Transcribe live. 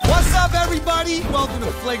everybody. Welcome to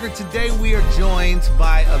Flagrant. Today we are joined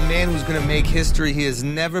by a man who's going to make history. He has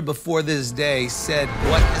never before this day said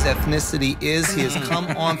what his ethnicity is. He has come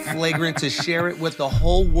on Flagrant to share it with the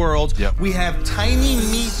whole world. Yep. We have Tiny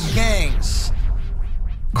Meat Gang's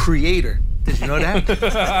creator. Did you know that? The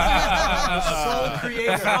sole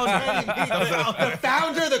creator. The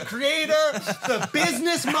founder, the creator, the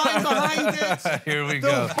business mind behind it. Here we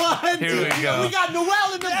go. Here we go. We got Noel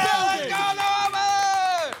in the building. Let's go, Noel!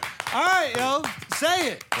 All right, yo.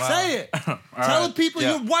 Say it. Wow. Say it. Tell the people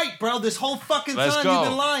you're white, bro. This whole fucking time you've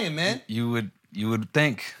been lying, man. You would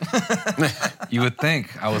think. You would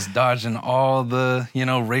think I was dodging all the,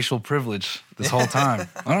 racial privilege this whole time.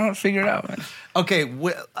 I don't know, figure it out, man. Okay,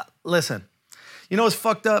 listen. You know what's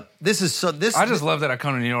fucked up? I just love that I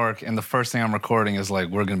come to New York and the first thing I'm recording is like,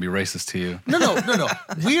 we're gonna be racist to you. No.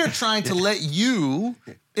 We are trying to let you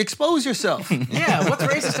expose yourself. Yeah, what's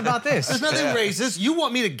racist about this? There's nothing racist. You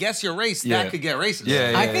want me to guess your race, that could get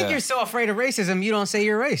racist. I think you're so afraid of racism, you don't say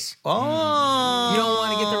your race. Oh. You don't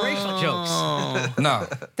want to get the racial jokes. No.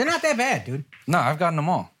 They're not that bad, dude. No, I've gotten them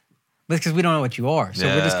all. That's because we don't know what you are, so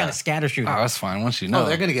we're just kind of scatter shooting. Oh, that's fine, once you know. Oh,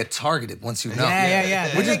 they're going to get targeted once you know.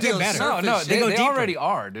 Yeah. We're just doing better. No, they already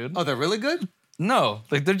are, dude. Oh, they're really good? No,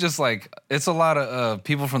 like they're just like, it's a lot of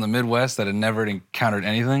people from the Midwest that had never encountered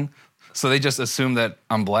anything, so they just assume that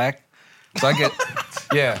I'm black. So I get,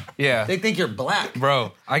 yeah. They think you're black.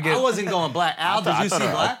 Bro, I wasn't going black. Al, did you see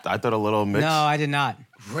black? I thought a little mix. No, I did not.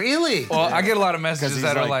 Really? Well, I get a lot of messages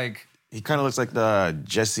that are like... He kind of looks like the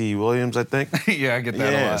Jesse Williams, I think. Yeah, I get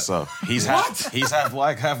that a lot. So he's half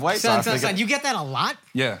black, half white. Son, you get that a lot?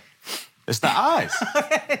 Yeah. It's the eyes.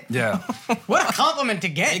 Yeah. What a compliment to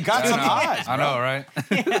get. He got some eyes, bro. I know, right?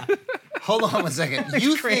 Yeah. Hold on one second.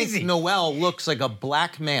 You think Noel looks like a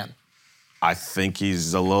black man? I think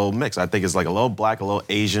he's a little mix. I think it's like a little black, a little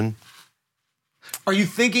Asian. Are you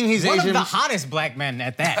thinking he's One Asian? of the hottest black men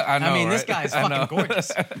at that. I know, this guy's fucking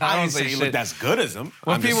gorgeous. I don't say he looked as good as him.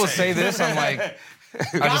 When people say this, I'm like...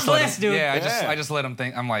 God bless, dude. Yeah, I just let him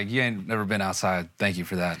think. I'm like, you ain't never been outside. Thank you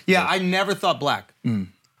for that. Yeah, I never thought black.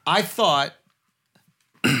 I thought...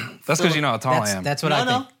 That's because you know how tall I am. That's what I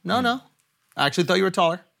think. No. I actually thought you were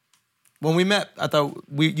taller. When we met, I thought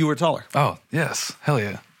you were taller. Oh, yes. Hell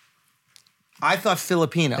yeah. I thought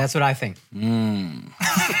Filipino. That's what I think.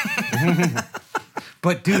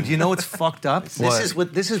 But dude, you know what's fucked up?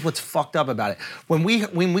 This is what's fucked up about it. When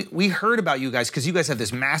we heard about you guys, because you guys have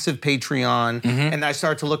this massive Patreon, and I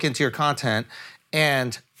started to look into your content,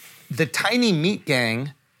 and the Tiny Meat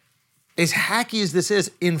Gang, as hacky as this is,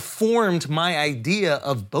 informed my idea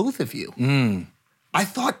of both of you. I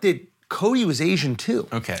thought that Cody was Asian too.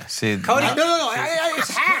 Okay, see, Cody. No. It's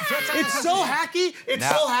hacked. It's so hacky. It's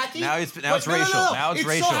so hacky. Now it's racial. No. Now it's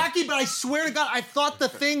racial. It's so hacky, but I swear to God, I thought the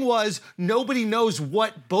thing was nobody knows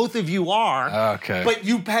what both of you are. Okay. But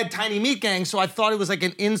you had Tiny Meat Gang, so I thought it was like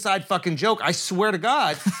an inside fucking joke. I swear to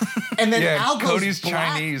God. And then Al goes Cody's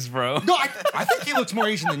black. Chinese, bro. No, I think he looks more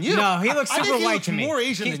Asian than you. No, he looks super white to me. More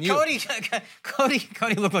Asian than you. Cody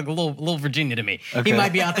looked like a little Virginia to me. Okay. He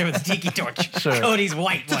might be out there with a tiki torch. Sure. Cody's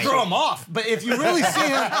white. To throw him off. But if you really see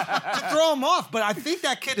him, to throw him off. But I think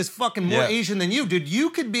that kid is fucking more Asian than you, dude. You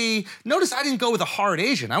could be... Notice I didn't go with a hard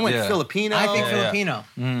Asian. I went Filipino. I think Filipino.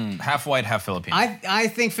 Half white, half Filipino. I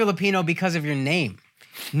think Filipino because of your name.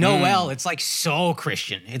 Noel, it's like so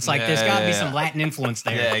Christian. It's like there's got to be some Latin influence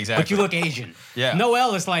there. Yeah, exactly. But you look Asian. Yeah.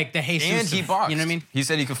 Noel is like the Jesus. And he boxed. You know what I mean? He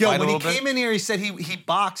said he could fight a little bit. When he came in here, he said he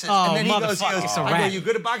boxes. Oh, and then he goes, motherfucker. I go, you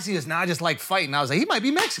good at boxing? He goes, nah, I just like fighting. I was like, he might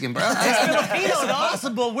be Mexican, bro. It's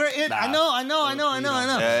impossible. We're in. I know.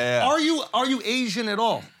 Yeah. Are you Asian at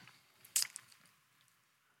all?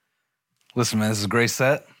 Listen, man, this is a great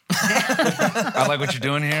set. I like what you're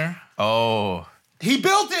doing here. Oh. He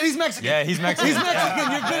built it. He's Mexican. Yeah, he's Mexican. He's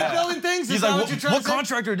Mexican. You're good at building things? He's like, what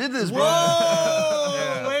contractor did this, bro?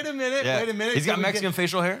 Whoa! Wait a minute. He's got Mexican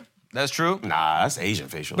facial hair? That's true? Nah, that's Asian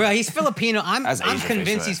facial. Bro, he's Filipino. I'm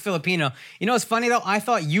convinced he's Filipino. You know what's funny, though? I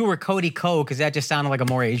thought you were Cody Co, because that just sounded like a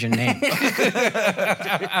more Asian name.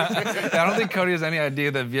 I don't think Cody has any idea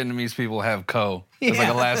that Vietnamese people have Co. It's like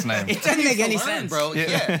a last name. It doesn't make any sense, bro.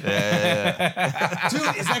 Yeah.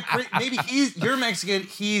 Dude, is that great? Maybe you're Mexican,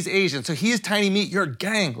 he's Asian. So he's Tiny Meat, you're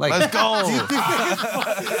gang. Like, let's go. Is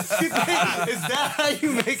that how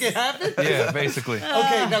you make it happen? Yeah, basically.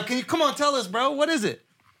 Okay, now can you come on, tell us, bro, what is it?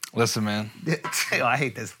 Listen, man. I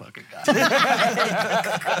hate this fucking guy.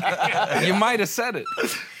 You might have said it.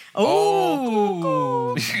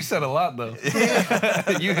 Oh. You said a lot, though.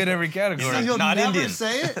 You hit every category. So you'll Not never Indian.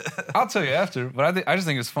 say it? I'll tell you after, but I just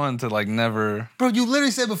think it's fun to, like, never... Bro, you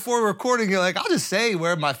literally said before recording, you're like, I'll just say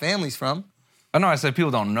where my family's from. I know I said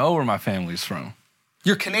people don't know where my family's from.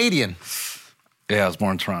 You're Canadian. Yeah, I was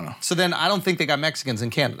born in Toronto. So then I don't think they got Mexicans in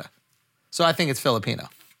Canada. So I think it's Filipino.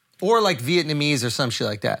 Or like Vietnamese or some shit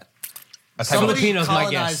like that. Somebody Filipinos, my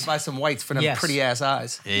colonized guess. by some whites for them pretty ass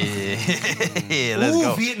eyes. Yeah, let's Ooh,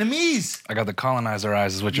 go. Vietnamese. I got the colonizer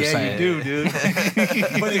eyes, is what you're Yeah, saying. you do, dude.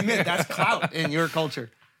 But admit, that's clout in your culture.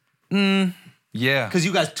 Yeah. Because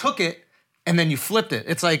you guys took it and then you flipped it.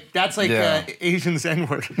 It's like, that's like Yeah. Asian's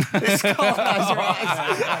N-word. It's colonizer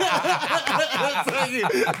eyes.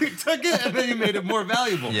 It's like you took it and then you made it more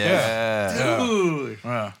valuable. Yeah. Dude.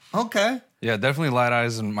 Yeah. Okay. Yeah, definitely light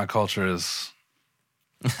eyes in my culture is.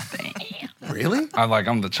 Really?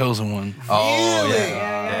 I'm the chosen one. Oh, Really?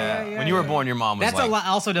 yeah. When you were born, your mom was That's like, a lot.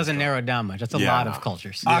 Also, doesn't narrow it down much. That's a Yeah, lot no. of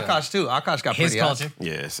cultures. Akaash too. Akaash got His pretty culture, eyes.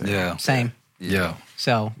 Yes. Yeah. same. Yeah.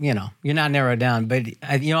 So, you're not narrowed down. But,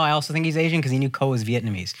 I also think he's Asian because he knew Ko was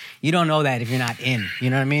Vietnamese. You don't know that if you're not in. You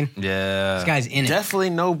know what I mean? yeah. This guy's in it. Definitely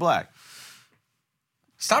no black.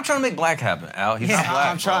 Stop trying to make black happen, Al. He's not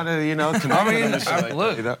black. I'm trying to, connect I mean, with him and shit like that,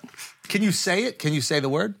 look. you know? Can you say it? Can you say the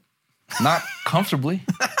word? Not comfortably.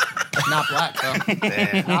 Not black, bro.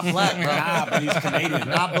 Not black, bro. Nah, but he's Canadian.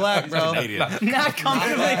 Not black, bro. Not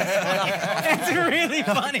comfortably. That's really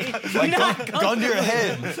funny. Not Gun to your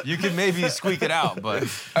head. You can maybe squeak it out, but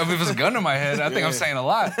If it's a gun to my head, I think I'm saying a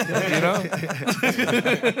lot.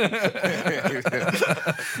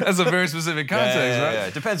 That's a very specific context, right? yeah.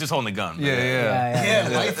 It depends who's holding the gun. Yeah.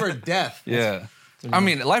 Yeah, life or death. Yeah. I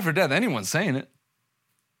mean, life or death, anyone's saying it.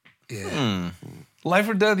 Yeah. Life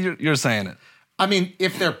or death, you're saying it. I mean,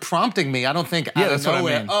 if they're prompting me, I don't think Yeah, out that's of what I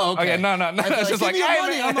nowhere. mean. Oh, okay. Okay, no. I'd be It's just give like, me your hey,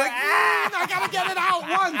 money. man. I'm like, I gotta get it out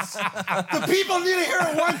once. The people need to hear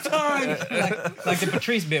it one time. like the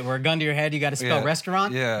Patrice bit where gun to your head, you got to spell Yeah.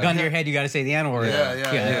 restaurant. Yeah. Gun to your head, you got to say the N word.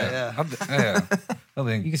 Yeah. I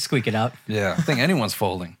think, You can squeak it out. I think anyone's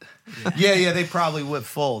folding. Yeah, they probably would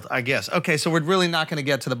fold, I guess. Okay, so we're really not gonna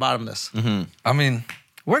get to the bottom of this. I mean,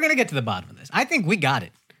 We're going to get to the bottom of this. I think we got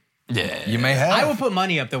it. Yeah. you may have. I will put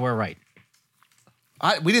money up that we're right.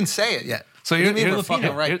 We didn't say it yet. So What do you mean we're Filipino,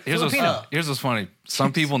 fucking right? Here's what's funny.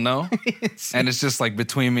 Some people know, and it's just like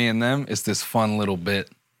between me and them, it's this fun little bit.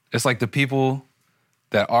 It's like the people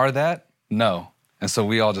that are that know, and so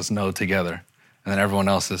we all just know together, and then everyone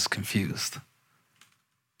else is confused.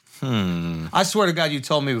 I swear to God, you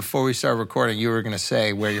told me before we started recording you were gonna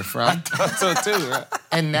say where you're from. So too, right?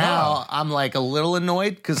 And now I'm like a little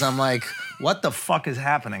annoyed because I'm like, what the fuck is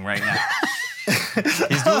happening right now?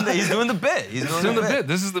 He's doing the bit. He's doing the bit.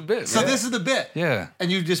 This is the bit. So right? this is the bit. Yeah.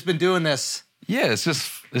 And you've just been doing this. Yeah, it's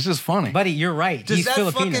just funny. Buddy, you're right. Does He's that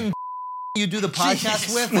Filipino. fucking you do the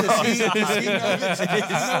podcast with? Does he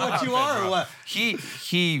know what you are or what?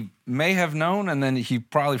 He may have known, and then he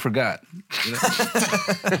probably forgot.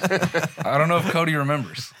 I don't know if Cody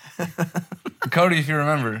remembers. Cody, if you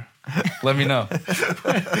remember, let me know.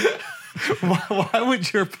 Why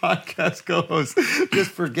would your podcast co-host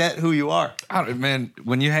just forget who you are? Man,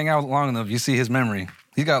 when you hang out long enough, you see his memory.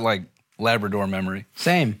 He's got like Labrador memory.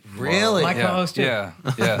 Same. Really? My co-host too. Yeah.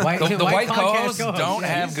 White- the white white podcast co-hosts co-host. don't Yeah,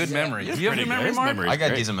 have good memory. Do you have good memory, Mark? I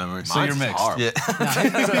got decent memory. So you're mixed. Yeah.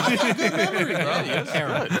 I got good memory, bro.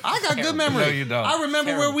 Terrible. I got good memory. No, you don't. I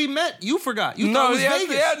remember where we met. You forgot. You thought it was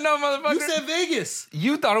Vegas. Yeah, no, motherfucker. You said Vegas.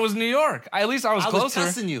 You thought it was New York. At least I was I was closer.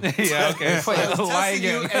 testing you. Yeah, okay. I was Why testing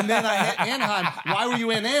you, again? and then I hit Anaheim. Why were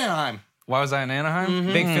you in Anaheim? Why was I in Anaheim?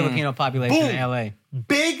 Big Filipino population Boom. in LA.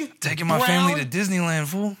 Big, Taking my brown- family to Disneyland,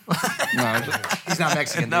 fool. No, I'm just- He's not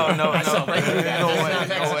Mexican. No, dude. no, I saw no. right through that. No That's way, not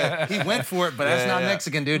no Mexican. He went for it, but that's Yeah, not yeah.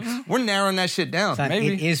 Mexican, dude. We're narrowing that shit down. Son,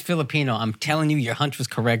 Maybe. it is Filipino. I'm telling you, your hunch was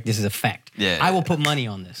correct. This is a fact. Yeah. I will put money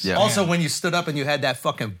on this. Yeah. Also, when you stood up and you had that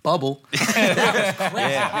fucking bubble, that was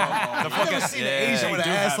crazy. I've never seen an Asian with an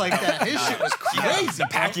ass like that. His shit was crazy.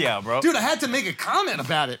 Pacquiao, bro. Dude, I had to make a comment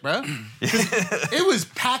about it, bro. 'Cause it was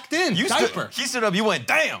packed in, diaper. He stood up. You went,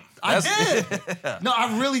 damn. I did. No,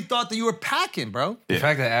 I really thought that you were packing, bro. The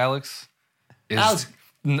fact that Alex Alex-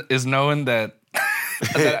 is knowing that,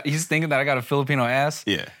 that he's thinking that I got a Filipino ass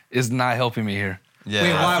Yeah. is not helping me here. Yeah.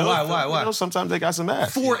 Wait, why? You know, sometimes they got some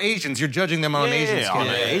ass. 4 Asians, you're judging them on an Asian scale. on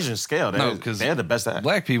the Asian scale. No, because they're the best ass.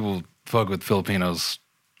 black people fuck with Filipinos,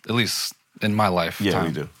 at least in my lifetime. Yeah,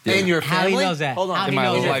 we do. In your How he family? knows that? Hold on. How In he my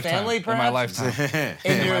knows that? lifetime. family, in my perhaps? lifetime.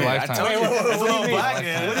 In your lifetime. Wait, what do you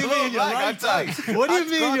mean? What do you mean your lifetime? What do you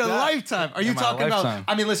mean your lifetime? Are you In my talking about? lifetime.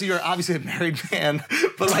 I mean, listen, you're obviously a married man,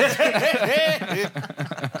 but like,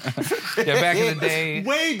 back in the day.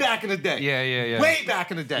 Way back in the day. Yeah. Way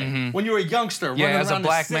back in the day. When you were a youngster running Yeah, as a around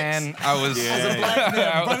black the six. man, I was. As a black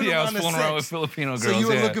man running I was around the fooling around with six. Filipino girls. So you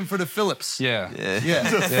were yeah. looking for the Phillips. Yeah. Yeah.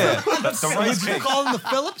 That's the rice Would you cake. call them the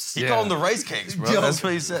Phillips? He called them the rice cakes, bro. Yo, That's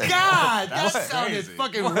what he said. God, that sounded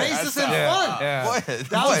fucking racist and fun. Yeah. What?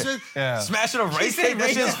 That What? was just, Smashing a rice He said cake? That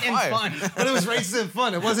shit's racist and fire. fun. but it was racist and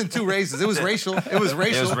fun. It wasn't too racist. It was racial. It was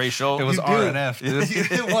racial. It was racial. It was You R do. and F. It was.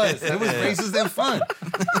 It was racist and fun.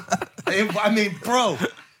 I mean, bro,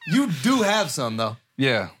 you do have some though.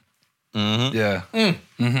 Yeah. Mm-hmm. Yeah.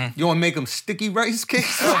 You want to make them sticky rice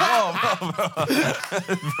cakes?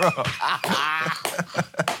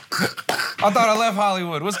 I thought I left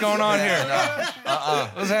Hollywood. What's going on here? What's That's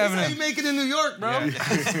how happening? you make it in New York, bro.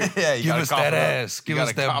 Yeah, you Give us that ass. Give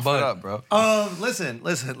us that butt. up, bro. Listen.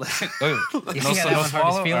 You see No how that swallow? one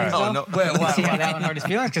hurt his feelings, All though? right. no. Wait, You see how that one hurt his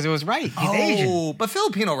feelings? Because it was right. He's Asian. Oh, but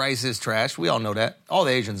Filipino rice is trash. We all know that. All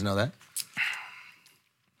the Asians know that.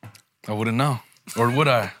 I wouldn't know. Or would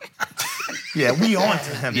I? Yeah, we on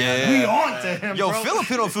to him. Yeah. We on to him, Yo, bro.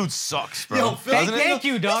 Filipino food sucks, bro. Yo, Thank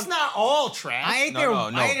you, dog. It's not all trash. I ate No.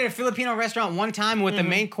 I ate at a Filipino restaurant one time with the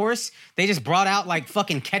main course. They just brought out like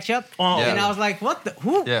fucking ketchup, Oh. and I was like, "What the?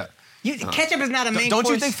 Who? Yeah. Ketchup is not a main Don't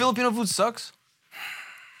course." you think Filipino food sucks?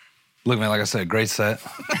 Look, man, like I said, great set.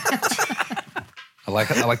 I like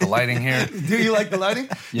the lighting here. Do you like the lighting?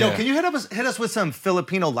 Yo, Yeah. can you hit us with some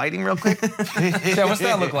Filipino lighting real quick? Yeah, what's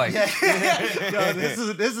that look like? Yo,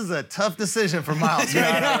 this is a tough decision for Miles.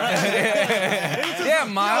 Yeah,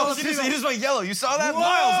 Miles. He just went yellow. You saw that? Miles, what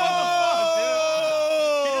the fuck,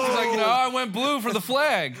 He's like, no, I went blue for the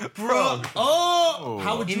flag. Bro. Oh,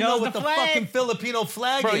 how would He you know knows what the the flag. fucking Filipino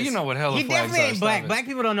flag Bro, is? you know what hella He flags definitely are. ain't Stop black. it. Black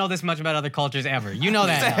people don't know this much about other cultures ever. You know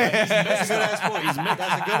that. That's a good ass point.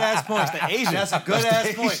 That's a good ass point. That's the Asian. That's a good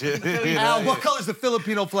ass point. Al, what color is the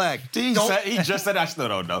Filipino flag? He just said I still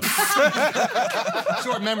don't know.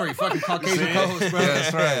 Short memory, fucking Caucasian co-host, bro. Yeah,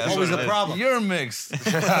 that's right. Always a problem. You're mixed.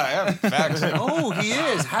 Facts. Oh, he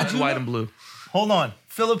is. How'd you White know? and blue. Hold on.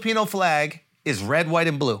 Filipino flag is red, white,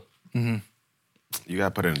 and blue. You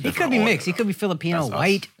gotta put it in a He different could be order. mixed. He could be Filipino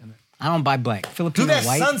white. I don't buy black. Do Filipino that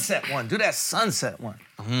white. sunset one. Do that sunset one.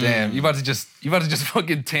 Damn, you about to just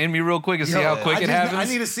fucking tan me real quick and see how quick it happens? I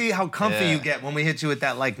need to see how comfy Yeah. you get when we hit you with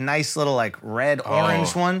that like nice little like red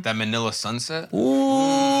orange one. That Manila sunset.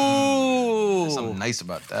 Ooh. Something nice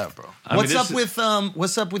about that, bro.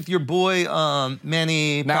 What's up with your boy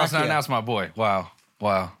Manny now Pacquiao? it's my boy. Wow.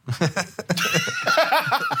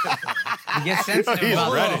 He gets sensitive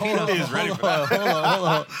about Filipino. He's ready for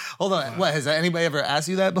that. Hold on. What, has anybody ever asked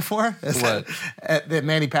you that before? What? That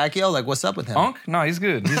Manny Pacquiao, like, what's up with him? Unk? No, he's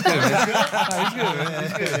good. He's good.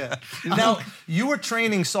 Man. Now, you were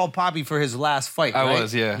training Saul Poppy for his last fight, I right?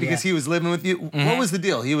 was, yeah. Because he was living with you. What was the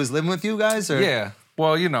deal? He was living with you guys? Or? Yeah.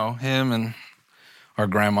 Well, you know, him and our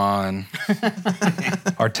grandma and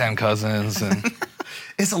our 10 cousins and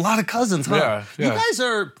It's a lot of cousins, huh? Yeah, You yeah. guys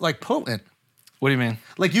are, like, potent. what do you mean?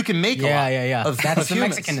 Like, you can make a lot. Yeah. Of, That's of the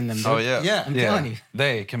humans. Mexican in them, dude. Oh yeah. Yeah. I'm telling you.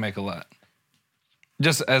 They can make a lot.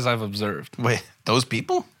 Just as I've observed. Wait, those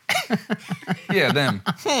people? Yeah, them.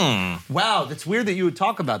 Wow, that's weird that you would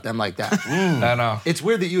talk about them like that. I know. It's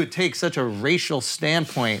weird that you would take such a racial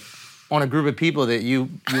standpoint on a group of people that you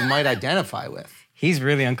might identify with. He's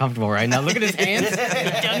really uncomfortable right now. Look at his hands. He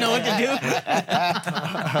doesn't know what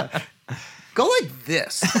to do. Go like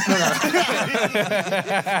this. Let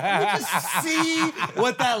me just see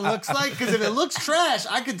what that looks like, because if it looks trash,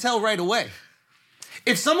 I can tell right away.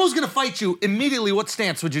 If someone's gonna fight you, immediately what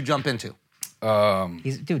stance would you jump into?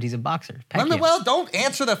 He's a boxer. Well, don't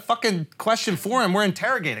answer the fucking question for him. We're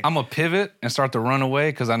interrogating. I'm going to pivot and start to run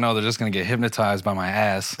away because I know they're just going to get hypnotized by my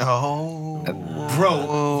ass. Oh.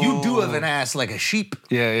 Bro, you do have an ass like a sheep.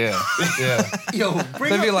 Yeah. Yo,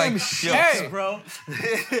 bring They'd up be like, them sheeps, hey. bro.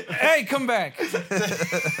 Hey, come back. Bro,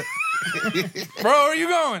 where are you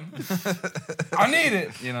going? I need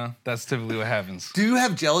it. You know, that's typically what happens. Do you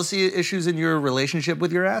have jealousy issues in your relationship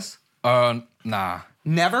with your ass? Nah.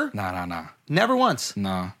 Never? Nah. Never once.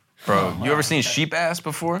 Nah. Bro, you ever seen sheep ass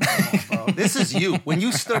before? This is you. When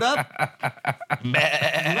you stood up, look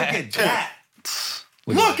at that.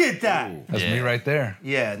 Look at that. That's me right there.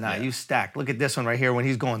 Yeah, nah, you stacked. Look at this one right here when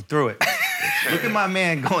he's going through it. Look at my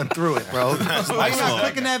man going through it, bro. Why you not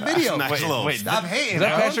clicking that video? Nice low. Stop hating, Is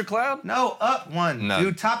that bro. Patrick Cloud? No, up one. No.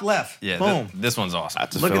 Dude, top left. Yeah. Boom. This one's awesome.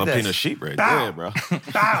 That's a Look at Filipino this. sheep right Bow. there, bro.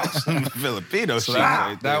 Bow. Filipino sheep That,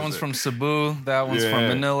 right there. that one's from Cebu. That one's from Yeah.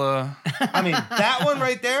 Manila. I mean, that one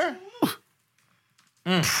right there.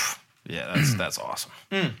 Yeah, that's awesome.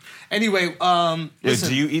 Anyway, Yo, listen.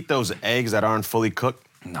 do you eat those eggs that aren't fully cooked?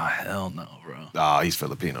 No, hell no, bro. Oh, he's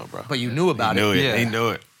Filipino, bro. But you knew about He knew it. it. Yeah. He knew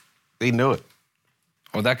it. They knew it.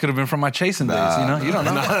 Well, that could have been from my chasing days, you know? You don't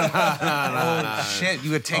know. Oh, shit.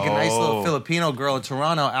 You would take a nice little Filipino girl in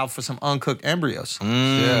Toronto out for some uncooked embryos.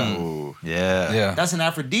 Yeah. Yeah. That's an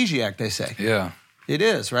aphrodisiac, they say. Yeah. It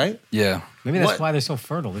is, right? Yeah. Maybe that's What? why they're so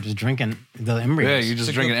fertile. They're just drinking the embryos. Yeah, you just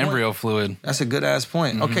a drinking good point. embryo fluid. That's a good ass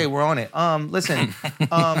point. Okay, we're on it. Listen,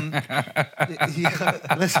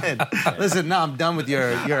 listen. No, I'm done with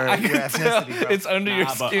your ethnicity, bro. It's under your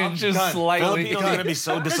skin just done. slightly. Filipino's gonna be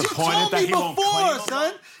so Because you disappointed told that me he won't before, claim them.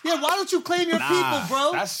 son. Yeah, why don't you claim your people,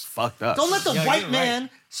 bro? That's fucked up. Don't let the Yo, white you're man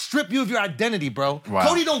strip you of your identity, bro. Wow.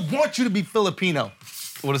 Cody don't want you to be Filipino.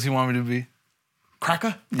 What does he want me to be?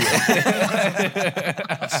 Cracker?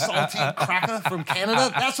 Salty cracker from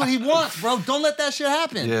Canada? That's what he wants, bro. Don't let that shit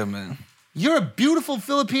happen. Yeah, man. You're a beautiful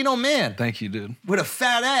Filipino man Thank you, dude. with a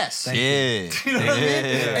fat ass. Yeah. You know what I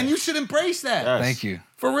mean? And you should embrace that. Thank you.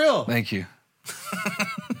 For real. Thank you. I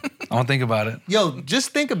don't think about it. Yo,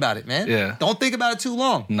 just think about it, man. Yeah. Don't think about it too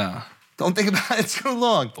long. Nah. Don't think about it too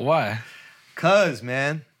long. Why? Cause,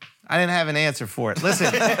 man, I didn't have an answer for it. Listen,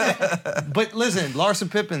 Larsa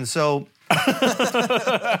Pippen. So,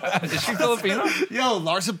 Is she Filipino? yo,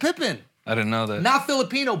 Larsa Pippen, I didn't know that. not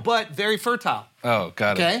Filipino, but very fertile. Oh,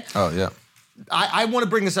 got it. Okay, Oh, yeah. I want to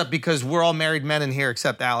bring this up because we're all married men in here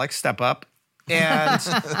except Alex. Step up. And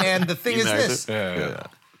the thing is married this: Yeah.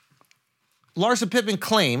 Larsa Pippen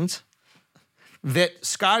claimed that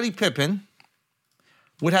Scottie Pippen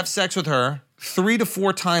would have sex with her 3 to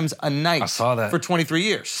 4 times a night. I saw that. For 23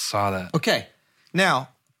 years. Saw that. Okay, now,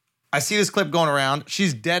 I see this clip going around.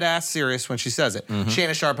 She's dead ass serious when she says it.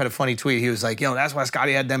 Shannon Sharp had a funny tweet. He was like, yo, that's why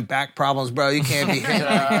Scotty had them back problems, bro. You can't be hit.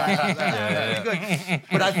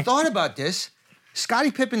 But I thought about this.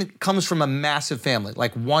 Scottie Pippen comes from a massive family.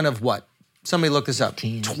 Like one of what? Somebody look this up.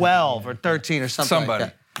 12 or 13 or something Somebody.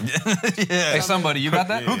 like that. Hey, somebody, you got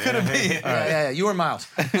that? Who could it be? Yeah, you were Miles.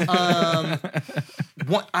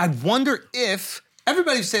 I wonder if,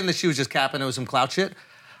 everybody's saying that she was just capping, it was some clout shit.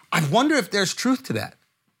 I wonder if there's truth to that.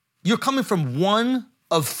 You're coming from one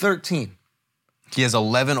of 13. He has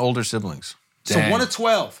 11 older siblings. So Dang. one of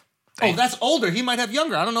 12. Oh, that's older. He might have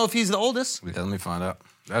younger. I don't know if he's the oldest. Yeah, let me find out.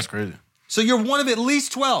 That's crazy. So you're one of at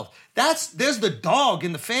least 12. There's the dog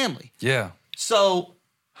in the family. Yeah. So,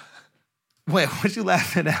 wait, what you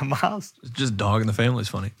laughing at, Miles? Just dog in the family is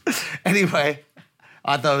funny. Anyway,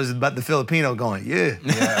 I thought it was about the Filipino going, yeah.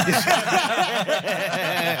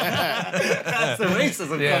 That's the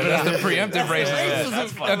racism. Yeah, coming that's out. the preemptive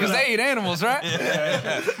racism. Because they eat animals, right?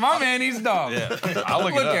 My man eats dog. I'll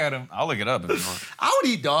look Look it up. at him. I'll look it up if you want. I would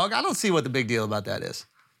eat dog. I don't see what the big deal about that is.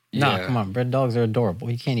 Nah, Yeah. come on. Bread dogs are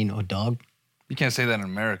adorable. You can't eat no dog. You can't say that in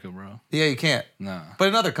America, bro. Yeah, you can't. Nah. But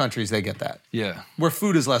in other countries, they get that. Yeah. Where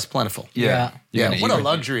food is less plentiful. Yeah. You're Yeah, gonna what eat a it.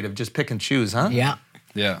 luxury to just pick and choose, huh? Yeah.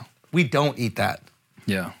 Yeah. We don't eat that.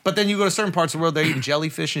 Yeah. But then you go to certain parts of the world, they're eating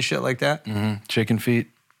jellyfish and shit like that. Chicken feet.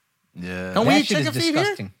 Yeah. Don't we That eat shit is chicken feet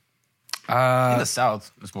disgusting. In the South,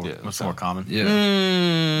 it's more common. Yeah.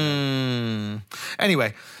 here?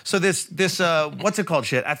 Anyway, so this what's it called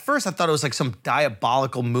shit? At first I thought it was like some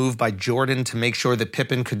diabolical move by Jordan to make sure that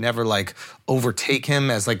Pippen could never like overtake him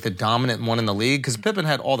as like the dominant one in the league. Because Pippen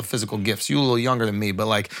had all the physical gifts. You were a little younger than me, but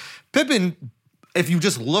like Pippen, if you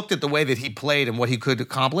just looked at the way that he played and what he could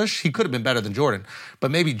accomplish, he could have been better than Jordan.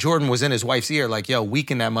 But maybe Jordan was in his wife's ear like, yo,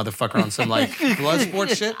 weaken that motherfucker on some like blood sport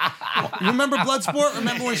shit. You remember Bloodsport?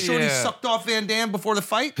 Remember when Shorty Yeah. sucked off Van Damme before the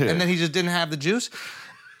fight and then he just didn't have the juice?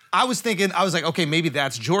 I was like, okay, maybe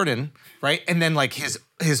that's Jordan, right? And then like his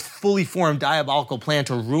fully formed diabolical plan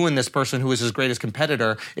to ruin this person who is his greatest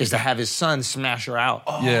competitor is to have his son smash her out,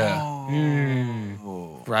 Yeah.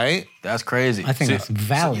 right? That's crazy. I think that's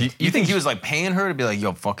valid. You think he was like paying her to be like,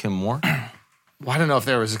 yo, fuck him more? Well, I don't know if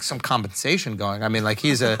there was some compensation going. I mean, like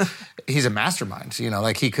he's a mastermind, you know,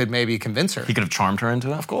 like he could maybe convince her. He could have charmed her into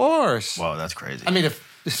it? Of course. Whoa, that's crazy. I mean, if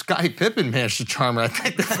Scottie Pippen managed to charm her, I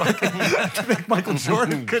think Michael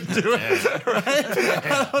Jordan could do it, right?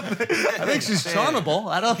 I think she's charmable.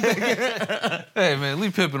 I don't think. Hey, man,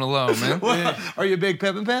 leave Pippen alone, man. Are you a big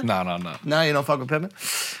Pippen fan? No. No, you don't fuck with Pippen?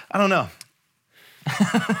 I don't know.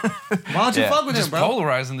 Why don't you fuck with him, Just bro?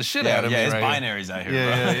 polarizing the shit out of me it's right here. binaries out here,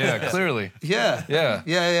 Yeah, clearly. Yeah.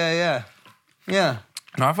 Yeah. Yeah.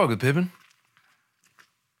 No, I fuck with Pippen.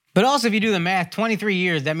 But also, if you do the math, 23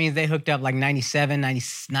 years, that means they hooked up like 97,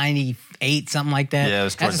 98, something like that. Yeah, it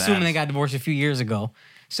was towards That's the assuming end. they got divorced a few years ago.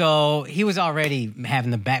 So he was already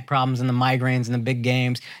having the back problems and the migraines and the big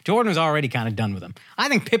games. Jordan was already kind of done with him. I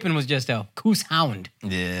think Pippen was just a coos hound.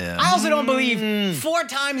 Yeah. I also don't believe 4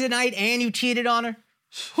 times a night and you cheated on her.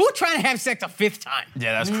 Who trying to have sex a 5th time?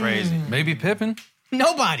 Yeah, that's crazy. Maybe Pippen.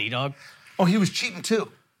 Nobody, dog. Oh, he was cheating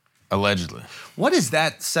too. Allegedly. What is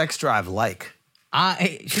that sex drive like?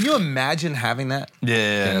 Can you imagine having that?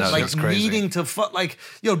 Yeah, no, Like that's crazy. needing to fuck. Like,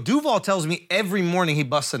 Duval tells me every morning he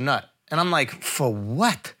busts a nut. And I'm like, for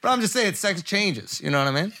what? But I'm just saying sex changes. You know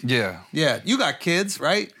what I mean? Yeah. Yeah. You got kids,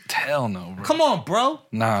 right? Hell no, bro. Come on, bro.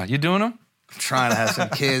 Nah, you doing them? I'm trying to have some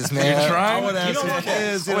kids, man. You trying? I want to have some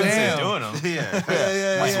kids. I wouldn't say Damn. doing them.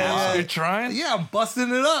 Yeah. You're trying? Yeah, I'm busting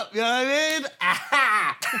it up. You know what I mean?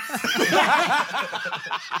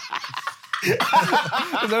 Is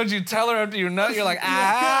that what you tell her after you nut? You're like,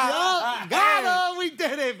 ah. Got him. We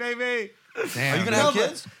did it, baby. Damn. Are you gonna have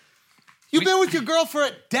kids? You've been with your girl for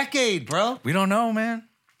a decade, bro. We don't know, man.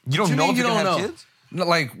 You don't know if you're gonna have kids? No,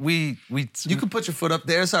 like we. You can put your foot up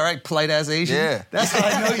there. It's all right, polite ass Asian. Yeah. That's how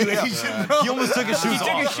I know you Asian, bro. He almost took his shoes He took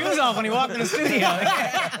his off. shoes off when he walked in the studio.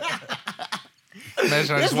 Imagine I There's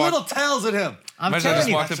just walked. little tails in him. I'm Imagine I telling just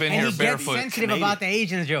you. walked up in and here he barefoot. gets sensitive about the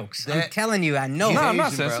Asian jokes. I'm That- telling you, I know. No, I'm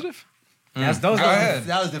not Asian, bro. sensitive. That's those. Go ahead.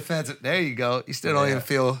 That was defensive. There you go. You still don't even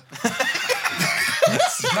feel.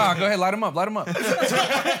 Nah, go ahead. Light him up. Light him up. Yo,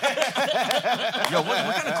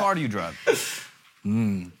 what kind of car do you drive?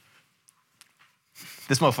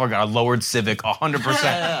 This motherfucker got a lowered Civic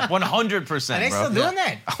 100%. 100%, Are they bro. still doing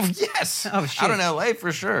that? Oh, yes. Oh, shit. Out in L.A.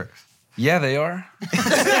 for sure. Yeah, they are.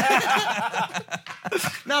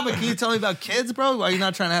 No, but can you tell me about kids, bro? Why are you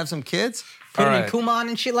not trying to have some kids? Put them All in right. Kumon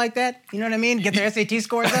and shit like that. You know what I mean? Get their SAT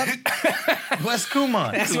scores up. West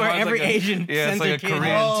Kumon. That's where Kumon's every like a- Asian yeah, it's sends like their a kid.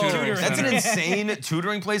 Korean tutoring That's an insane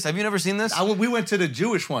tutoring place. Have you never seen this? We went to the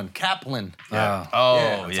Jewish one, Kaplan. Oh, That's the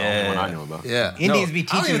only one I yeah. know about. Yeah. Indians be I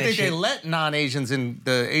don't teaching even that think they shit. let non-Asians in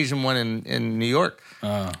the Asian one in New York.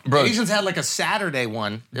 Bro, The Asians had like a Saturday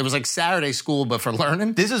one. It was like Saturday school, but for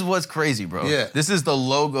learning. this is what's crazy, bro. Yeah. This is the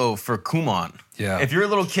logo for Kumon. Yeah. If you're a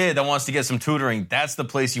little kid that wants to get some tutoring, that's the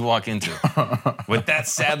place you walk into. With that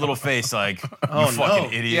sad little face, like, you fucking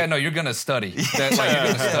idiot. Yeah, no, you're gonna study. That, like,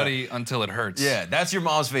 you're gonna study until it hurts. Yeah, that's your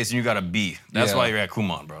mom's face, and you got a B. That's Yeah. why you're at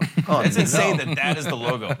Kumon, bro. It's insane that is the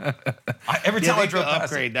logo. Every time I drove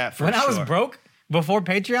past it, that for When I was broke before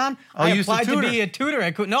Patreon, I you used to applied to tutor? be a tutor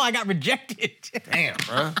at No, I got rejected. Damn,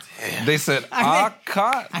 bro. They said, I think-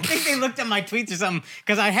 Akaash. I think they looked at my tweets or something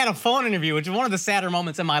because I had a phone interview, which is one of the sadder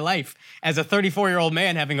moments in my life as a 34-year-old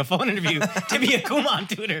man having a phone interview to be a Kumon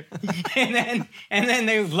tutor. And then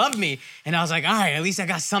they loved me. And I was like, all right, at least I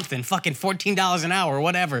got something, fucking $14 an hour or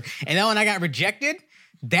whatever. And then when I got rejected,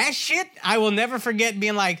 that shit, I will never forget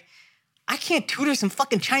being like, I can't tutor some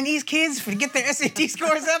fucking Chinese kids to get their SAT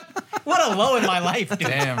scores up. What a low in my life, dude.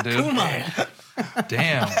 Damn, dude. Kumon.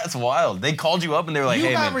 Damn. that's wild. They called you up and they were like, You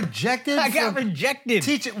hey, got man. rejected. I got for rejected.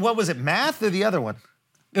 teaching. What was it? Math or the other one?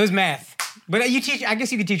 It was math. But you teach, I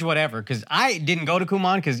guess you could teach whatever, because I didn't go to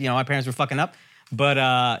Kumon because, my parents were fucking up. But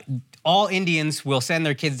all Indians will send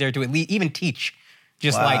their kids there to at least even teach,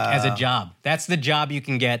 just like as a job. That's the job you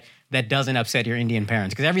can get that doesn't upset your Indian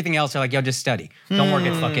parents. Because everything else, they're like, yo, just study. Don't work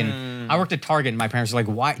at fucking, I worked at Target and my parents were like,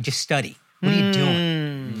 why, just study. What are you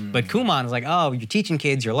doing? But Kumon is like, oh, you're teaching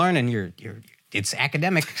kids, you're learning, it's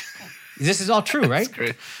academic. This is all true, right?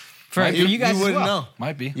 Great. For you guys you as wouldn't well. know.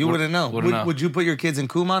 Might be. You wouldn't know. Wouldn't know. Would you put your kids in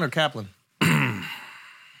Kumon or Kaplan?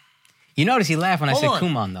 You notice he laughed when I said Hold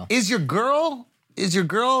on. Kumon, though. Is your girl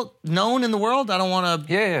known in the world? I don't want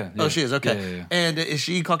to. Yeah. Oh, she is. Okay. Yeah. And is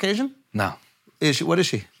she Caucasian? No. Is she? What is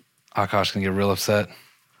she? Akaash can get real upset. Baby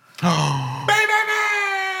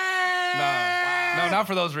No, not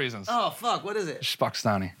for those reasons. Oh fuck! What is it? She's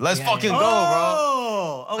Pakistani. Let's fucking go, bro.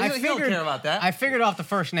 Oh, I you don't care about that. I figured off the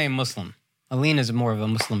first name Muslim. Alina's more of a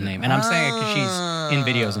Muslim name. And I'm saying it because she's in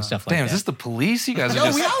videos and stuff like Damn, that. is this the police? You guys are Yo,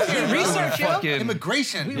 just we out here. Research, yo. fucking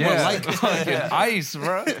Immigration. yeah, Like, fucking ice,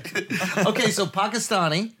 bro. okay, so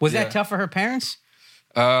Pakistani. Was Yeah. that tough for her parents?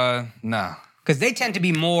 Nah. Because they tend to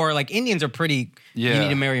be more, like Indians are pretty, you Yeah. need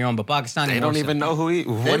to marry your own, but Pakistani They more don't so. even know They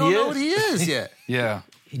what don't he know is. what he is yet. Yeah.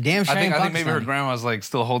 Damn sure I think ain't maybe her Pakistani. grandma's like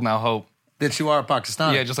still holding out hope. That you are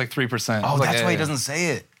Pakistani. Yeah, just like 3%. Oh, Like, that's yeah, why he yeah. doesn't say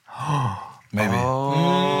it. Maybe. You're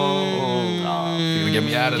gonna get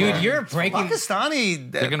me out of there. Dude, you're breaking,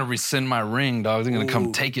 Pakistani. They're gonna rescind my ring, dog. They're gonna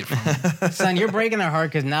come take it from me. son, you're breaking their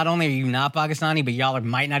heart because not only are you not Pakistani, but y'all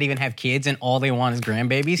might not even have kids and all they want is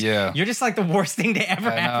grandbabies. Yeah. You're just like the worst thing to ever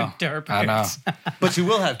I happen know. to her I know. parents. But you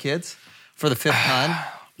will have kids for the fifth time.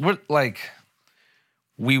 We're like,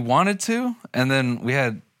 we wanted to, and then we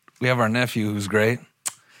have our nephew who's great,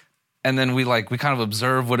 and then we kind of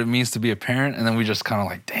observe what it means to be a parent, and then we just kind of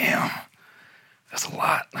like, damn, that's a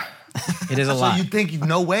lot. It is a So lot. you think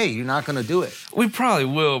no way you're not going to do it We probably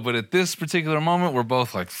will, but at this particular moment, we're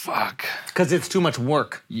both like, fuck, because it's too much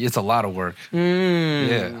work. it's a lot of work.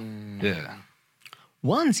 Yeah.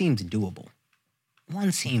 One seems doable.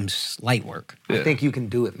 one seems light work. I think you can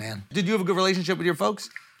do it, man. Did you have a good relationship with your folks?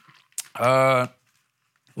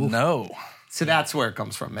 No. So that's where it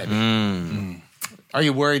comes from, maybe. Are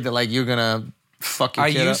you worried that like you're gonna fuck your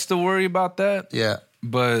I kid used to worry about that. Yeah.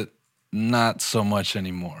 But not so much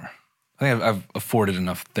anymore. I think I've afforded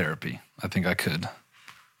enough therapy. I think I could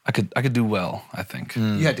do well, I think.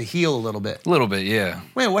 You had to heal a little bit. A little bit, yeah.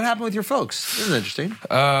 Wait, what happened with your folks? This is interesting.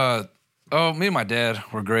 Me and my dad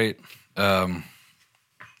were great.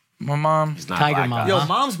 My mom. Tiger mom. Yo,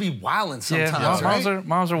 moms be wildin' sometimes, right?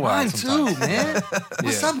 Moms are wild Mine sometimes. too, man.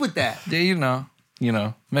 What's up with that? Yeah, you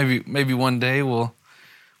know. Maybe one day we'll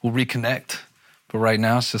reconnect. But right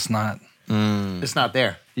now it's just not. It's not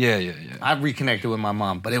there. Yeah. I've reconnected with my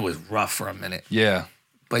mom, but it was rough for a minute. Yeah.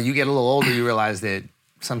 But you get a little older, you realize that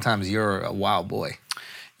sometimes you're a wild boy.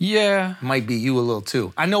 Yeah. Might be you a little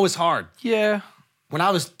too. I know it's hard. Yeah. When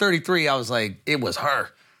I was 33, I was like, it was her.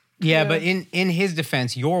 Yeah, but in his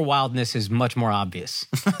defense, your wildness is much more obvious.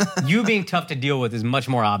 You being tough to deal with is much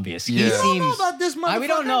more obvious. Yeah. He You don't know about this motherfucker. We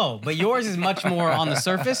don't know, but yours is much more on the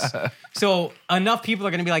surface. So enough people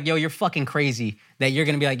are going to be like, yo, you're fucking crazy, that you're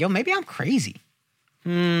going to be like, yo, maybe I'm crazy.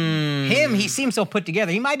 Him, he seems so put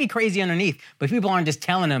together. He might be crazy underneath, but people aren't just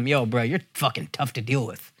telling him, yo, bro, you're fucking tough to deal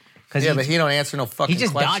with. Yeah, but he don't answer no fucking he's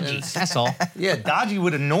just questions. dodgy, that's all. Yeah, dodgy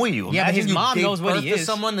would annoy you. Yeah, but his Imagine you mom gave knows what birth he to is.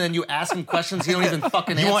 someone and then you ask him questions he don't even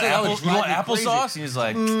fucking You answer. want applesauce? And he's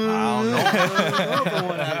like, I don't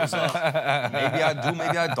know. Maybe I do,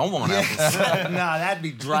 maybe I don't want applesauce. Nah, that'd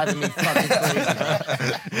be driving me fucking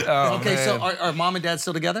crazy. Okay, so are mom and dad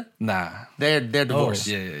still together? Nah. They're divorced.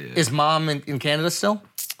 Yeah. Is mom in Canada still?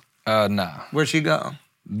 Nah. Where'd she go?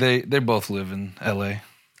 They both live in LA.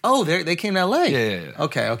 Oh, they came to LA? Yeah.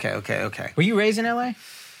 Okay. Were you raised in LA?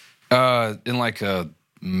 In like a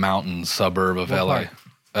mountain suburb of What LA.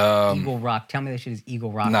 part? Eagle Rock. Tell me that shit is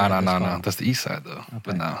Eagle Rock. No. That's the east side though.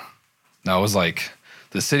 But no, it was like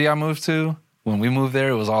the city I moved to. When we moved there,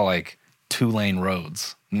 it was all like 2-lane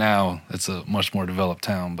roads. Now it's a much more developed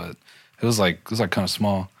town, but it was like kind of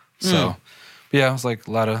small. So yeah, it was like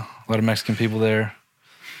a lot of Mexican people there.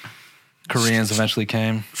 Koreans eventually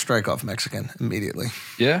came. Strike off Mexican immediately.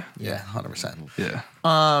 Yeah? Yeah, 100%. Yeah.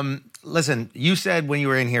 Listen, you said when you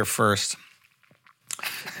were in here first,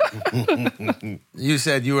 you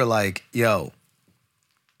said you were like, yo,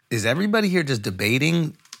 is everybody here just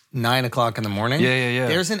debating 9 o'clock in the morning? Yeah.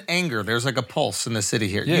 There's an anger. There's like a pulse in the city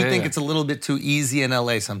here. Yeah, you think yeah. it's a little bit too easy in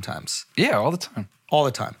LA sometimes? Yeah, all the time. All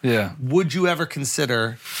the time. Yeah. Would you ever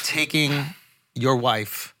consider taking your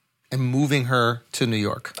wife and moving her to New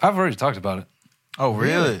York? I've already talked about it. Oh,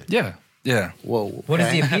 really? Yeah. Whoa. What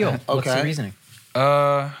is the appeal? What's the Okay. reasoning?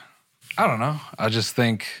 I don't know. I just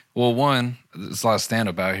think, well, one, there's a lot of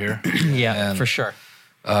stand-up out here. Yeah, And, for sure.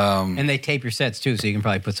 And they tape your sets too, so you can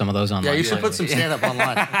probably put some of those online. Yeah, you should put some stand-up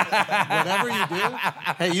online. Whatever you do,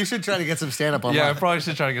 hey, you should try to get some stand-up online. Yeah, I probably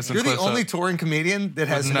should try to get some You're the clips only up. touring comedian that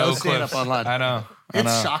has With no no stand-up clips. online. I know.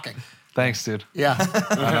 It's shocking. Thanks, dude. Yeah.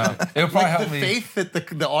 It'll probably Like help the me. faith that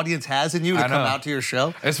the audience has in you to I come know. out to your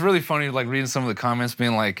show. It's really funny, like reading some of the comments,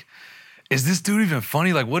 being like, "Is this dude even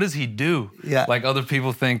funny? Like, what does he do?" Yeah. Like other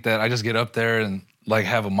people think that I just get up there and like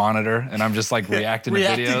have a monitor and I'm just like reacting to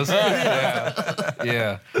videos.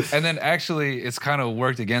 Yeah. And then actually, it's kind of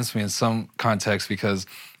worked against me in some context because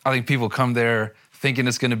I think people come there thinking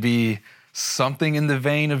it's going to be something in the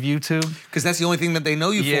vein of YouTube. Because that's the only thing that they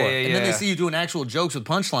know you Yeah, for. yeah, And then they yeah. see you doing actual jokes with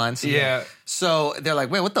punchlines. Yeah. So they're like,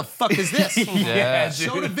 wait, what the fuck is this? Yeah,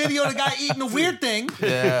 Show the video of the guy eating a weird thing.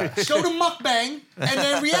 Yeah. Show the mukbang and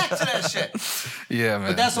then react to that shit. Yeah, man.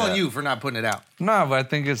 But that's on you for not putting it out. Nah, but I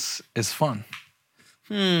think it's fun.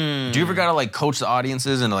 Do you ever gotta like coach the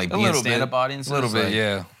audiences and like be in stand-up audiences? A little bit,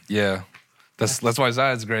 Like, yeah. That's why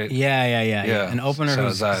Zayed's great. Yeah. An opener Shout out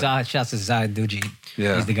who's Zayed. shouts to Zayed Duji.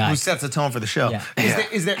 Yeah. He's the guy. Who sets the tone for the show. Yeah.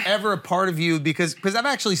 Is there ever a part of you, because I've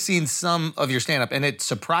actually seen some of your stand-up and it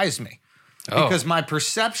surprised me. Oh. Because my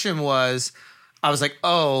perception was, I was like,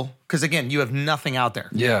 oh, because again, you have nothing out there.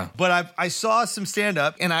 Yeah. But I saw some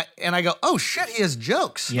stand-up and I go, oh shit, he has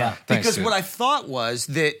jokes. Yeah. Thanks, Because dude. what I thought was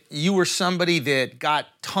that you were somebody that got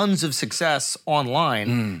tons of success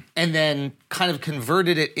online and then kind of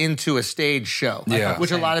converted it into a stage show. Yeah. Which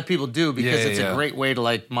a lot of people do because Yeah, it's a yeah. great way to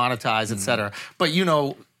like monetize, et cetera. But you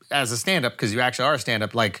know, as a stand-up, because you actually are a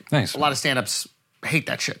stand-up, like Thanks, a lot of stand-ups hate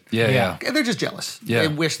that shit. Yeah. And they're just jealous. Yeah. They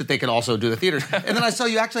wish that they could also do the theater. And then I saw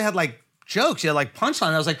you actually had like jokes. You had like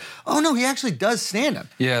punchline. I was like, oh no, he actually does stand-up.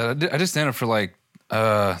 Yeah, I did stand up for like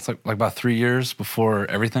it's like about 3 years before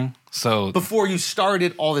everything. So Before you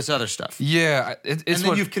started all this other stuff. yeah, it's And then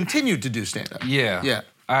what you've continued to do stand-up. yeah Yeah.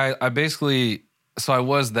 I basically, so I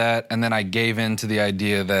was that, and then I gave in to the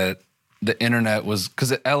idea that the internet was,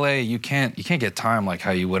 because at LA you can't get time like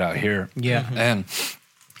how you would out here. Yeah. And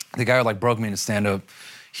the guy who like broke me into stand up,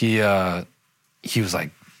 he was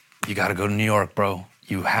like, you got to go to New York, bro.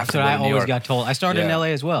 You have to go to New York. I always got told. I started in LA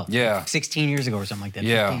as well. Yeah. 16 years ago or something like that.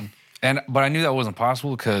 Yeah. 15. But I knew that wasn't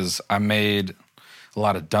possible because I made a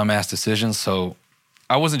lot of dumbass decisions. So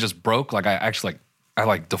I wasn't just broke. Like I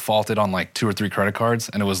defaulted on like 2 or 3 credit cards,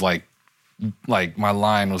 and it was like my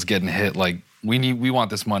line was getting hit. Like we want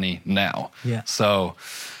this money now. Yeah. So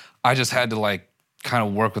I just had to like kind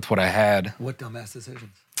of work with what I had. What dumbass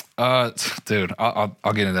decisions? Dude, I'll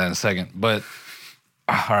get into that in a second. But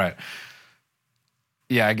all right.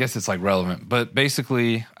 Yeah, I guess it's like relevant. But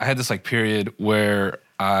basically, I had this like period where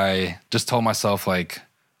I just told myself like,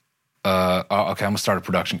 okay, I'm gonna start a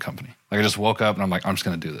production company. Like I just woke up and I'm like, I'm just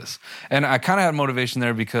gonna do this. And I kind of had motivation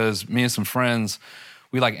there because me and some friends,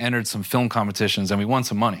 we like entered some film competitions and we won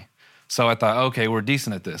some money. So I thought, okay, we're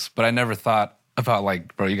decent at this. But I never thought about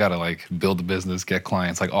like, bro, you gotta like build a business, get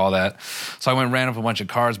clients, like all that. So I went and ran up a bunch of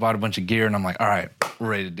cars, bought a bunch of gear, and I'm like, all right, we're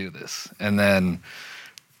ready to do this. And then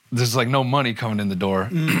there's like no money coming in the door.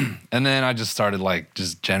 And then I just started like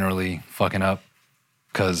just generally fucking up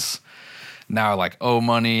because now I like owe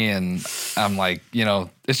money and I'm like,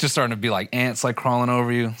 it's just starting to be like ants like crawling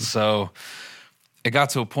over you. So it got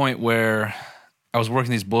to a point where I was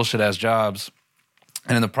working these bullshit ass jobs.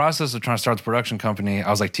 And in the process of trying to start the production company, I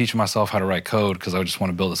was like teaching myself how to write code because I just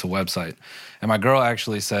want to build us a website. And my girl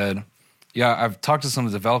actually said, yeah, I've talked to some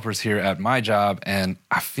of the developers here at my job and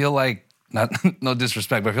I feel like, no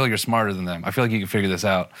disrespect, but I feel like you're smarter than them. I feel like you can figure this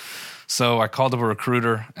out. So I called up a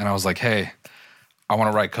recruiter and I was like, hey, I want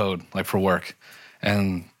to write code like for work.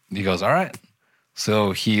 And he goes, all right.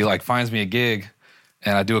 So he like finds me a gig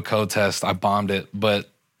and I do a code test. I bombed it, but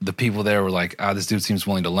the people there were like, this dude seems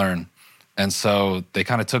willing to learn. And so they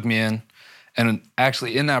kind of took me in. And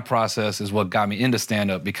actually in that process is what got me into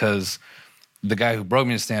stand-up because the guy who broke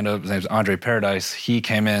me into stand-up, his name's Andre Paradise, he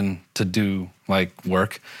came in to do like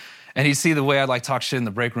work. And he'd see the way I'd like talk shit in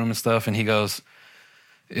the break room and stuff. And he goes,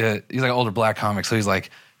 he's like an older black comic. So he's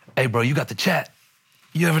like, hey bro, you got the chat.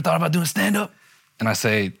 You ever thought about doing stand-up? And I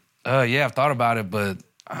say, yeah, I've thought about it, but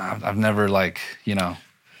I've never like,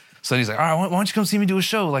 So he's like, all right, why don't you come see me do a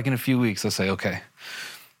show like in a few weeks? I say, okay.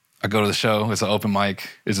 I go to the show. It's an open mic.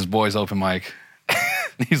 It's his boy's open mic.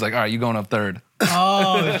 He's like, all right, you going up third.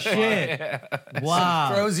 Oh, shit. Wow.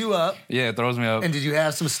 So throws you up. Yeah, it throws me up. And did you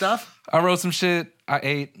have some stuff? I wrote some shit. I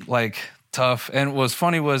ate like tough. And what's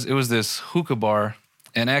funny was it was this hookah bar.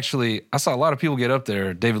 And actually, I saw a lot of people get up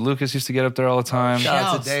there. David Lucas used to get up there all the time. Shout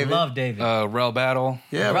out to David. Love David. Rel Battle.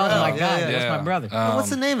 Yeah, Rel's my guy. yeah. That's my brother.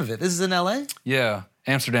 What's the name of it? This is in L.A.? Yeah,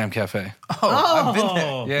 Amsterdam Cafe. I've been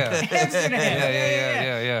there. Yeah. Amsterdam.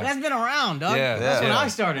 Yeah. That's been around, dog. Yeah, That's when yeah. I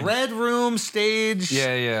started. Red room, stage.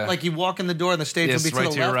 Yeah. Like you walk in the door and the stage Yes, will be to right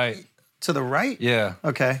the to your left. right. To the right? Yeah.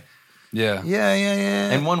 Okay. Yeah.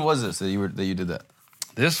 Yeah. And when was this that you did that?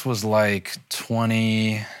 This was like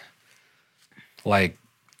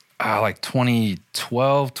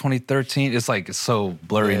 2012, 2013. It's like it's so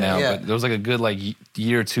blurry now, yeah. but there was like a good like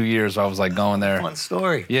year, 2 years where I was like going there. Fun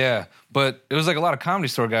story. Yeah, but it was like a lot of Comedy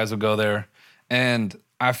Store guys would go there, and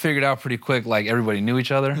I figured out pretty quick like everybody knew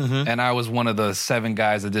each other, and I was one of the 7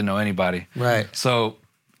 guys that didn't know anybody. Right. So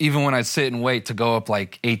even when I'd sit and wait to go up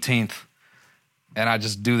like 18th, and I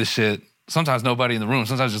just do the shit. Sometimes nobody in the room.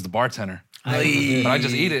 Sometimes just the bartender. But I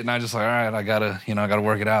just eat it, and I just like, all right, I gotta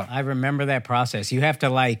work it out. I remember that process. You have to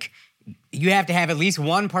have at least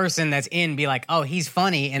one person that's in, be like, oh, he's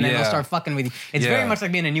funny, and then they'll start fucking with you. It's very much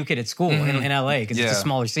like being a new kid at school in LA, because it's a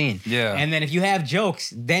smaller scene. Yeah. And then if you have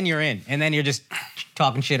jokes, then you're in, and then you're just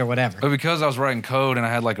talking shit or whatever. But because I was writing code and I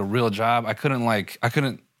had like a real job, I couldn't,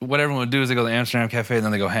 what everyone would do is they go to the Amsterdam Cafe and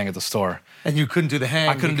then they go hang at the store. And you couldn't do the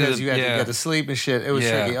hang because you had to get to sleep and shit. It was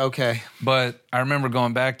tricky. Okay. But I remember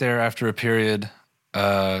going back there after a period.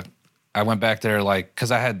 I went back there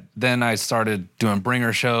because I started doing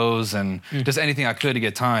bringer shows and just anything I could to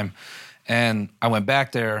get time. And I went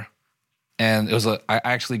back there and I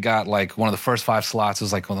actually got like one of the first 5 slots. It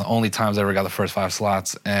was like one of the only times I ever got the first 5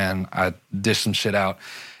 slots, and I dished some shit out.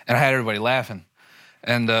 And I had everybody laughing.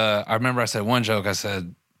 And I remember I said one joke. I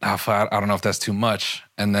said, I don't know if that's too much.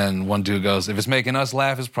 And then one dude goes, if it's making us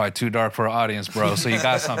laugh, it's probably too dark for our audience, bro. So you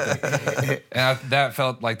got something. And that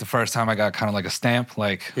felt like the first time I got kind of like a stamp,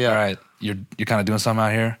 like, all right, you're kind of doing something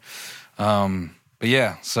out here. But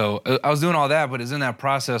yeah, so I was doing all that, but it's in that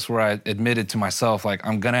process where I admitted to myself, like,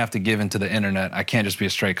 I'm going to have to give into the internet. I can't just be a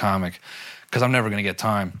straight comic because I'm never going to get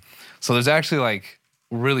time. So there's actually like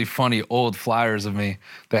really funny old flyers of me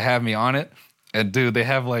that have me on it. And dude, they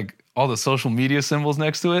have like all the social media symbols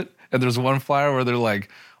next to it. And there's one flyer where they're like,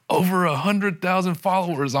 over 100,000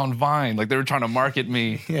 followers on Vine. Like they were trying to market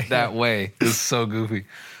me that way. It was so goofy.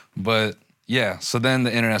 But yeah, so then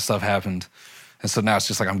the internet stuff happened. And so now it's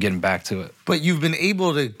just like I'm getting back to it. But you've been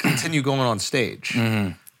able to continue going on stage.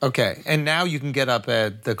 Mm-hmm. Okay. And now you can get up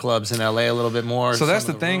at the clubs in LA a little bit more. So that's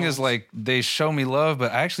the thing is like they show me love,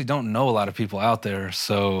 but I actually don't know a lot of people out there.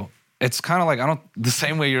 So it's kind of like the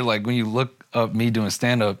same way you're like when you look up me doing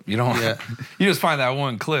stand-up, you don't you just find that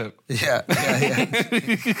one clip. Yeah.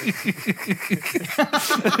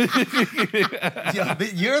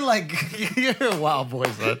 But you're a wild boy,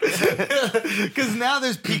 son. Because now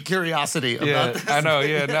there's peak curiosity about this. I know,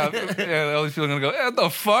 now all these people are gonna go, what the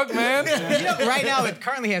fuck, man? Right now it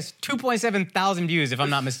currently has 2.7 thousand views, if I'm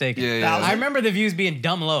not mistaken. Yeah. I remember the views being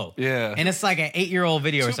dumb low. Yeah. And it's like an 8-year-old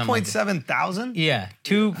video or something. 2.7 thousand? Yeah,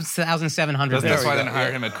 2,700. That's why I didn't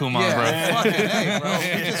hire him at Kumon, bro. Hey, bro,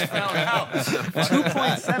 we just found out.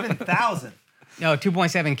 2.7 thousand. No,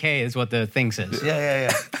 2.7K is what the thing says.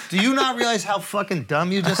 Yeah. Do you not realize how fucking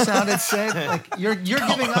dumb you just sounded, Sid? Like, you're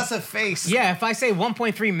giving us a face. Yeah, if I say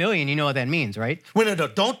 1.3 million, you know what that means, right? Wait, no.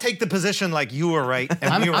 Don't take the position like you were right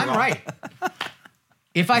and we were I'm wrong. right.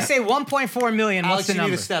 If I say 1.4 million, Alex, what's the you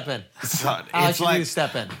number? need to step in. Son, Alex, it's you need like to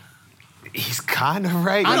step in. he's kind of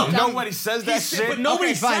right. Nobody says that shit. But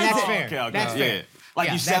nobody Okay, fine, says that's it. fair. Okay. That's fair. Yeah. Like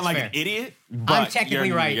Yeah, you sound that's like fair. an idiot. But I'm technically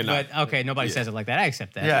you're right, not. but okay, nobody says it like that. I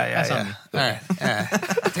accept that. Yeah. That's on me. All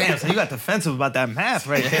right. Damn, so you got defensive about that math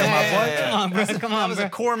right there, my boy. Come on, bro. Come on, That was bro. a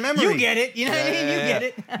core memory. You get it. You know what I mean? You get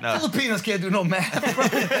it. Filipinos can't do no math, bro.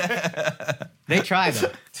 They try, though.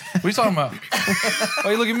 What are you talking about?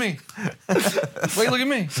 Why you look at me? Why you look at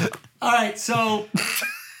me? All right, so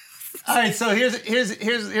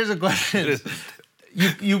here's a question.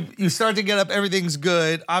 You start to get up, everything's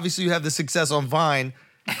good. Obviously, you have the success on Vine.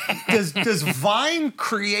 Does Vine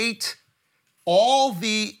create all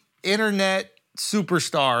the internet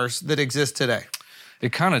superstars that exist today?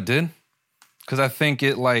 It kind of did. Because I think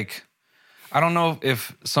it like, I don't know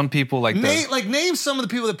if some people like Name some of the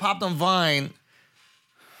people that popped on Vine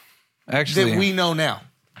actually, that we know now.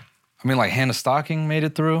 I mean, like Hannah Stocking made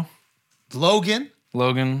it through. Logan,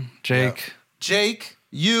 Jake. Jake,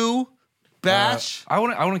 you, Bash. I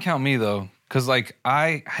wouldn't count me though, because like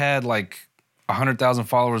I had like 100,000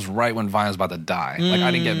 followers right when Vine was about to die. Like I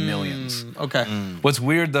didn't get millions. Okay. What's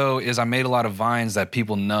weird though is I made a lot of Vines that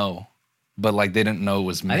people know, but like they didn't know it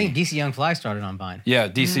was me. I think DC Young Fly started on Vine. Yeah,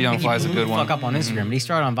 DC Young Fly is a good one. Fuck up on Instagram, but he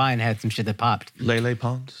started on Vine and had some shit that popped. Lele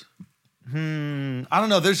Pons. I don't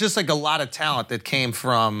know. There's just like a lot of talent that came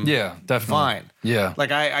from Yeah, definitely. Vine. Yeah.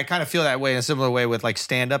 Like I kind of feel that way in a similar way with like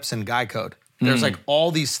stand-ups and Guy Code. There's like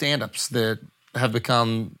all these stand-ups that have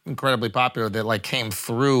become incredibly popular that like came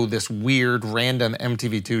through this weird random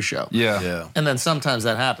MTV2 show. Yeah. And then sometimes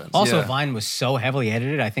that happens. Also, Yeah. Vine was so heavily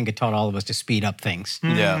edited, I think it taught all of us to speed up things.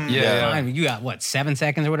 Yeah. Vine, you got, what, 7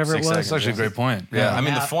 seconds or whatever 6 it was? That's actually a great point. Yeah. I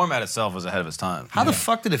mean, the Yeah. format itself was ahead of its time. How the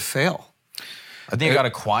fuck did it fail? I think it got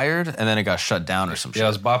acquired and then it got shut down or some shit. Yeah, it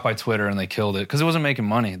was bought by Twitter and they killed it because it wasn't making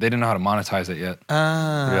money. They didn't know how to monetize it yet.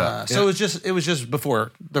 So it was just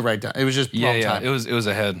before the right time. It was just wrong time. It was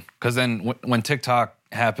ahead. Because then when TikTok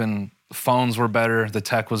happened, phones were better, the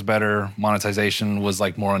tech was better, monetization was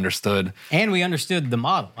like more understood. And we understood the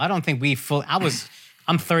model. I don't think we fully...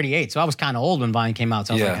 I'm 38, so I was kind of old when Vine came out.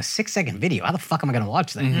 So I was like, a 6-second video. How the fuck am I going to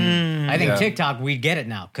watch that? I think TikTok, we get it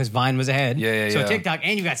now because Vine was ahead. So TikTok,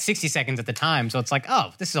 and you got 60 seconds at the time. So it's like,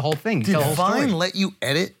 oh, this is a whole thing. You Did tell a whole Vine story. let you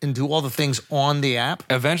edit and do all the things on the app?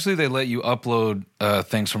 Eventually, they let you upload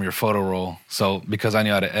things from your photo roll. So because I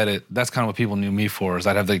knew how to edit, that's kind of what people knew me for. Is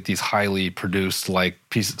I'd have like these highly produced like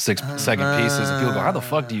 6-second pieces, and people go, "How the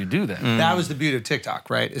fuck do you do that?" That was the beauty of TikTok,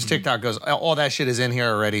 right? Is TikTok goes, all that shit is in here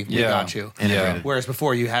already. We got you. Yeah. Whereas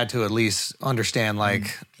before you had to at least understand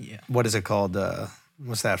like, what is it called?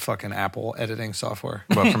 What's that fucking Apple editing software?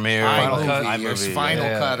 But Premiere, Final Cut, iMovie, Final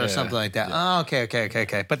yeah. Cut or Yeah. something like that. Oh,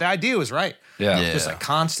 okay. But the idea was right. Yeah. Just like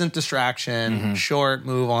constant distraction, short,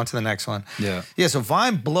 move on to the next one. Yeah. Yeah, so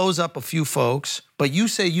Vine blows up a few folks, but you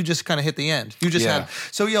say you just kind of hit the end. You just had,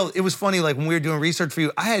 so it was funny, like when we were doing research for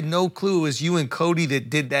you, I had no clue it was you and Cody that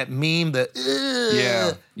did that meme,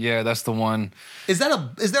 Yeah, that's the one. Is there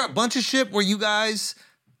a bunch of shit where you guys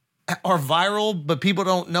are viral, but people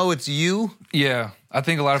don't know it's you? Yeah, I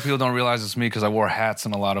think a lot of people don't realize it's me because I wore hats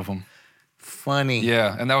in a lot of them. Funny.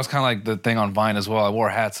 Yeah, and that was kind of like the thing on Vine as well. I wore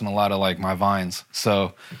hats in a lot of like my Vines,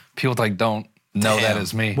 so people like don't know that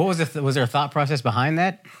as me. What was was there a thought process behind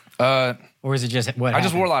that? Or is it just what I just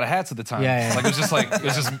happened? wore a lot of hats at the time. Yeah. Like it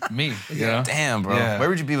was just me. You know? Damn, bro. Yeah. Where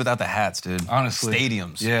would you be without the hats, dude? Honestly.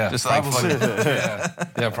 Stadiums. Yeah, Just like probably.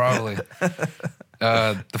 fucking. Yeah, probably.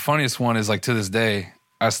 The funniest one is like to this day,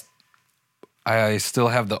 I still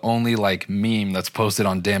have the only like meme that's posted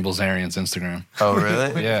on Dan Bilzerian's Instagram. Oh,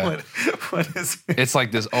 really? Yeah. What is it? It's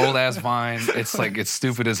like this old ass Vine. It's like, it's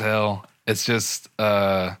stupid as hell. It's just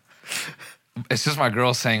my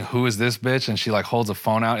girl saying, "Who is this bitch?" And she like holds a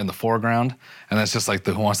phone out in the foreground. And it's just like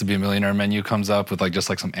the Who Wants to Be a Millionaire menu comes up with like just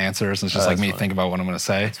like some answers. And it's just like me thinking about what I'm going to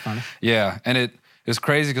say. That's funny. Yeah. And it was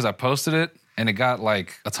crazy because I posted it and it got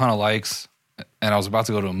like a ton of likes. And I was about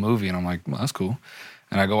to go to a movie and I'm like, well, that's cool.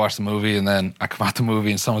 And I go watch the movie, and then I come out the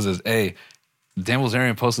movie, and someone says, "Hey, Dan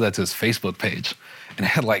Bilzerian posted that to his Facebook page," and it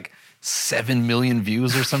had like 7 million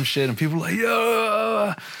views or some shit, and people were like,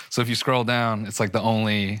 "Yeah!" So if you scroll down, it's like the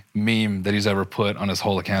only meme that he's ever put on his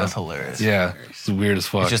whole account. That's hilarious. Yeah, it's weird as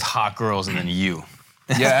fuck. It's just hot girls and then you.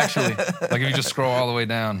 Yeah, actually, like if you just scroll all the way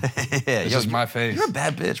down, it's just my face. You're a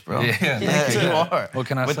bad bitch, bro. Yeah, you are. What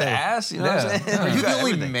can I With say? the ass, you know what I'm saying? Yeah. Are you got the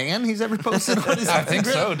only everything. man he's ever posted on his I think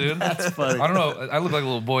Instagram? so, dude. That's funny. I don't know. I look like a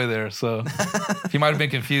little boy there, so he might have been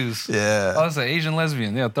confused. Yeah. Oh, that's an Asian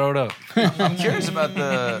lesbian. Yeah, throw it up. I'm curious about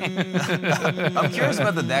that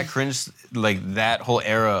cringe, like that whole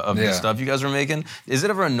era of the Yeah. stuff you guys were making. Is it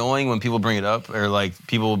ever annoying when people bring it up, or like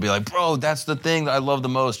people will be like, "Bro, that's the thing that I love the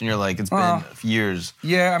most," and you're like, "It's been years."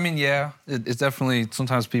 Yeah, I mean, yeah. It's definitely,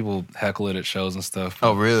 sometimes people heckle it at shows and stuff.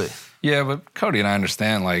 Oh, really? Yeah, but Cody and I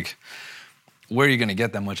understand, like, where are you going to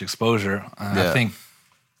get that much exposure? Yeah.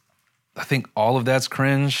 I think all of that's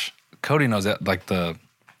cringe. Cody knows that, like, the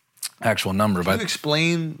actual number. Can you But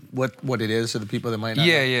explain what it is to the people that might not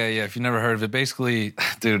know? yeah. If you've never heard of it, basically,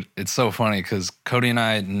 dude, it's so funny because Cody and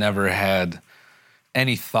I never had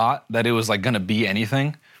any thought that it was, like, going to be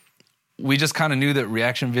anything. We just kind of knew that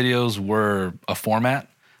reaction videos were a format.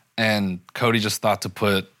 And Cody just thought to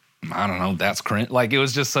put, I don't know, that's cringe. Like, it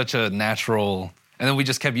was just such a natural, and then we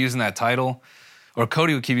just kept using that title. Or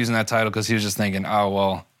Cody would keep using that title because he was just thinking, oh,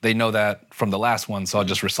 well, they know that from the last one, so I'll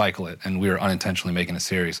just recycle it. And we were unintentionally making a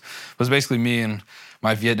series. It was basically me and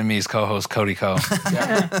my Vietnamese co-host, Cody Ko.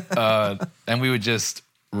 And we would just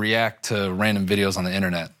react to random videos on the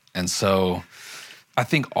internet. And so I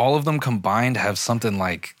think all of them combined have something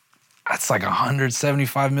like, it's like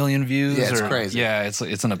 175 million views. Yeah, it's crazy. Yeah,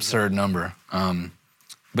 it's an absurd number.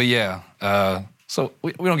 But yeah, so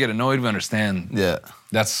we don't get annoyed. We understand. Yeah.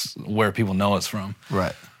 That's where people know us from.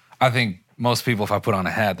 Right. I think most people, if I put on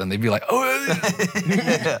a hat, then they'd be like, "Oh,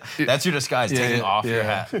 That's your disguise, taking off your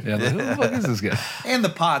hat. Yeah, like, who the fuck is this guy?" And the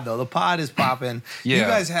pod though, the pod is popping. You Yeah.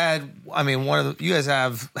 guys had, I mean, you guys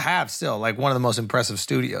have still like one of the most impressive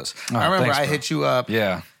studios. I remember thanks, I bro. hit you up.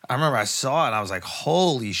 Yeah, I remember I saw it and I was like,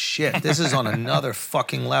 holy shit, this is on another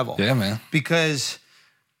fucking level. yeah, man. Because,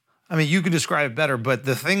 I mean, you can describe it better, but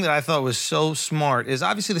the thing that I thought was so smart is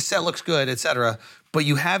obviously the set looks good, et cetera, but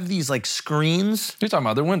you have these like screens. You're talking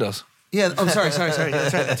about their windows. Yeah, oh, sorry.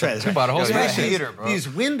 That's right. You bought a whole You have spaceship. these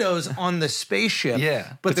windows on the spaceship.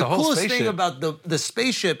 Yeah, But it's the a whole coolest thing spaceship. about the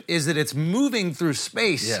spaceship is that it's moving through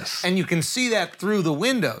space. Yes. And you can see that through the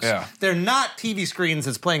windows. Yeah. They're not TV screens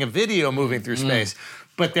that's playing a video moving through space,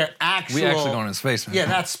 but they're actual. We actually going into space, man. Yeah,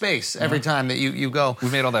 that's space every time that you go. We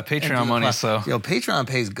made all that into Patreon the money, class. so Yo, Patreon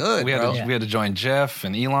pays good, we bro. had to join Jeff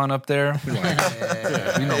and Elon up there. We were like,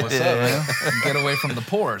 you know what's up, man. Get away from the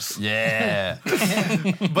pores. Yeah.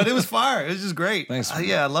 But it was fire. It was just great. Thanks, man.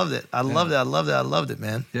 Yeah, I loved it. I loved it,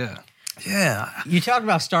 man. Yeah. Yeah. You talked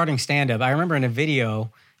about starting stand-up. I remember in a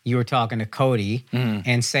video you were talking to Cody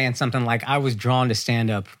and saying something like, I was drawn to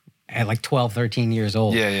stand-up at like 12, 13 years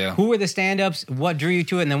old. Yeah. Who were the stand-ups? What drew you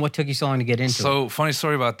to it? And then what took you so long to get into it? So funny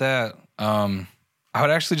story about that. I would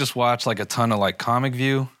actually just watch like a ton of like Comic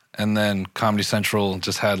View, and then Comedy Central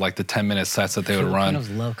just had like the 10-minute sets that they would run. Filipinos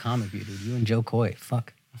love Comic View, dude. You and Joe Coy.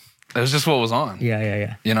 Fuck. It was just what was on.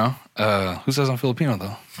 Yeah. You know? Who says I'm Filipino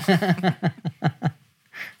though? All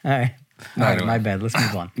right. No, All right, anyway. my bad. Let's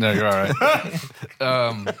move on. No, you're all right.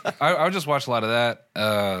 I would just watch a lot of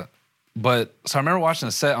that. But so I remember watching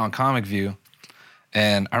a set on Comic View,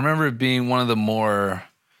 and I remember it being one of the more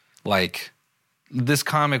like, this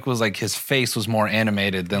comic was like, his face was more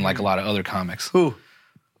animated than like a lot of other comics. Who?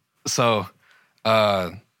 So,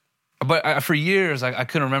 but for years I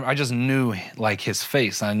couldn't remember. I just knew like his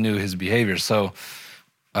face. I knew his behavior. So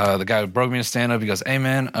the guy who broke me to stand up, he goes, "Hey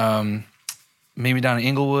man, meet me down in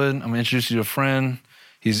Inglewood. I'm gonna introduce you to a friend.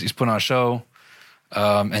 He's putting on a show."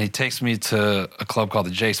 And he takes me to a club called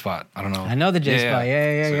the J Spot. I don't know. I know the J Spot.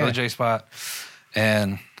 Yeah. So we go to the J Spot,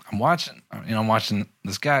 and I'm watching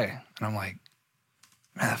this guy, and I'm like,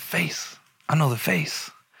 man, that face. I know the face.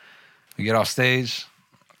 We get off stage.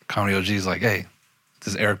 Comedy OG's like, "Hey, this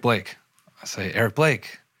is Eric Blake." I say, "Eric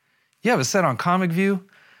Blake, you have a set on Comic View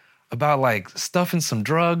about like stuffing some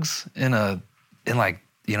drugs in like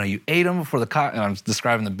you ate them before the cop, and I'm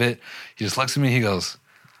describing the bit. He just looks at me, he goes,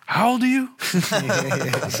 how old are you?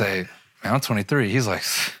 I say, man, I'm 23. He's like,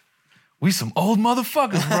 we some old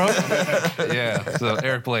motherfuckers, bro. Yeah, so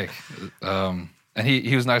Eric Blake. And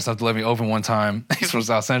he was nice enough to let me open one time. He's from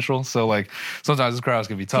South Central, so like sometimes this crowd's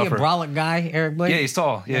gonna be tougher. Is he a brolic guy, Eric Blake? Yeah, he's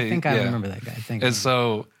tall. Yeah, I think I remember that guy. And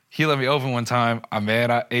so he let me open one time.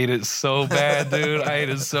 I ate it so bad, dude. I ate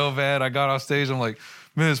it so bad. I got off stage. I'm like,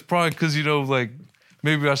 man, it's probably because, like,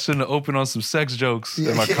 maybe I shouldn't have opened on some sex jokes.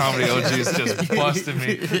 And my comedy OG is just busting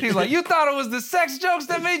me. He's like, you thought it was the sex jokes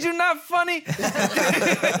that made you not funny?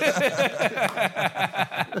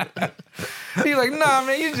 He's like, nah,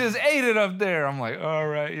 man, you just ate it up there. I'm like, all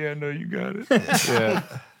right, yeah, no, you got it.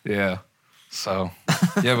 Yeah. So,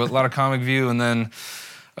 yeah, but a lot of comic view. And then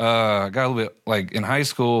I got a little bit, like, in high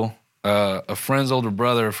school, a friend's older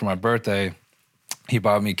brother for my birthday, he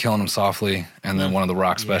bought me Killing Him Softly and then one of the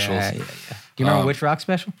rock specials. Yeah. Do you remember which rock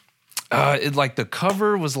special? The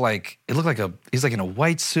cover was like, it looked like he's like in a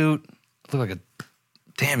white suit. It looked like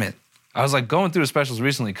damn it. I was like going through the specials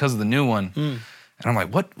recently because of the new one. And I'm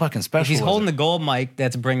like, what fucking special? If he's was holding it? the gold mic,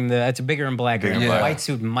 that's a bigger and blacker. Bigger and The black. white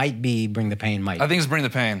suit might be Bring the Pain mic. I think it's Bring the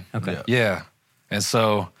Pain. Okay. Yeah. And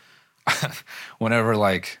so whenever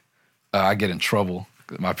like I get in trouble,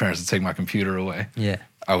 my parents would take my computer away. Yeah.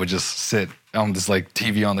 I would just sit on this like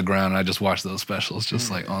TV on the ground and I just watch those specials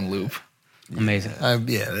just like on loop. Amazing.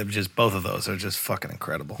 Yeah, just both of those are just fucking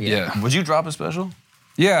incredible. Yeah. Would you drop a special?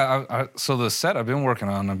 Yeah, so the set I've been working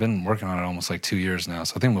on it almost like 2 years now,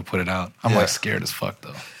 so I think we'll put it out. I'm like scared as fuck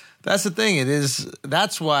though. That's the thing.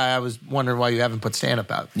 That's why I was wondering why you haven't put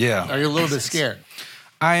stand-up out. Yeah. Are you a little bit scared?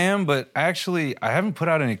 I am, but actually I haven't put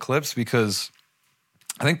out any clips because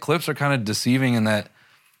I think clips are kind of deceiving in that,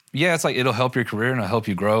 yeah, it's like it'll help your career and it'll help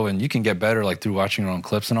you grow and you can get better like through watching your own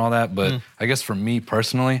clips and all that. But I guess for me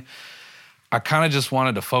personally, I kind of just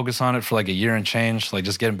wanted to focus on it for like a year and change, like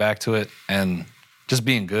just getting back to it and just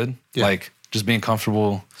being good, like just being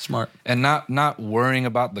comfortable. Smart. And not worrying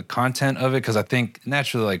about the content of it because I think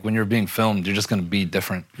naturally like when you're being filmed, you're just going to be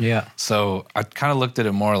different. Yeah. So I kind of looked at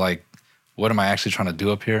it more like, what am I actually trying to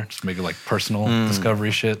do up here? Just make it like personal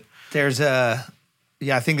discovery shit.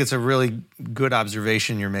 I think it's a really good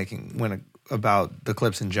observation you're making about the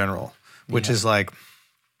clips in general, which is like,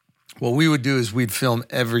 what we would do is we'd film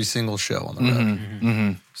every single show on the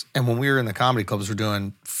road. And when we were in the comedy clubs, we're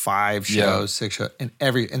doing 5 shows, 6 shows,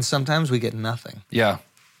 and sometimes we get nothing. Yeah.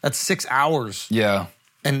 That's 6 hours. Yeah.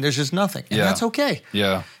 And there's just nothing. And that's okay.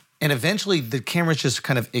 Yeah. And eventually the cameras just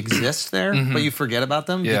kind of exist there, but you forget about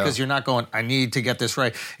them because you're not going, I need to get this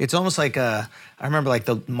right. It's almost like I remember like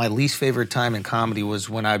my least favorite time in comedy was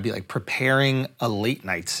when I'd be like preparing a late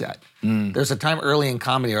night set. There's a time early in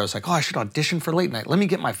comedy where I was like, I should audition for late night. Let me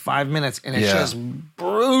get my 5 minutes. And it's just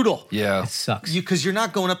brutal. Yeah. It sucks. Because you're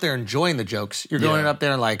not going up there enjoying the jokes. You're going up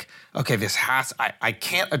there like, okay, I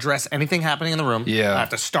can't address anything happening in the room. Yeah. I have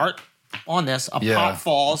to start on this. A pot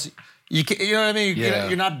falls. You know what I mean?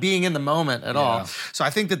 You're not being in the moment at all. So I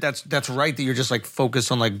think that's right that you're just like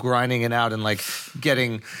focused on like grinding it out and like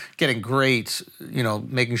getting great,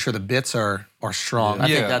 making sure the bits are strong. I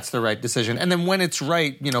think that's the right decision. And then when it's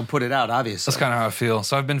right, put it out, obviously. That's kind of how I feel.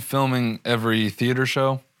 So I've been filming every theater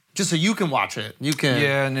show. Just so you can watch it. You can.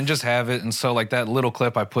 Yeah, and then just have it. And so like that little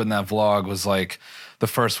clip I put in that vlog was like the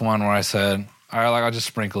first one where I said, all right, like I'll just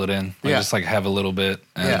sprinkle it in. Just like have a little bit.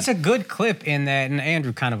 It's a good clip in that, and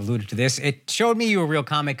Andrew kind of alluded to this. It showed me you were a real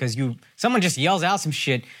comic because someone just yells out some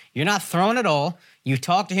shit. You're not throwing it all. You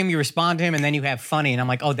talk to him, you respond to him, and then you have funny. And I'm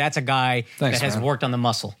like, that's a guy that has worked on the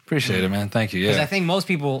muscle. Appreciate it, man. Thank you. Yeah. Because I think most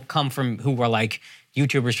people come from who are like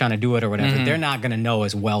YouTubers trying to do it or whatever. They're not going to know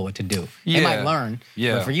as well what to do. They might learn.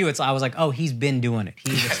 Yeah. But for you, I was like, he's been doing it.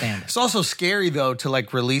 He's a stand-up. It's also scary though to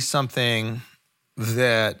like release something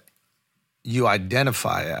that you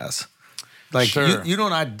identify as. Like you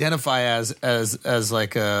don't identify as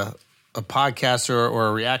like a podcaster or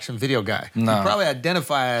a reaction video guy. No. You probably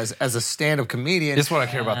identify as a stand-up comedian. It's what I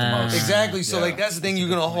care about the most. Exactly. So like that's the thing you're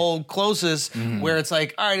gonna hold closest where it's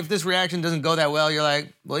like, all right, if this reaction doesn't go that well, you're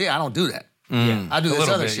like, well, yeah, I don't do that. I do this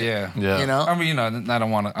other shit. Yeah. You know? I mean, I don't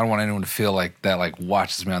want anyone to feel like that like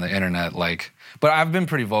watches me on the internet. Like, but I've been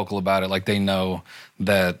pretty vocal about it. Like they know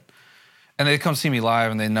that. And they come see me live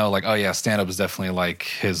and they know like, oh yeah, stand-up is definitely like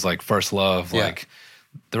his like first love. Like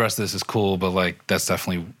the rest of this is cool, but like that's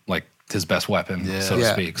definitely like his best weapon, so to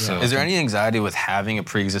speak. So is there any anxiety with having a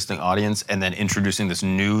pre-existing audience and then introducing this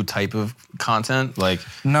new type of content? Like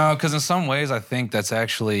no, because in some ways I think that's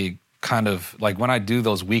actually kind of like when I do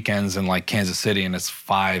those weekends in like Kansas City and it's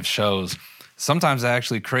 5 shows, sometimes that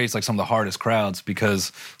actually creates like some of the hardest crowds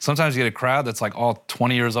because sometimes you get a crowd that's like all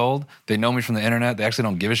 20 years old. They know me from the internet. They actually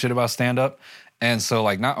don't give a shit about stand-up. And so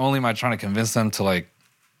like not only am I trying to convince them to like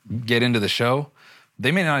get into the show,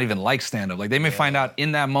 they may not even like stand-up. Like they may find out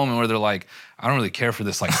in that moment where they're like, I don't really care for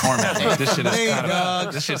this like format. Like, this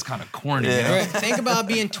shit's kind of corny. You know? Think about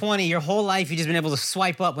being 20. Your whole life, you've just been able to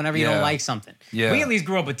swipe up whenever you don't like something. Yeah. We at least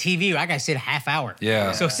grew up with TV. I got to sit a half hour.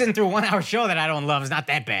 Yeah. So sitting through a 1 hour show that I don't love is not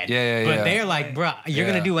that bad. But they're like, bro, you're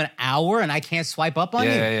going to do an hour and I can't swipe up on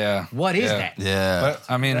you? Yeah. What is that? Yeah. But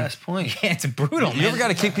I mean, Best point. Yeah, it's brutal, man. You ever got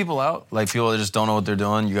to kick people out? Like people that just don't know what they're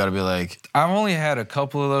doing? You got to be like... I've only had a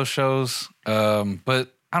couple of those shows,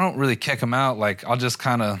 but I don't really kick them out. Like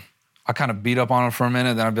I'll kind of beat up on them for a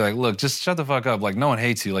minute, then I'll be like, look, just shut the fuck up. Like no one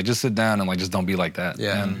hates you. Like just sit down and like just don't be like that.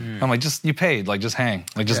 Yeah. And I'm like, you paid. Like just hang.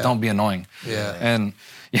 Like just don't be annoying. Yeah. And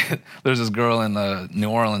there's this girl in New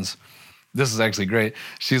Orleans. This is actually great.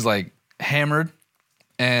 She's like hammered,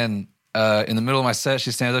 and in the middle of my set,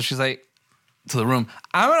 she stands up. She's like to the room,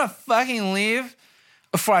 I'm gonna fucking leave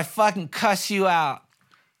before I fucking cuss you out.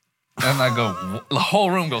 And I go, the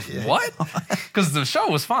whole room goes, what? Because the show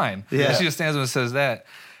was fine. Yeah. And she just stands up and says that.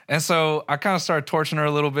 And so I kind of started torturing her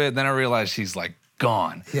a little bit. Then I realized she's like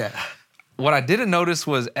gone. Yeah. What I didn't notice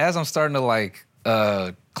was as I'm starting to like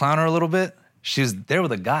clown her a little bit, she was there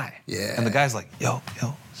with a guy. Yeah. And the guy's like, yo.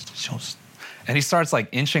 And he starts like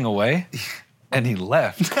inching away. And he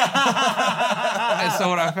left. And so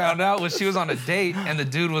what I found out was she was on a date and the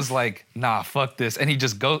dude was like, nah, fuck this. And he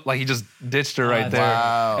just ditched her right there.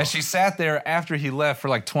 Wow. And she sat there after he left for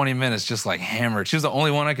like 20 minutes, just like hammered. She was the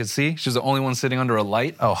only one I could see. She was the only one sitting under a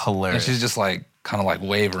light. Oh, hilarious. And she's just like, kind of like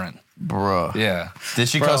wavering. Bro. Yeah. Did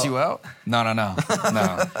she cuss you out? No.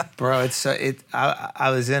 Bro, I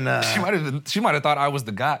was in a... She might have thought I was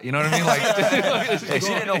the guy. You know what I mean? Like, She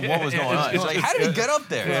didn't know what was going on. She's like, how did he get up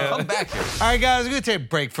there? Come back here. All right, guys, we're going to take a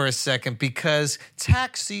break for a second because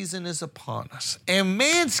tax season is upon us. And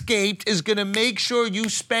Manscaped is going to make sure you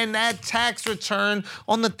spend that tax return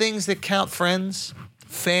on the things that count, friends,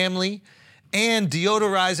 family, and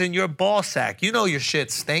deodorizing your ball sack. You know your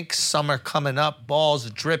shit stinks. Summer coming up,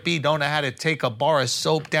 balls drippy, don't know how to take a bar of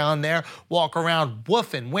soap down there, walk around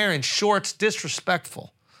woofing, wearing shorts,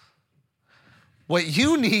 disrespectful. What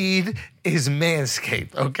you need is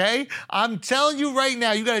Manscaped, okay? I'm telling you right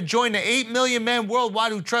now, you gotta join the 8 million men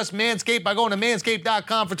worldwide who trust Manscaped by going to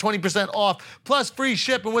manscaped.com for 20% off, plus free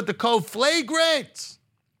shipping with the code FLAGRANT.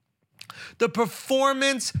 The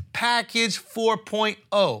Performance Package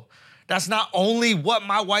 4.0. That's not only what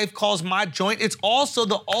my wife calls my joint, it's also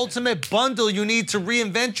the ultimate bundle you need to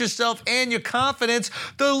reinvent yourself and your confidence,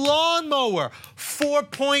 the Lawnmower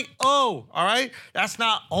 4.0, all right? That's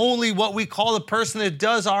not only what we call the person that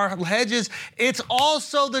does our hedges, it's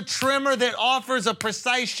also the trimmer that offers a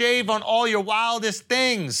precise shave on all your wildest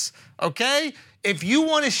things, okay? If you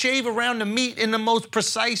want to shave around the meat in the most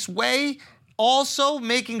precise way, also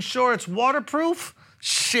making sure it's waterproof,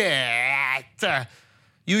 shit.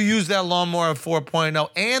 You use that Lawnmower 4.0,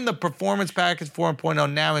 and the Performance Package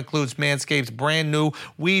 4.0 now includes Manscaped's brand new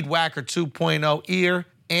Weed Whacker 2.0 ear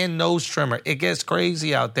and nose trimmer. It gets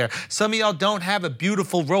crazy out there. Some of y'all don't have a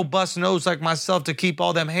beautiful, robust nose like myself to keep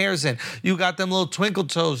all them hairs in. You got them little twinkle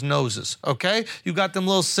toes noses, okay? You got them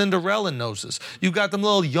little Cinderella noses. You got them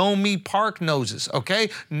little Yomi Park noses, okay?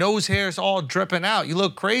 Nose hairs all dripping out. You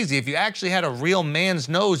look crazy. If you actually had a real man's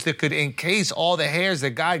nose that could encase all the hairs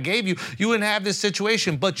that God gave you, you wouldn't have this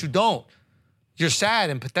situation, but you don't. You're sad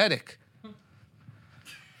and pathetic.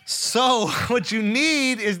 So what you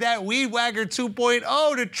need is that Weed Whacker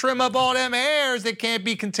 2.0 to trim up all them hairs that can't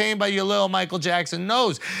be contained by your little Michael Jackson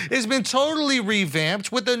nose. It's been totally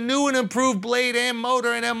revamped with a new and improved blade and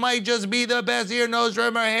motor, and it might just be the best ear, nose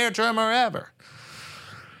trimmer, hair trimmer ever.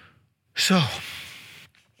 So,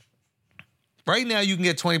 right now, you can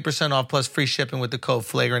get 20% off plus free shipping with the code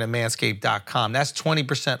FLAGRANT at manscaped.com. That's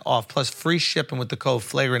 20% off plus free shipping with the code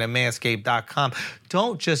FLAGRANT at manscaped.com.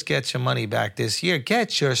 Don't just get your money back this year.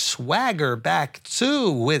 Get your swagger back, too,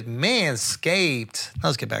 with Manscaped. Now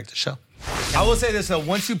let's get back to the show. I will say this, though.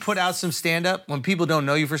 Once you put out some stand-up, when people don't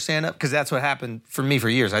know you for stand-up, because that's what happened for me for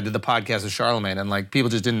years. I did the podcast with Charlemagne, and, like, people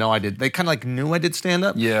just didn't know I did. They kind of, like, knew I did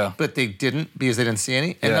stand-up. Yeah. But they didn't because they didn't see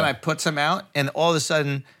any. And then I put some out, and all of a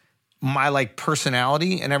sudden, my like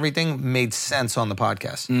personality and everything made sense on the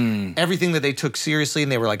podcast. Everything that they took seriously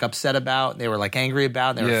and they were like upset about, they were like angry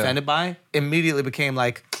about, they were offended by, immediately became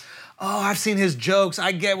like, oh, I've seen his jokes.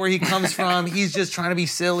 I get where he comes from. He's just trying to be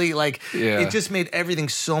silly. Like, it just made everything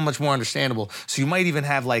so much more understandable. So you might even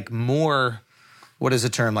have like more, what is the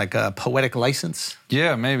term, like a poetic license?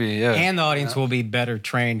 Yeah, maybe, yeah. And the audience will be better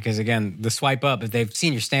trained because, again, the swipe up, if they've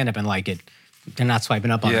seen your stand-up and like it, They're not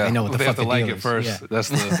swiping up on it. They know what the they fuck have to the like deal it is. first. Yeah. That's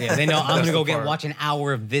the Yeah, they know I'm that's gonna go the part. watch an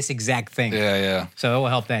hour of this exact thing. Yeah. So it will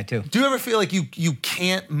help that too. Do you ever feel like you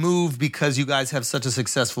can't move because you guys have such a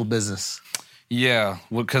successful business? Yeah,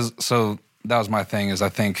 because so that was my thing is I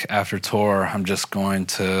think after tour, I'm just going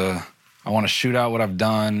to, I want to shoot out what I've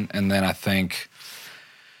done. And then I think,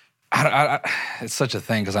 it's such a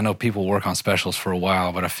thing because I know people work on specials for a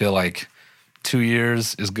while, but I feel like 2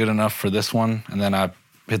 years is good enough for this one. And then I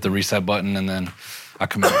hit the reset button and then I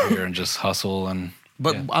come out here and just hustle. And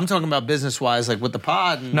But I'm talking about business-wise, like with the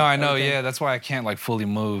pod. And no, I know, everything. yeah. That's why I can't like fully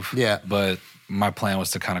move. Yeah. But my plan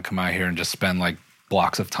was to kind of come out here and just spend like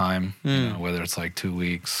blocks of time, you know, whether it's like 2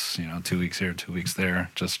 weeks, 2 weeks here, 2 weeks there.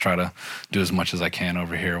 Just try to do as much as I can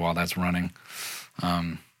over here while that's running.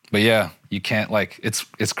 But yeah, you can't like,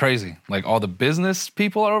 it's crazy. Like all the business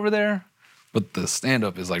people are over there, but the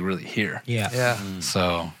stand-up is like really here. Yeah. Yeah.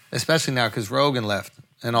 So Especially now because Rogan left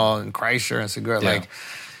and all, and Kreischer and Segura. Yeah. Like,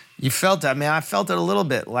 you felt that. I mean, I felt it a little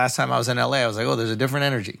bit last time I was in LA. I was like, oh, there's a different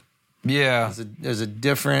energy. yeah, There's a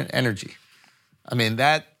different energy. I mean,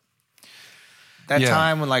 that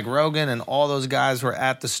time when like Rogan and all those guys were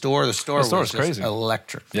at the store was was just crazy.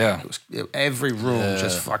 electric. Yeah. Every room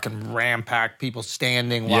just fucking ram-packed, people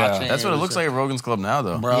standing, Yeah. watching. That's what it looks like at Rogan's Club now,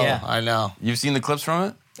 though. Bro, Yeah. I know. You've seen the clips from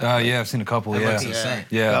it? yeah, I've seen a couple. It Yeah, looks insane.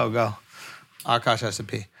 yeah. Go. Akaash has to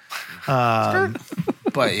pee.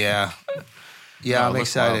 But yeah. Yeah, No, I'm it looks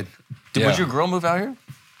excited. Would Yeah. your girl move out here?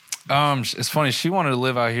 It's funny. She wanted to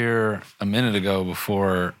live out here a minute ago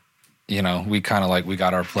before, we kind of like we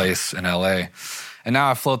got our place in LA, and now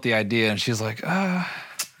I float the idea, and she's like,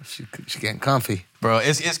 She's getting comfy. Bro,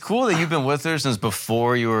 it's cool that you've been with her since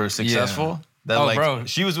before you were successful. That, Oh, like, bro.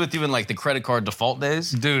 she was with you in like the credit card default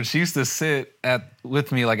days. dude, she used to sit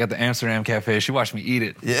with me like at the Amsterdam cafe. She watched me eat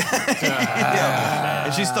it. Yeah.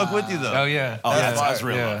 And she stuck with you though. Oh yeah. Oh, yeah. that's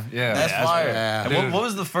real Yeah, love. yeah. That's fire. Yeah. And what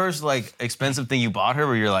was the first like expensive thing you bought her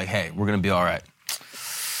where you're like, hey, we're gonna be all right?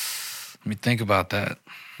 Let me think about that.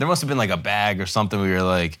 There must have been like a bag or something where you're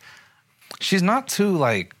like, She's not too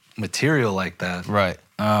like material like that. right.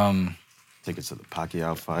 Tickets to the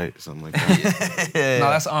Pacquiao fight, something like that. No,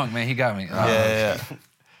 that's Unc, man. He got me. Yeah.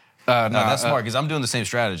 No, No, that's smart because I'm doing the same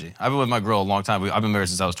strategy. I've been with my girl a long time. I've been married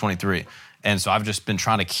since I was 23. And so I've just been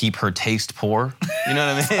trying to keep her taste poor. You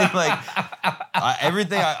know what I mean? Like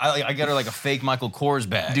everything, I get her like a fake Michael Kors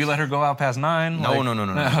bag. Do you let her go out past 9? No.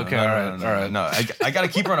 Okay, all right. No, I got to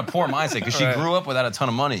keep her in a poor mindset because she Right. grew up without a ton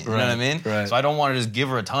of money. You know what I mean? Right. So I don't want to just give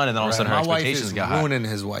her a ton and then all of a sudden her My wife expectations is got high. ruining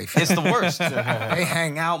his wife. It's the worst. They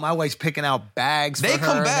hang out. My wife's picking out bags. They for her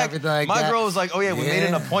come and back. everything like My that. girl was like, "Oh yeah, we made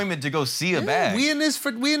an Yeah. appointment to go see a Yeah, bag." we in this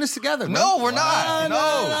together. Bro. No, we're not.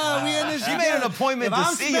 No, we in this She together. made an appointment if to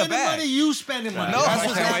I'm see a spending bag. money, you spending money. No, That's I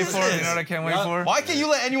what's can't wait happening. for it. You know what I can't wait for? Why can't you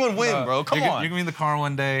let anyone win, bro? Come on. You're gonna be in the car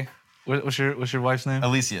one day. What's your wife's name?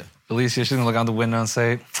 Alicia. Alicia. She's gonna look out the window and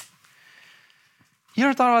say, "You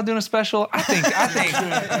ever thought about doing a special?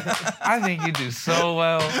 I think you do so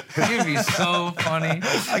well. You'd be so funny."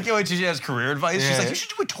 I can't wait till she has career advice. She's Yeah. like, "You should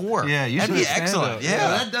do a tour." Yeah, you That'd should be stand excellent. up. Yeah, Yeah.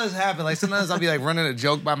 that does happen. Like sometimes I'll be like running a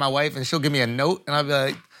joke by my wife, and she'll give me a note, and I'll be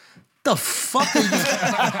like, "The fuck are you?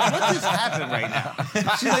 What just happened right now?"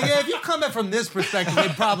 She's like, "Yeah, if you come at from this perspective,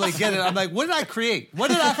 they'd probably get it." I'm like, "What did I create? What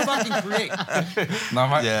did I fucking create?" No,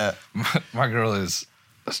 Yeah. my girl is,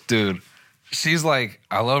 dude. She's like,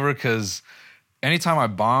 I love her because anytime I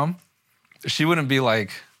bomb, she wouldn't be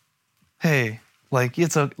like, "Hey, like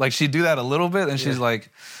it's a like." She'd do that a little bit, and she's like,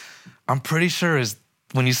 "I'm pretty sure is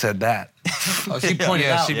when you said that." Oh, she pointed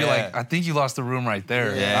Yeah, out. she'd be like, "I think you lost the room right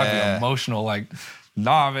there." Yeah. I'd be emotional, like,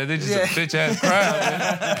 "Nah, man, they just a bitch ass crowd.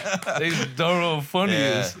 Man. They just don't know how funny it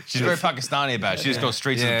Yeah. is." She's very Pakistani about it. She just goes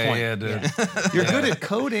straight to the point. Yeah, dude. "You're good at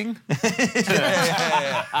coding."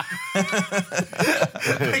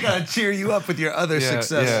 They gotta cheer you up with your other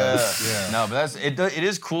success. Yeah. No, but it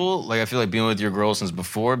is cool. Like I feel like being with your girl since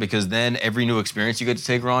before because then every new experience you get to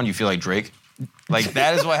take her on, you feel like Drake. Like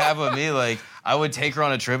that is what happened with me. Like I would take her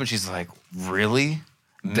on a trip and she's like, "Really?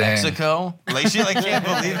 Mexico?" Like she like can't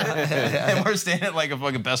believe it. And we're staying at like a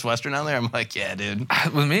fucking Best Western down there. I'm like, "Yeah, dude."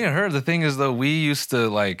 With me and her, the thing is though, we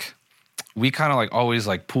kind of like always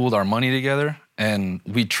like pooled our money together, and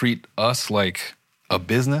we treat us like a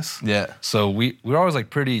business. Yeah. So we're always like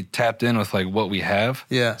pretty tapped in with like what we have.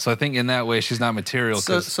 Yeah. So I think in that way she's not material.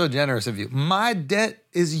 So generous of you. My debt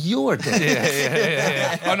is your debt.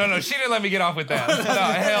 Yeah. Oh no, she didn't let me get off with that. No,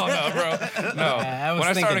 hell no, bro. No. I was When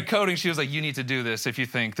I started thinking- coding, she was like, "You need to do this if you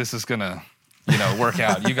think this is gonna, work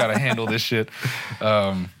out. You got to handle this shit."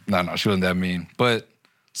 No, she wasn't that mean. But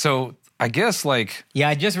so I guess like. Yeah,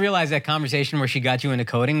 I just realized that conversation where she got you into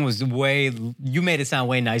coding was you made it sound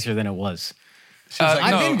way nicer than it was.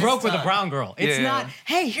 I've no, been broke it's with a not. brown girl. It's Yeah, not, yeah.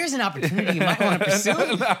 hey, here's an opportunity you might want to pursue.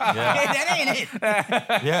 That ain't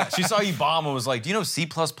it. Yeah, she saw you bomb and was like, "Do you know C++?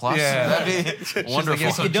 Yeah. That'd be wonderful."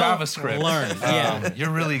 Like, so You don't JavaScript. learn. Yeah. You're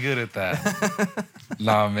really good at that.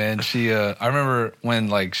 Nah, man. She. I remember when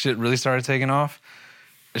like shit really started taking off.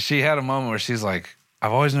 She had a moment where she's like,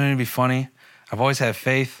 "I've always known you to be funny. I've always had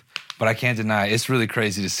faith, but I can't deny it's really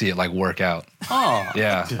crazy to see it like work out." Oh,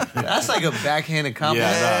 Yeah. that's like a backhanded compliment.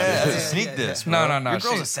 Yeah, Yeah, sneak this. No, bro. no, no. Your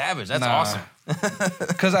girl's a savage. That's Nah. awesome.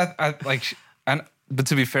 Because I like, but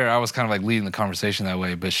to be fair, I was kind of like leading the conversation that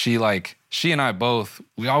way. But she and I both,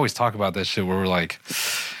 we always talk about that shit where we're like,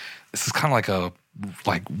 this is kind of like a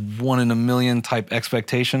 1 in a million type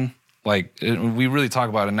expectation. Like we really talk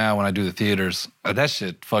about it now when I do the theaters. That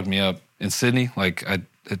shit fucked me up in Sydney. Like I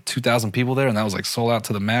had 2,000 people there, and that was like sold out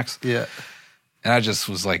to the max. Yeah. And I just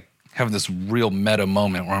was like having this real meta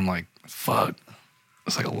moment where I'm like, fuck,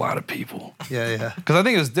 it's like a lot of people. Yeah, yeah. Because I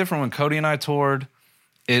think it was different when Cody and I toured.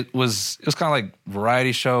 It was kind of like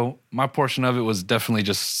variety show. My portion of it was definitely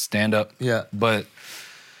just stand up. Yeah. But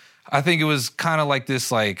I think it was kind of like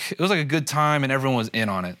this, like, it was like a good time and everyone was in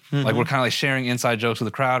on it. Like we're kind of like sharing inside jokes with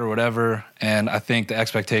the crowd or whatever. And I think the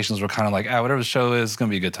expectations were kind of like, whatever the show is, it's going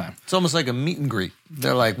to be a good time. It's almost like a meet and greet.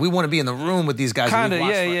 They're like, we want to be in the room with these guys. Kind we've of,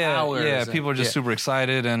 watched for yeah. hours. Yeah, And- people are just yeah. super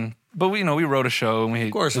excited. But we wrote a show and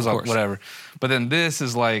Of course, it was of like, course. whatever. But then this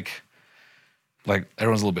is like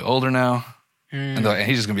everyone's a little bit older now. And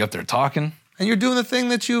he's just going to be up there talking. And you're doing the thing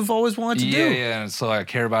that you've always wanted to do. Yeah. And so I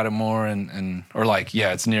care about it more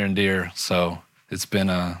it's near and dear. So it's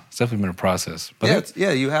definitely been a process. But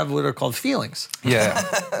You have what are called feelings. yeah.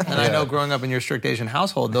 And I know growing up in your strict Asian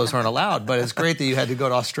household, those aren't allowed, but it's great that you had to go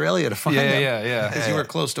to Australia to find them. Yeah. Because you were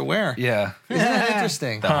close to where. Yeah. Isn't that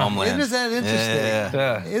interesting? The homeland. Isn't that interesting?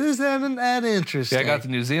 Yeah. Isn't that interesting? Yeah, I got to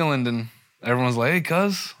New Zealand and everyone's like, hey,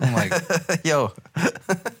 cuz. I'm like, Yo,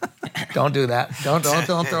 Don't do that. Don't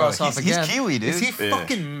throw us off he's again. Kiwi, dude. Is he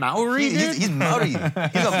fucking Maori, dude? he's Maori. He's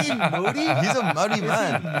a Maori. He's a Maori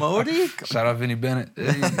man. Maori? shout out Vinny Bennett.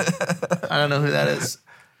 I don't know who that is.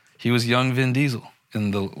 He was young Vin Diesel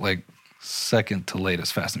in the second to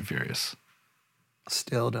latest Fast and Furious.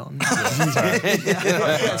 Still don't know.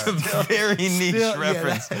 That's a very niche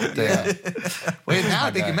reference. Damn. Wait, now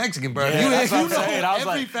I think you're Mexican, bro. Yeah, you that's what I'm know saying. I was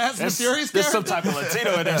every like, Fast and Furious there's some character? type of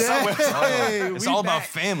Latino in there somewhere. Hey, It's we all about back.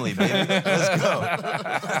 family, baby. Let's go.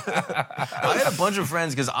 I had a bunch of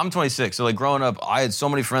friends because I'm 26. So like growing up, I had so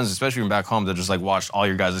many friends, especially from back home, that just like watched all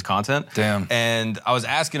your guys' content. Damn. And I was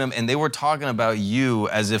asking them, and they were talking about you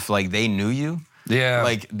as if like they knew you. Yeah.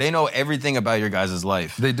 Like they know everything about your guys'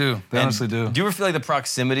 life. They do. They And honestly do. Do you ever feel like the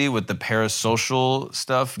proximity with the parasocial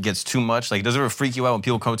stuff gets too much? Like, does it ever freak you out when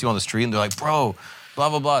people come to you on the street and they're like, bro, blah,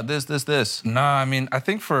 blah, blah, this? Nah, I mean, I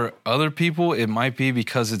think for other people, it might be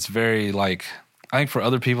because it's very I think for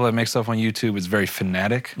other people that make stuff on YouTube, it's very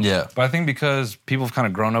fanatic. Yeah. But I think because people have kind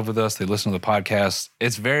of grown up with us, they listen to the podcast,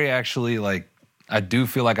 it's very actually I do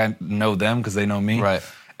feel like I know them because they know me. Right.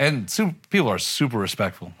 And people are super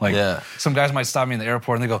respectful. Like, Yeah. some guys might stop me in the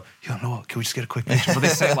airport and they go, yo, Noel, can we just get a quick picture? But they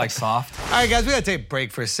say it soft. All right, guys, we gotta take a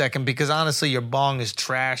break for a second because honestly, your bong is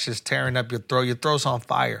trash, is tearing up your throat. Your throat's on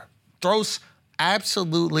fire. Throat's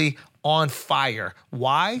absolutely on fire.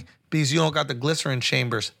 Why? Because you don't got the glycerin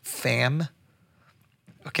chambers, fam.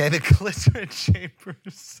 Okay, the glycerin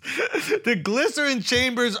chambers. The glycerin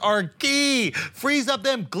chambers are key. Freeze up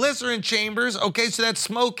them glycerin chambers, okay, so that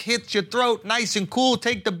smoke hits your throat nice and cool.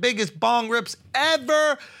 Take the biggest bong rips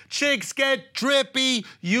ever. Chicks get drippy,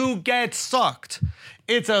 you get sucked.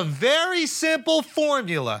 It's a very simple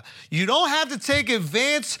formula. You don't have to take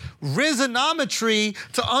advanced resonometry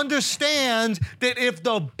to understand that if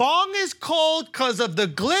the bong is cold because of the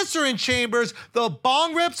glycerin chambers, the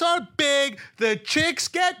bong rips are big, the chicks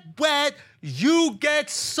get wet, you get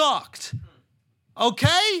sucked.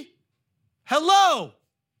 Okay? Hello?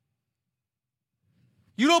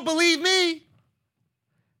 You don't believe me?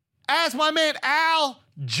 Ask my man Al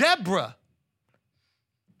Gebra.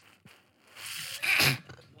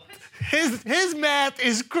 His math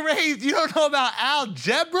is crazy. You don't know about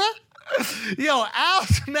algebra? Yo,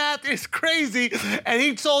 Al's math is crazy, and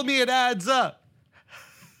he told me it adds up.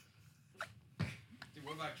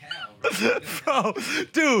 What about Cal? Bro,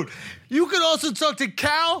 dude, you could also talk to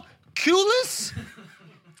calculus.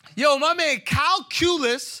 Yo, my man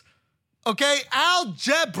calculus, okay,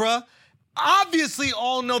 algebra, obviously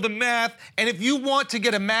all know the math, and if you want to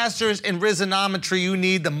get a master's in resonometry, you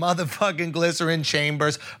need the motherfucking glycerin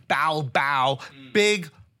chambers. Bow, bow. Big,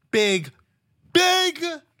 big, big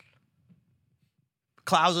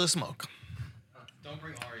clouds of smoke. Don't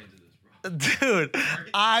bring Ari into this, bro. Dude,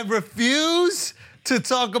 I refuse to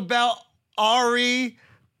talk about arithmetic.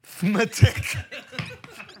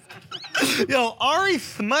 Yo,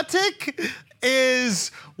 arithmetic is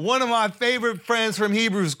one of my favorite friends from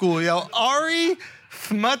Hebrew school. Yo,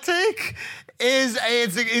 arithmetic is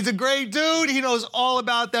he's a great dude. He knows all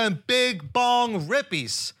about them big bong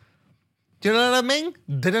rippies. Do you know what I mean?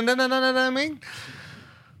 Do you know what I mean?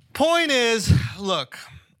 Point is, look,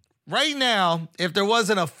 right now, if there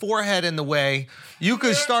wasn't a forehead in the way, you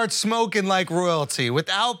could start smoking like royalty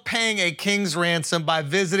without paying a king's ransom by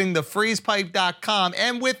visiting thefreezepipe.com.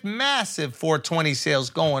 And with massive 420 sales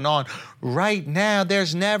going on right now,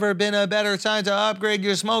 there's never been a better time to upgrade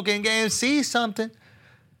your smoking game. See something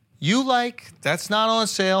you like that's not on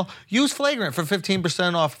sale. Use Flagrant for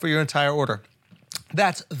 15% off for your entire order.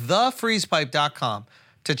 That's thefreezepipe.com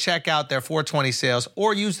to check out their 420 sales,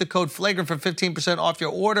 or use the code Flagrant for 15% off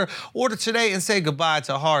your order. Order today and say goodbye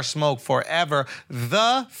to harsh smoke forever.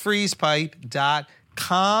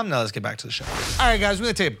 Thefreezepipe.com. Now let's get back to the show. All right, guys, we're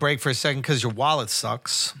gonna take a break for a second because your wallet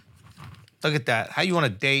sucks. Look at that. How you on a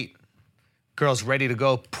date? Girl's ready to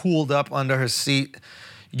go, pooled up under her seat.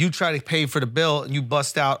 You try to pay for the bill and you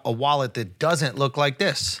bust out a wallet that doesn't look like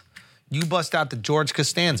this. You bust out the George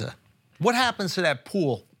Costanza. What happens to that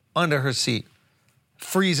pool under her seat?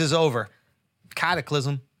 Freezes over.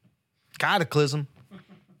 Cataclysm. Cataclysm.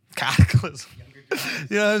 Cataclysm.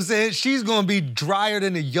 You know what I'm saying? She's gonna be drier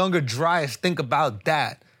than the younger dryas. Think about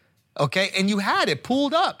that. Okay? And you had it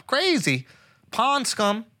pulled up. Crazy. Pond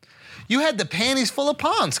scum. You had the panties full of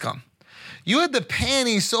pond scum. You had the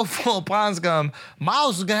panties so full of pond scum,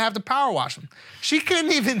 Miles was gonna have to power wash them. She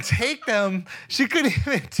couldn't even take them. She couldn't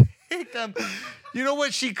even take them. You know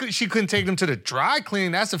what? She couldn't take them to the dry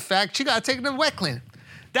cleaning. That's a fact. She gotta take them to wet cleaning.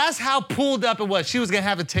 That's how pulled up it was. She was gonna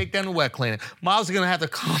have to take them to wet cleaning. Miles was gonna have to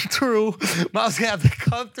come through. Miles was gonna have to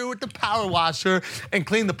come through with the power washer and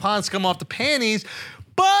clean the pond scum off the panties.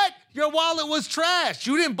 But your wallet was trash.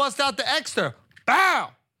 You didn't bust out the extra.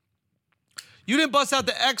 Bow. You didn't bust out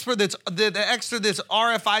the extra that's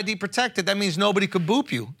RFID protected. That means nobody could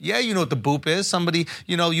boop you. Yeah, you know what the boop is. Somebody,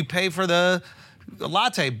 you pay for the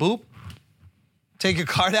latte, boop. Take your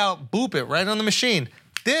card out, boop it right on the machine.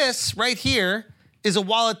 This right here is a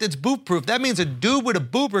wallet that's boop proof. That means a dude with a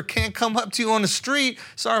booper can't come up to you on the street,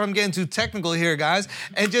 sorry if I'm getting too technical here, guys,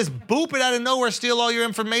 and just boop it out of nowhere, steal all your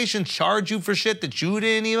information, charge you for shit that you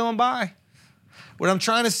didn't even buy. What I'm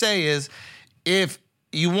trying to say is, if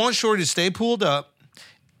you want Shorty to stay pooled up,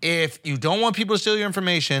 if you don't want people to steal your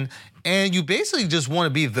information, and you basically just want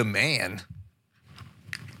to be the man,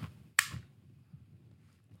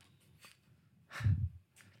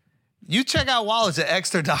 you check out wallets at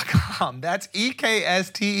Ekster.com. That's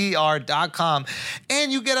EKSTER.com.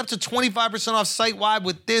 And you get up to 25% off site-wide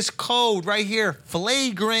with this code right here,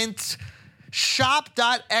 Flagrant.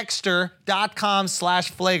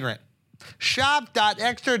 Shop.Ekster.com/flagrant.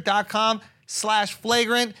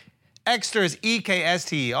 Shop.Ekster.com/flagrant. Ekster is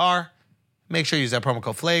EKSTER. Make sure you use that promo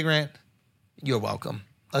code Flagrant. You're welcome.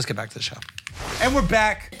 Let's get back to the show. And we're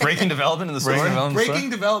back. Breaking development in the story. Breaking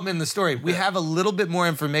development in the story. We have a little bit more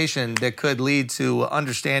information that could lead to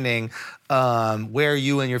understanding where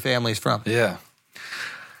you and your family is from. Yeah.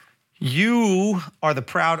 You are the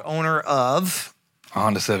proud owner of A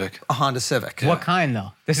Honda Civic. a Honda Civic. What kind,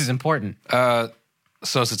 though? This is important.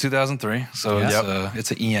 So it's a 2003. So it's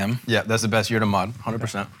an EM. Yeah, that's the best year to mod,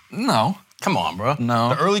 100%. No. Come on, bro. No.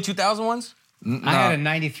 The early 2000 ones? I had a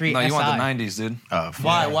 93 No, you SI. want the 90s, dude.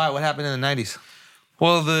 Why? What happened in the 90s?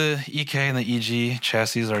 Well, the EK and the EG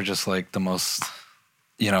chassis are just like the most,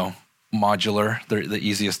 modular. They're the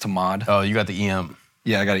easiest to mod. Oh, you got the EM.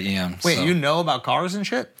 Yeah, I got an EM. Wait, so. you know about cars and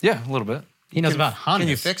shit? Yeah, a little bit. He knows about Honda. Can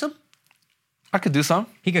you fix them? I could do some.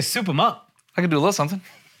 He could soup them up. I could do a little something.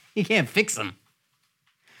 He can't fix them.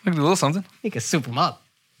 I could do a little something. He could soup them up.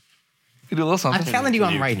 I could do a little something. I'm telling you,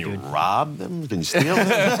 I'm right, Can you dude. rob them? Can you steal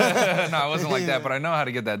them? No, it wasn't like that, but I know how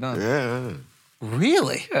to get that done. Yeah.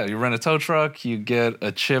 Really? Yeah, you rent a tow truck, you get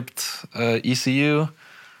a chipped ECU.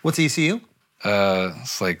 What's ECU?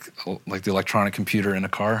 It's like the electronic computer in a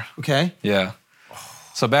car. Okay. Yeah.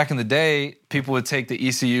 So back in the day, people would take the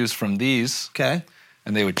ECUs from these Okay.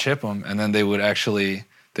 and they would chip them, and then they would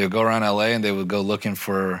go around LA and they would go looking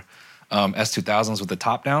for S2000s with the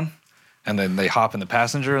top down, and then they hop in the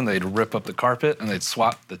passenger and they'd rip up the carpet and they'd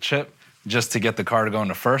swap the chip just to get the car to go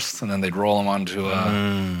into first, and then they'd roll them onto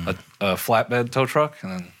a flatbed tow truck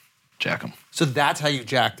and then jack them. So that's how you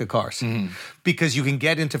jack the cars. Because you can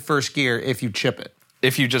get into first gear if you chip it.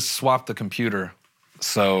 If you just swap the computer,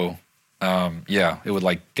 so it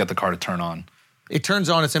would get the car to turn on. It turns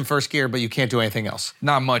on, it's in first gear, but you can't do anything else.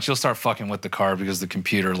 Not much. You'll start fucking with the car because the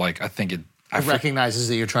computer, I think it It recognizes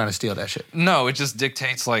that you're trying to steal that shit. No, it just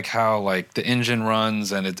dictates like how like the engine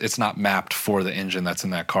runs, and it's not mapped for the engine that's in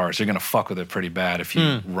that car. So you're gonna fuck with it pretty bad if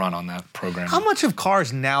you run on that program. How much of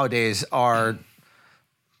cars nowadays are?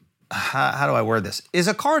 How do I word this? Is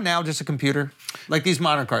a car now just a computer? Like these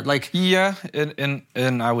modern cars, like Yeah,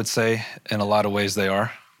 and I would say in a lot of ways they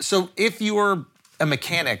are. so. If you were a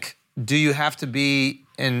mechanic, do you have to be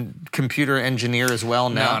a computer engineer as well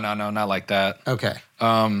now? No, not like that. Okay.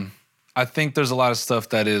 I think there's a lot of stuff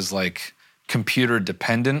that is like computer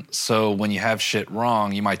dependent. So when you have shit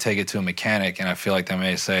wrong, you might take it to a mechanic, and I feel like they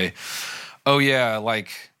may say, "Oh yeah, like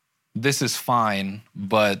this is fine,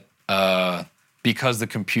 but because the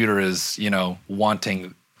computer is,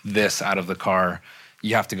 wanting this out of the car,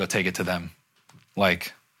 you have to go take it to them."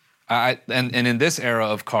 Like, and in this era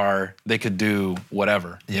of car, they could do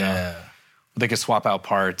whatever. Yeah. They could swap out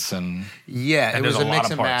parts and. Yeah, it there's was a a lot mix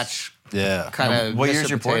of and parts. match Yeah. kind of What year's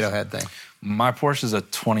your potato Porsche? head thing. My Porsche is a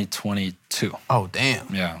 2022. Oh,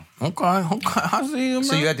 damn. Yeah. Okay. I see you,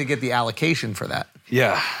 So you had to get the allocation for that.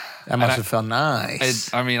 Yeah. That must have felt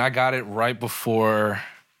nice. I got it right before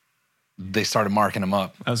they started marking them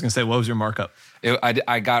up. I was gonna say, what was your markup?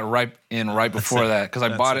 I got right before that because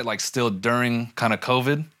I bought it like still during kind of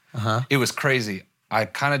COVID. It was crazy. I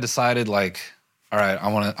kind of decided like, all right, I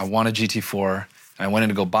want a GT4, and I went in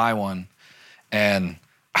to go buy one, and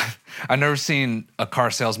I've never seen a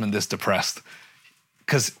car salesman this depressed.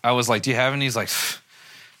 Because I was like, "Do you have any?" He's like,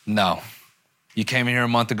 "No. You came in here a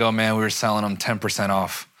month ago, man. We were selling them 10%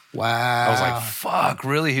 off." Wow. I was like, "Fuck,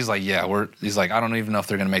 really?" He's like, "Yeah, He's like, "I don't even know if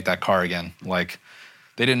they're gonna make that car again." Like,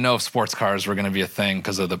 they didn't know if sports cars were gonna be a thing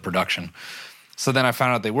because of the production. So then I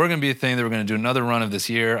found out they were gonna be a thing. They were gonna do another run of this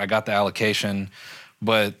year. I got the allocation,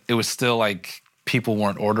 but it was still like people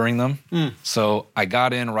weren't ordering them. So I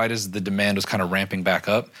got in right as the demand was kind of ramping back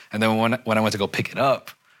up. And then when I went to go pick it up,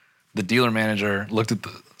 the dealer manager looked at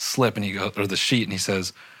the slip and or the sheet, and he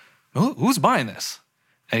says, "Who's buying this?"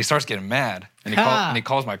 And he starts getting mad, and he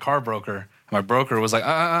calls my car broker. And my broker was like,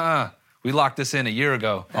 we locked this in a year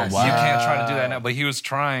ago. Oh, wow. You can't try to do that now. But he was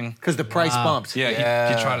trying. Because the price bumped.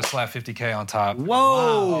 Yeah, he tried to slap $50K on top.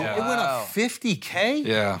 Whoa. Yeah. It went up $50K?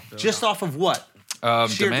 Yeah. Just off of what?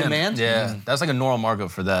 Sheer demand? Yeah. That's like a normal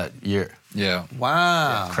markup for that year. Yeah.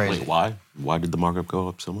 Wow. Crazy. Wait, why? Why did the markup go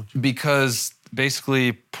up so much? Because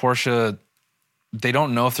basically Porsche, they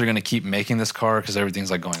don't know if they're going to keep making this car because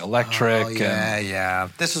everything's like going electric. Oh, yeah.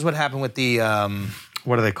 This is what happened with the,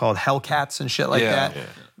 what are they called? Hellcats and shit like that. Yeah.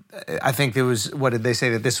 I think there was, what did they say,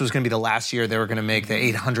 that this was going to be the last year they were going to make the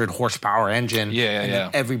 800 horsepower engine. Yeah. Then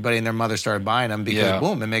everybody and their mother started buying them because,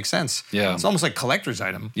 boom, it makes sense. Yeah. It's almost like collector's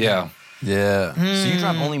item. Yeah. Yeah. So you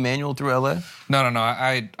drive only manual through LA? No.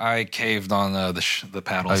 I caved on the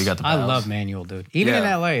paddles. Oh, you got the I paddles. love manual, dude. Even in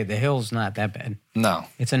LA, the hill's not that bad. No.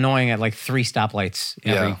 It's annoying at like 3 stoplights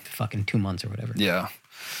every fucking 2 months or whatever. Yeah.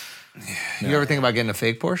 You ever think about getting a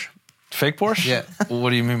fake Porsche? Fake Porsche? Yeah. What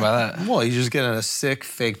do you mean by that? Well, you just get a sick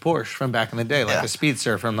fake Porsche from back in the day, like a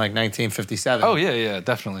Speedster from like 1957. Oh, yeah,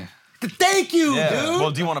 definitely. Thank you, dude.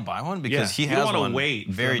 Well, do you want to buy one? Because he You has don't wanna one wait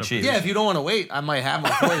for very them to cheap. Yeah, if you don't want to wait, I might have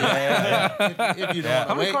one for you. If you don't want to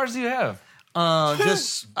How many wait. cars do you have?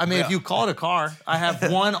 If you call it a car, I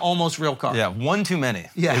have one almost real car. Yeah, one too many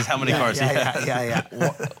is how many cars he has. Yeah.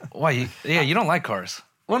 Why? You don't like cars.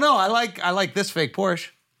 Well, no, I like this fake Porsche.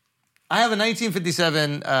 I have a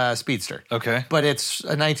 1957 Speedster. Okay. But it's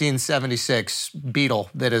a 1976 Beetle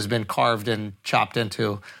that has been carved and chopped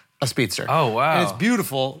into a Speedster. Oh, wow. And it's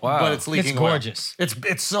beautiful, but it's leaking It's oil. gorgeous. It's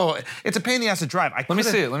a pain in the ass to drive. Let me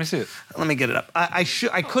see it. Let me get it up. I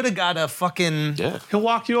could have got a fucking... Yeah. He'll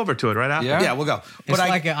walk you over to it right after. Yeah? Yeah, we'll go. It's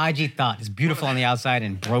like an IG thought. It's beautiful on the outside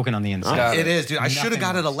and broken on the inside. Got It is, dude. I should have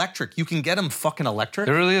got it worse. electric. You can get them fucking electric.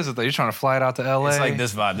 It really is. You're trying to fly it out to LA. It's like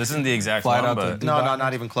this vibe. This isn't the exact Fly it one, out but to No,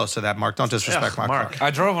 not even close to that, Mark. Don't disrespect my Mark. car.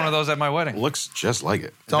 I drove one of those at my wedding. Looks just like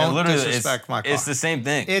it. Don't literally, disrespect my car. It's the same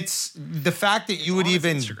thing. It's the fact that you would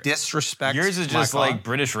even disrespect Yours is my just car. like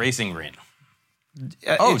British racing green.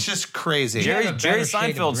 It's just crazy. Jerry a better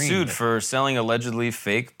shade of Seinfeld green, sued but- for selling allegedly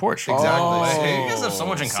fake Porsche. Exactly. You guys have so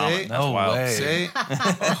much in common. See? That's wild. way. See? You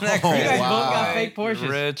guys both got fake Porsches.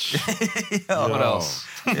 Rich. What else?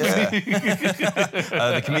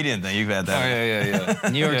 The comedian thing, you've had Oh, that. yeah.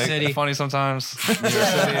 New York City. Funny sometimes. New York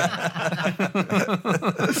City.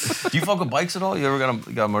 Do you fuck with bikes at all? You ever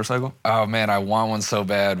got a motorcycle? Oh, man, I want one so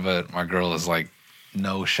bad, but my girl is like,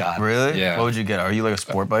 no shot. Really? Yeah. What would you get? Are you like a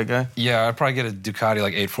sport bike guy? Yeah, I'd probably get a Ducati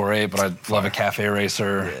like 848, but I'd love a cafe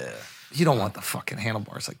racer. You don't want the fucking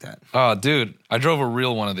handlebars like that. Oh, dude, I drove a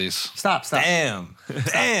real one of these. Stop. Damn.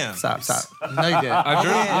 Stop. No, you did. I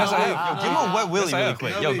drove. Yes, I Yo, give him a wet willy really have.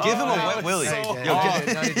 quick. Yo, give him a wet willy. No,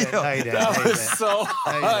 you did. That was so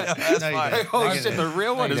hot. Oh shit, the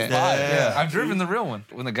real one is fine. Yeah, I've driven the real one.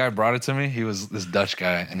 When the guy brought it to me, he was this Dutch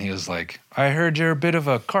guy, and he was like, "I heard you're a bit of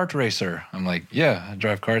a kart racer." I'm like, "Yeah, I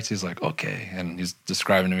drive karts." He's like, "Okay," and he's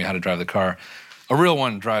describing to me how to drive the car. A real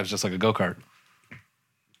one drives just like a go-kart.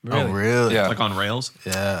 Really? Oh, really? Yeah. Like on rails?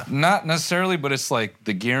 Yeah. Not necessarily, but it's like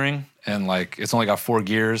the gearing, and like it's only got 4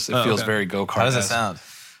 gears. It feels very go-kart. How does it sound?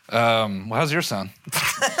 Well, how's your sound?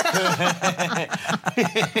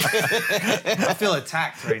 I feel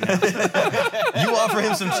attacked right now. You offer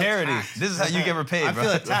him some charity. This is how you get repaid, I bro.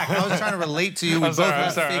 feel attacked. I was trying to relate to you. We both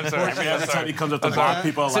have fake Porsches. Every time he comes up to the bar,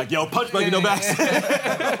 people are like, yo, punch buggy, no backs.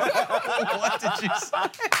 What did you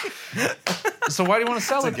say? So why do you want to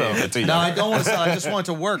sell it though? No, I don't want to sell. I just want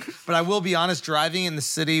it to work. But I will be honest, driving in the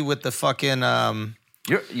city with the fucking... Does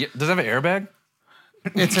it have an airbag?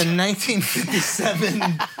 It's a 1957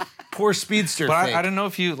 Porsche Speedster. But fake. I don't know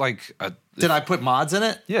if you like. Did I put mods in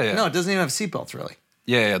it? Yeah. No, it doesn't even have seatbelts really.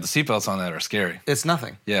 Yeah. The seatbelts on that are scary. It's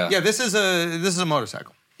nothing. Yeah. Yeah, this is a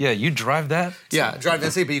motorcycle. Yeah, you drive that? Yeah, drive in the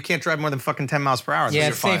city, but you can't drive more than fucking 10 miles per hour. Yeah, You're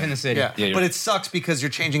it's safe fine. in the city. Yeah, Yeah, but it sucks because you're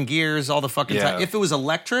changing gears all the fucking Yeah. time. If it was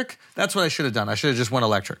electric, that's what I should have done. I should have just went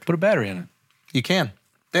electric. Put a battery in it. You can.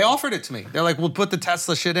 They offered it to me. They're like, we'll put the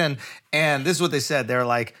Tesla shit in. And this is what they said. They're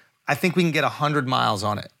like, I think we can get 100 miles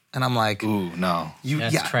on it. And I'm like, Ooh, no.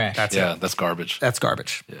 That's trash. That's Yeah, it. that's garbage. That's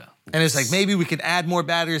garbage. Yeah. And it's like, maybe we could add more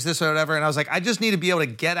batteries, this or whatever. And I was like, I just need to be able to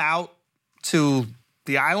get out to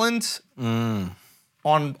the island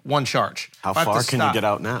on one charge. How If I have to far can you stop, get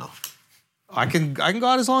out now? I can go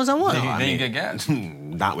out as long as I want. Then you get gas.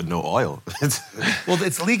 Not with no oil. Well,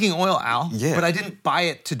 it's leaking oil, Al. Yeah. But I didn't buy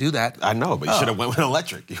it to do that. I know, but you should have went with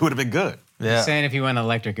electric. You would have been good. Yeah. Saying if you went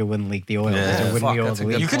electric, it wouldn't leak the oil. because There wouldn't Fuck, be oil that's to a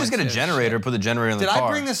good leak. You could just get a generator, put the generator in the Did car. I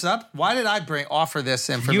bring this up? Why did I offer this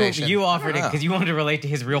information? You offered it because you wanted to relate to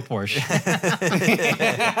his real Porsche.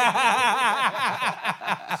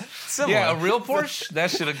 Yeah, a real Porsche,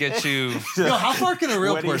 that should get you. Yo, how far can a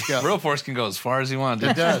real Porsche go? Real Porsche can go as far as you want.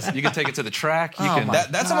 It does. You can take it to the track. You Oh can. my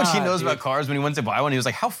That's how much he God, knows dude. about cars. When he went to buy one, he was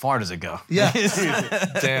like, how far does it go? Yeah.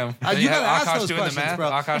 Damn. Then You you had gotta ask Akaash those doing the questions, math. bro.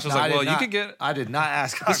 Akaash was No, I like, did well, you not- could get. I did not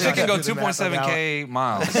ask. This shit can go 2.7K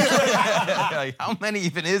miles. Like, how many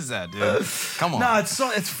even is that, dude? Come on. No,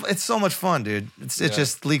 it's so much fun, dude. It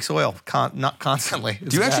just leaks oil not constantly.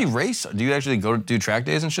 Do you actually race? Do you actually go do track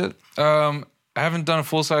days and shit? I haven't done a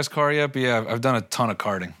full-size car yet, but yeah, I've done a ton of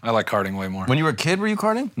karting. I like karting way more. When you were a kid, were you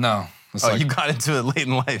karting? No. It's Oh, like, you got into it late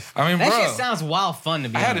in life. I mean, That bro, shit sounds wild fun to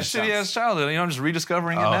be I had a honest. shitty-ass childhood. You know, I'm just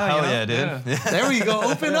rediscovering it Oh, now. hell you know? yeah, dude. Yeah. There you go.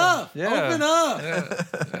 Open up. Yeah. Open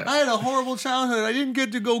up. I had a horrible childhood. I didn't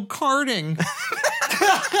get to go karting.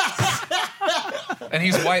 And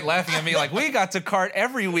he's white laughing at me like, we got to kart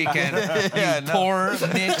every weekend. Poor,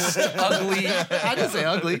 mixed, ugly. I didn't say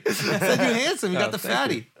ugly. I said you handsome. You got the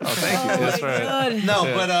fatty. Oh, thank you. That's right. No,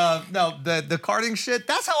 but no, the karting shit,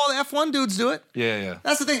 that's how all the F1 dudes do it. Yeah.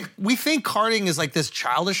 That's the thing. We think karting is like this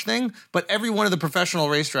childish thing, but every one of the professional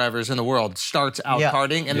race drivers in the world starts out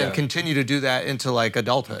karting and then Yeah. continue to do that into like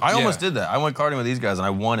adulthood. I almost did that. I went karting with these guys and I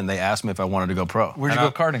won, and they asked me if I wanted to go pro. Where'd you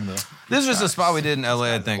And go karting, though? This was just a spot we did in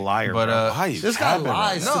LA, I think. Liar, but bro. Why you this guy capping, man?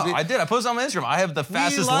 lies. no, to be, I did. I posted on my Instagram. I have the We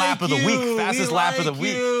fastest like lap of the you. week. Fastest We lap of the like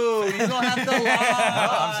week. You don't have to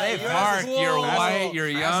lie. I'm saying, Mark, you're cool. white, you're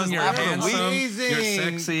young, you're lap of the week. handsome, you're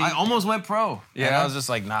Amazing. sexy. I almost went pro. Yeah. And I was just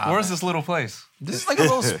like, nah. Where's this little place? This is like a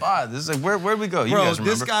little spot. This is like, where'd we go? You Bro, guys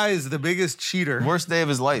remember. this guy is the biggest cheater. Worst day of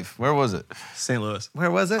his life. Where was it? St. Louis. Where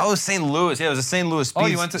was it? Oh, St. Louis. Yeah, it was a St. Louis speed Oh,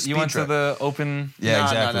 you went to track. the open. Yeah, no,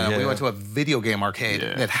 exactly. No. Yeah, We yeah. went to a video game arcade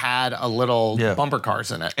that had a little bumper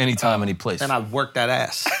cars in it. Anytime, any place. And I worked that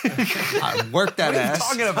ass. I worked that ass.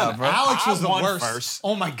 What are you talking about, bro? Alex was I the won worst. first.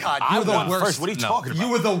 Oh my God, I you were the won worst. first. What are you talking about?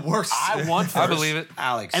 You were the worst. I won first. I believe it.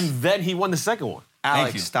 Alex. And then he won the second one.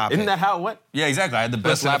 Alex, you. stop Isn't it. that how it went? Yeah, exactly. I had the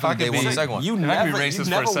best Listen, lap if I of the day. could Won the be- second one. You I never, could be racist you for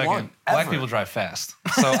never a second. won. Black ever. people drive fast,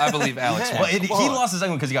 so I believe Alex Well, won. he lost the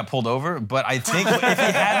second one because he got pulled over, but I think if he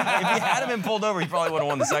hadn't been pulled over, he probably would have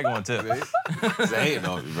won the second one too. He's hating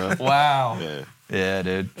on me, bro. Wow. Yeah. Yeah,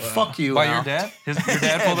 dude. Fuck you. By Al. your dad? Your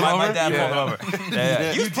dad pulled him over? My dad Yeah. pulled him over.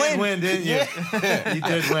 Yeah. You did win, didn't you? You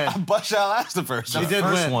did win. Bust y'all ass the first You time. did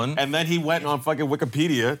First win. one. And then he went on fucking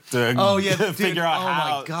Wikipedia to Oh yeah, to dude. figure out oh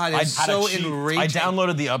how. my God, how it's to so cheat. enraging. I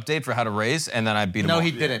downloaded the update for how to race, and then I beat him. No, all.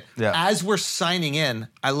 he didn't. Yeah. As we're signing in,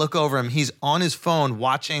 I look over him. He's on his phone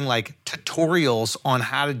watching like tutorials on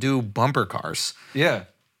how to do bumper cars. Yeah.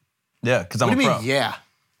 Yeah, because I'm What do a you pro. mean? Yeah.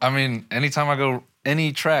 I mean, anytime I go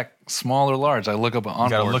any track, small or large, I look up an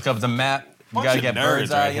onboard. You gotta look up the map. You gotta get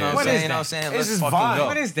bird's eye. You know what I'm saying? You know what I'm saying? This Let's is fucking Vine. go.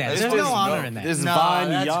 What is that? This There's is no honor in that. This is Nah, Vine,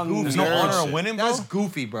 that's young goofy. There's no nerd honor in shit. winning, bro. That's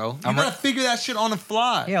goofy, bro. You gotta figure that shit on the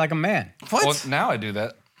fly. Yeah, like a man. What? Well, now I do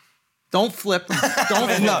that. Don't flip. Don't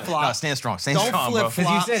flip No, flop. stand strong. Stand Don't strong, flip bro.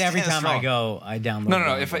 flop. Because you said every Stand time I strong. go, I download.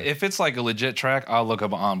 No. it. If it's like a legit track, I'll look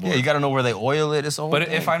up an onboard. Yeah, you gotta know where they oil it. It's a whole But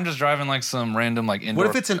thing. if I'm just driving like some random like indoor, What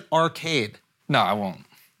if it's an arcade? no, I won't.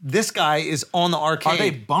 This guy is on the arcade. Are they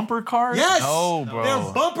bumper cars? Yes. No, bro.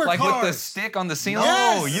 They're bumper Like cars. with the stick on the ceiling?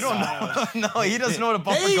 Yes. No, you don't know. No, he doesn't know what a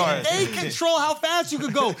bumper They, car is. they control how fast you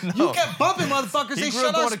could go. You kept bumping motherfuckers. He They grew shut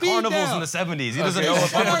up our going to speed carnivals down. in the 70s. He doesn't Okay. know what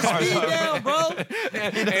Shut bumper our cars speed are. down, bro.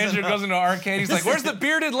 Andrew goes into an arcade. He's like, "Where's the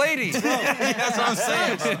bearded lady?" That's what I'm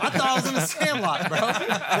saying. I thought I was in the Sandlot, bro.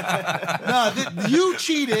 No, you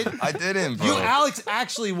cheated. I didn't, bro. You, Alex,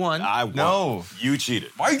 actually won. I won. No. You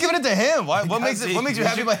cheated. Why are you giving it to him? What makes you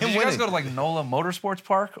happy about him Did you guys winning? go to like NOLA Motorsports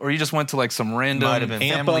Park, or you just went to like some random Might have been.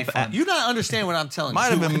 family Amp up fun? You don't understand what I'm telling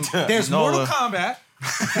Might you. have been. There's Nola. Mortal Kombat,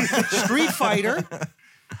 Street Fighter,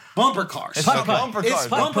 bumper cars. It's Putt-putt. bumper It's cars.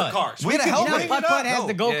 bumper cars. We had a You know, helmet. Putt-Putt has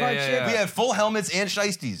the go-kart Yeah, shit. We had full helmets and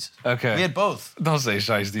shiesties. Okay. We had both. Don't say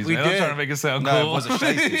shiesties, We man. I'm did. trying to make it sound No, it cool. wasn't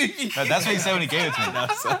shiesty. That's what he said when he gave it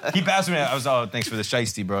to me. He passed me. I was thanks for the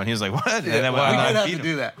shiesty, bro. And he was like, what? And then We I did have beat to him.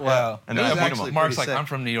 do that. Wow. And It then I was beat him actually up. Mark's pretty like, sick. I'm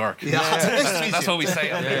from New York. Yeah. That's what we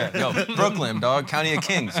say out there. Yo, Brooklyn, dog. County of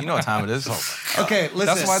Kings. You know what time it is. Okay, listen.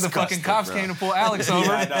 That's why the fucking cops came to pull Alex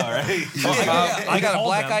over. I know, right? I got a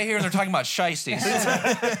black guy here, and they're talking about shiesties.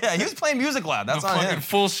 Yeah, he was playing music loud. That's The on fucking him.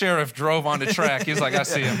 full sheriff drove on the track. He's like, I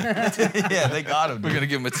see him. Yeah, they got him. We're Dude. gonna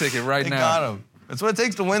give him a ticket right They now. got him. That's what it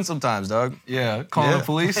takes to win sometimes, dog. Yeah, calling the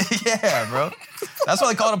police. Yeah, bro. That's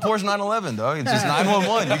why they call it a Porsche 911, dog. It's just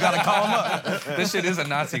 911. You gotta call them up. This shit is a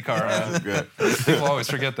Nazi car. Good. People always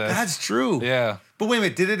forget that. That's true. Yeah. But wait a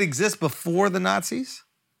minute, did it exist before the Nazis?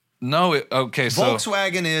 No. Okay. So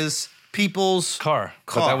Volkswagen is people's car.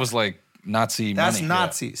 But Car. that was like Nazi That's money.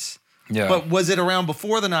 Nazis. Yeah. But was it around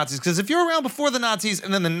before the Nazis? Because if you're around before the Nazis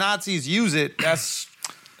and then the Nazis use it, that's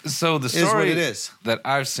So the what story it is. that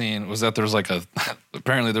I've seen was that there's like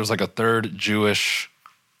apparently there was like a third Jewish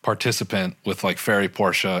participant with like Ferry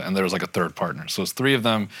Porsche, and there was like a third partner. So it's three of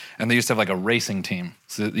them, and they used to have like a racing team.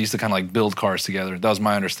 So they used to kind of like build cars together. That was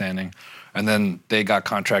my understanding. And then they got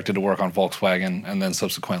contracted to work on Volkswagen, and then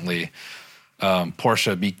subsequently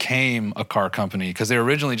Porsche became a car company because they were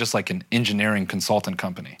originally just like an engineering consultant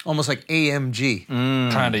company. almost like AMG.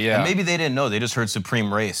 Kind of, yeah. And maybe they didn't know. They just heard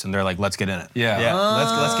Supreme Race, and they're like, let's get in it. Yeah.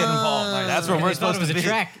 Let's get involved. That's where we're They thought supposed it was to a be.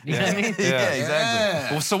 track. You know what I mean? Yeah, exactly.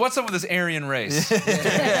 Yeah. Well, so what's up with this Aryan race?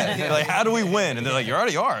 Yeah. Like, how do we win? And they're like, you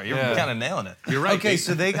already are. You're Yeah. kind of nailing it. You're right. Okay,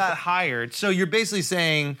 so they got hired. So you're basically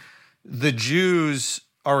saying the Jews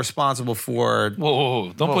are responsible for.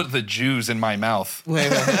 Whoa. Don't put the Jews in my mouth.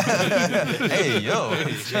 Wait. Hey, yo. It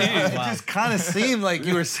just kind of seemed like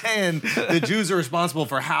you were saying the Jews are responsible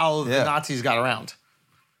for how the Yeah. Nazis got around.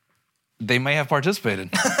 They may have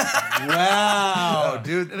participated. Wow,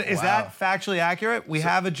 dude. Is that factually accurate? We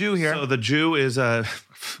have a Jew here. So the Jew is a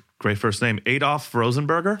great first name, Adolf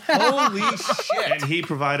Rosenberger, Holy shit. and he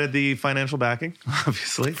provided the financial backing,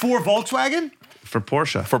 obviously, For Volkswagen? for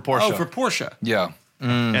Porsche. For Porsche. Oh, for Porsche. Yeah.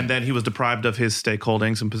 And then he was deprived of his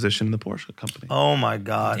stakeholdings and position in the Porsche company. Oh my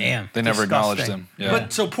God. Damn. They never acknowledged Disgusting. him. Yeah.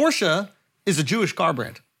 But so Porsche is a Jewish car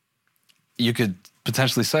brand. You could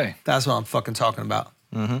potentially say. That's what I'm fucking talking about.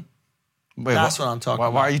 Wait, That's what I'm talking Why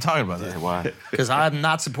about. are you talking about that? Why? Because I'm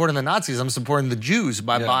not supporting the Nazis. I'm supporting the Jews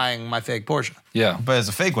by Yeah. buying my fake Porsche. Yeah. But it's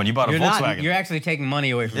a fake one. You bought a You're Volkswagen. not. You're actually taking money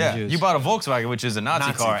away from yeah, the Jews. you bought a Volkswagen, which is a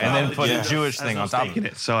Nazi car, and then put a Jewish thing on top of Taking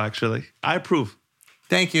it. it. So actually, I approve.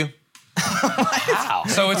 Thank you.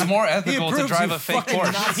 So it's more ethical to approves, drive you a fake fucking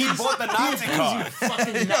Porsche. Nazi. He bought the Nazi car.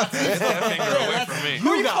 Fucking Nazi. Get that finger away from me. Who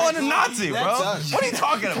are you calling a Nazi, bro? What are you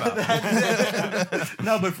talking about?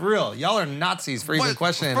 No, but for real, y'all are Nazis for even What-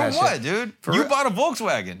 questioning For that what, shit. dude? For You real. bought a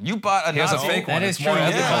Volkswagen. You bought a He has a Nazi. fake one. That is It's true. more He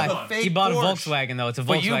ethical. bought- Fake He bought a Porsche. Volkswagen, though. It's a Volkswagen.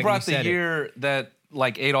 But you brought the said it. year that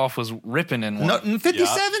like Adolf was ripping in one. No, in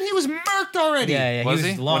 57, he was murked already. Yeah, Was he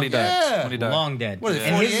he? was long When he died? dead. Yeah. When he died? Long dead. What is it,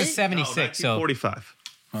 And his 48? is 76, so 45.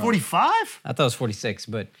 45? I thought it was 46,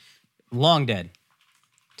 but long dead.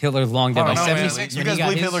 Hitler's long dead. Oh, By no, man. 76, You when guys he got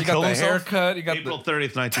believe his- Hitler You got killed the himself? haircut. You got April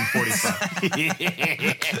 30th,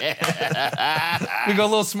 1945. You go a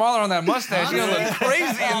little smaller on that mustache. You're gonna look crazy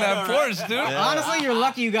in that Porsche, dude. Honestly, you're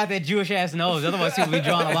lucky you got that Jewish ass nose. Otherwise, people would be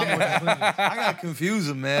drawing a lot more conclusions. I gotta confuse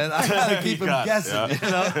him, man. I gotta keep him got it, guessing, you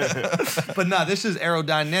know? But no, this is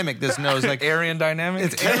aerodynamic, this nose. Like, Aryan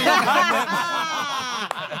dynamic.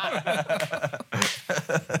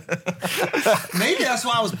 Maybe that's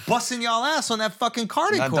why I was busting y'all ass on that fucking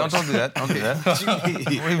karting course. Don't do that. Don't do that.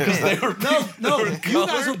 No, you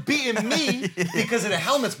guys were beating me because of the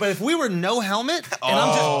helmets. But if we were no helmet and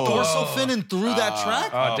I'm just dorsal finning through that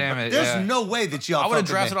track, Oh, damn it. there's no way that y'all I would have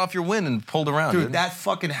fucking drafted made- off your wind and pulled around, Dude, that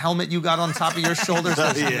fucking helmet you got on top of your shoulders,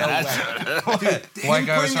 there's no way. Dude, White him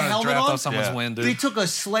guy was putting the trying to helmet draft on, off someone's wind, dude. They took a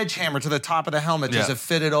sledgehammer to the top of the helmet just to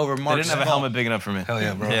fit it over They Mark's didn't have a skull. helmet big enough for me. Hell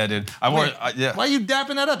yeah, bro. Yeah, dude. I wore. Yeah. Why are you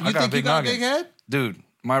dapping that up? You got think a you big got a noggin. big head? Dude,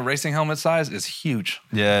 my racing helmet size is huge.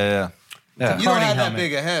 Yeah. Yeah. You don't Karting have that helmet.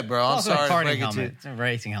 big a head, bro. I'm Also sorry a to karting break it to helmet. you. It's a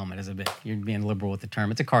racing helmet is a bit. You're being liberal with the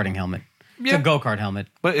term. It's a karting helmet. It's Yeah. a go-kart helmet.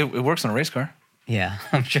 But it works on a race car. Yeah,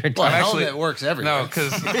 I'm sure it Well, a does. actually- helmet works everywhere. No,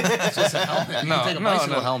 because It's just a helmet. You can take a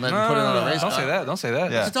bicycle helmet and put it on a race Don't car. say that. Don't say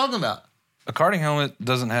that. Yeah. What you talking about? A karting helmet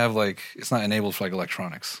doesn't have it's not enabled for like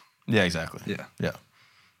electronics. Yeah. Exactly. Yeah. Yeah.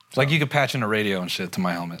 Like you could patch in a radio and shit to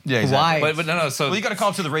my helmet. Yeah. Exactly. Why? But no. So Well, you got to call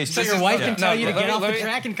up to the race. So This your is- wife yeah. can tell you to let get me- off let the me-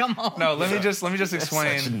 track and come home. no, let me just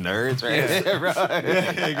explain. Nerds, right there, bro.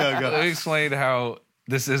 Let me explain how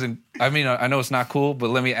this isn't. I mean, I know it's not cool, but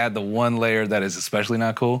let me add the one layer that is especially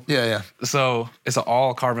not cool. Yeah. So it's an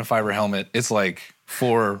all carbon fiber helmet. It's like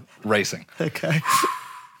for racing. Okay.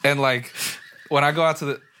 And like when I go out to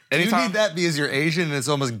the You anytime need that because you're Asian and it's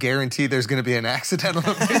almost guaranteed there's going to be an accident on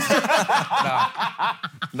the race.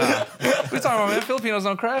 What are you talking about, man? Filipinos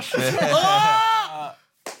don't crash.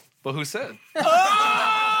 But who said?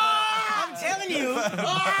 I'm telling you.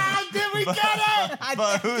 Did we get it?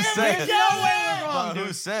 But who said? wrong,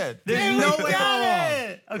 Who said? There's no way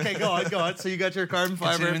I'm wrong. Okay, go on. So you got your carbon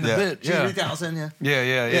fiber. Continuing the Yeah. bit. Yeah. 3000, yeah.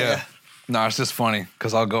 Yeah. No, it's just funny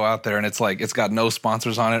because I'll go out there and it's got no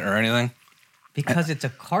sponsors on it or anything. Because it's a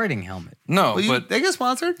karting helmet. No, Well, but they get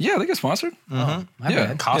sponsored? yeah, they get sponsored. My Yeah.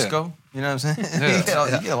 bad. Costco. You know what I'm saying? Yeah.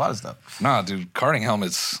 You get a lot of stuff. Nah, dude, karting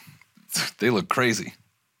helmets, they look crazy.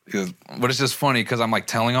 But it's just funny because I'm like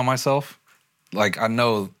telling on myself. Like I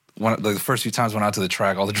know the first few times I went out to the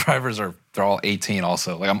track, all the drivers they're all 18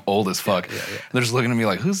 also. Like I'm old as fuck. They're just looking at me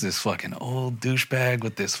like, who's this fucking old douchebag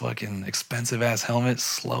with this fucking expensive ass helmet,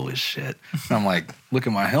 slow as shit. And I'm like, look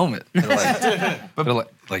at my helmet. They're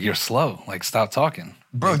like you're slow. Like stop talking.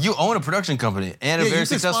 Bro, you own a production company and a Yeah, very you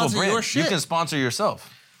can successful sponsor brand. your You shit. can sponsor yourself.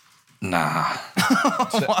 Nah,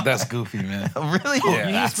 that's goofy, man. Really? Yeah.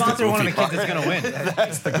 You need to sponsor one of the kids that's going to win.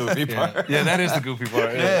 That's the goofy part. Yeah, that is the goofy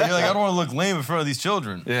part. Yeah, you're like, I don't want to look lame in front of these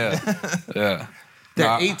children. Yeah. They're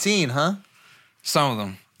Nah, 18, huh? some of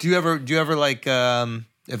them. Do you ever like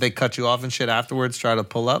if they cut you off and shit afterwards, try to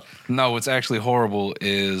pull up? No, what's actually horrible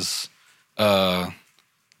is the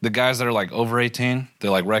guys that are like over 18, they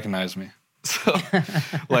like recognize me. So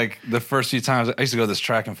like the first few times, I used to go to this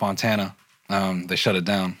track in Fontana. They shut it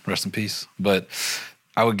down, rest in peace. But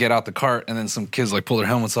I would get out the cart and then some kids like pull their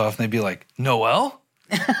helmets off and they'd be like, Noel?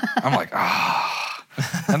 I'm like,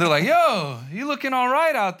 And they're like, yo, you looking all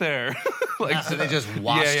right out there. Like, So they just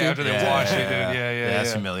washed yeah, you? after they wash you, dude. Yeah.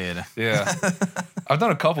 That's humiliating. Yeah. I've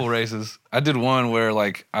done a couple races. I did one where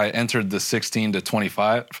like I entered the 16 to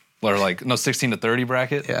 25 or like, no, 16 to 30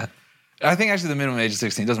 bracket. Yeah. I think actually the minimum age is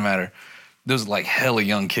 16. Doesn't matter. There's like hella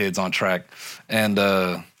young kids on track. And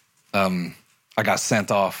I got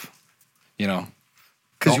sent off, you know.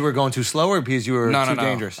 Because you were going too slow or because you were too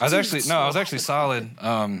dangerous? I was actually solid.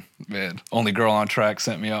 Man, only girl on track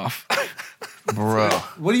sent me off. Bro.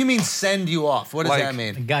 What do you mean send you off? What does Like, that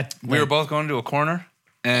mean? We were both going to a corner.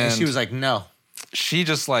 And She was like, no. she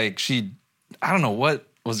just like, I don't know what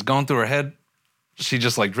was going through her head. She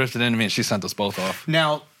just like drifted into me and she sent us both off.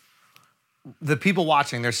 Now, the people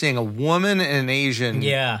watching, they're seeing a woman and an Asian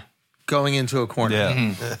going into a corner.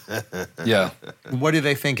 Yeah. Yeah. What do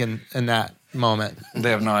they think in that moment?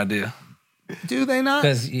 They have no idea. Do they not?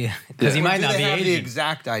 Because he Or might do not they be have the Asian.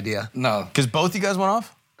 exact idea? No. Because both you guys went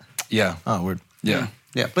off? Yeah. Oh, weird. Yeah.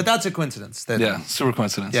 Yeah, but that's a coincidence. That, Yeah. Super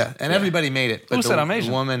coincidence. Yeah, and everybody made it. But Who said I'm the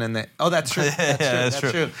Asian? woman and the... Oh, that's true. That's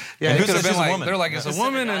true. Yeah, And It who could have said been she's a like, woman? they're like, it's a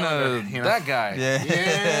woman and know? that guy. Yeah.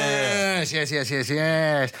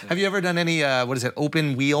 yes. Have you ever done any, what is it,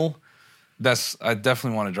 open wheel? I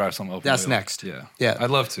definitely want to drive some open That's wheel. next. Yeah. Yeah. I'd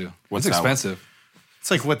love to. What's it's that one? expensive.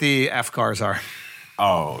 It's like what the F cars are.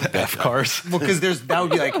 Oh, F cars. Well, because that would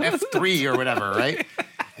be like F3 or whatever, right?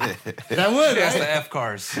 That would, That's the right? F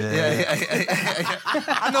cars. Yeah.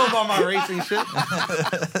 I know about my racing shit.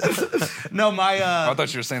 No, my... I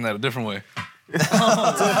thought you were saying that a different way. That's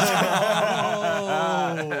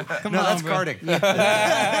karting.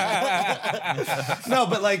 No,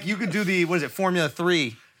 but like you could do the, what is it, Formula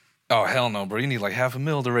 3 Oh, hell no, bro. You need like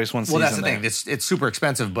 $500,000 to race one season. Well, that's the there. thing. It's super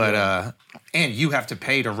expensive, but and you have to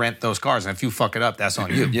pay to rent those cars, and if you fuck it up, that's on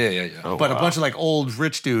you. Yeah. Oh, But wow. a bunch of like old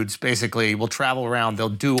rich dudes basically will travel around. They'll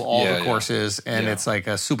do all Yeah, the yeah. courses, and Yeah. it's like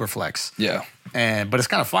a super flex. Yeah. But it's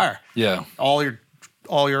kind of fire. Yeah. All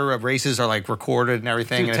your races are like recorded and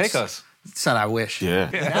everything. Dude, and take us. Son, I wish. Yeah.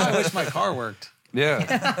 Now I wish my car worked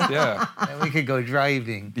Yeah. Yeah. and we could go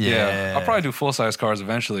driving. Yeah. I'll probably do full-size cars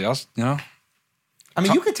eventually. I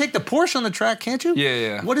mean, you could take the Porsche on the track, can't you?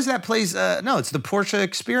 Yeah. What is that place? No, it's the Porsche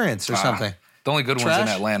Experience or something. The only good one's Trash? in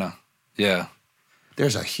Atlanta. Yeah.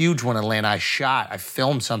 There's a huge one in Atlanta. I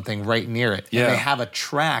filmed something right near it. Yeah. And they have a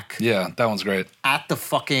track Yeah, that one's great. at the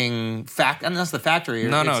fucking and that's the factory.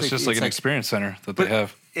 No, it's just like an experience center that they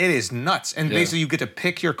have. It is nuts. And Yeah. basically you get to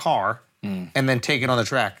pick your car and then take it on the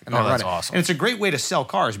track and then run that's it. awesome. And it's a great way to sell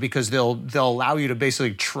cars because they'll allow you to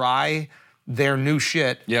basically try their new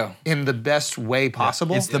shit Yeah. in the best way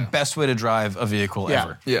possible. It's the best way to drive a vehicle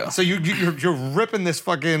ever. Yeah. So you're ripping this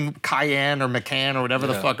fucking Cayenne or Macan or whatever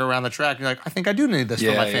the Yeah. fuck around the track. You're like, I think I do need this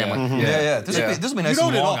for my family. This would be nice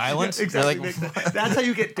in Long Island. Yeah, exactly. That's how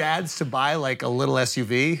you get dads to buy like a little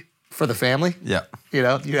SUV for the family. Yeah. You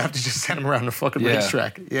know, you have to just send them around the fucking Yeah.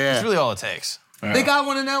 racetrack. Yeah. That's really all it takes. They got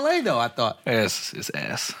one in LA though, I thought. It's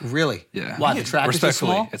ass. Really? Yeah. Why, the track is just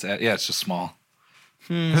Respectfully, small? it's just small.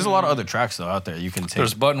 There's a lot of other tracks though out there you can take.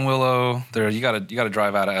 There's Button Willow. There you gotta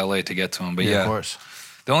drive out of LA to get to them. But yeah, of course.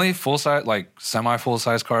 the only full size, like semi full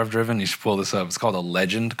size car I've driven. You should pull this up. It's called a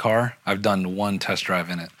Legend car. I've done one test drive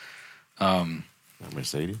in it.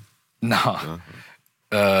 Mercedes. No,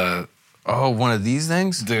 Oh, one of these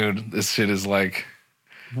things? dude, this shit is like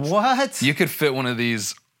What? you could fit one of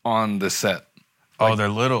these on the set. Oh, they're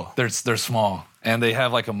little. They're small and they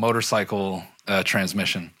have like a motorcycle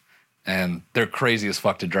transmission. And they're crazy as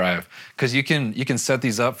fuck to drive because you can set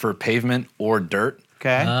these up for pavement or dirt.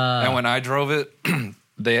 Okay. And when I drove it,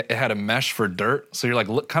 it had a mesh for dirt, so you're like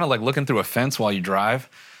kind of like looking through a fence while you drive.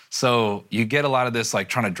 So you get a lot of this like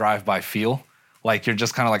trying to drive by feel. Like you're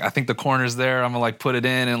just kind of like, I think the corner's there. I'm gonna like put it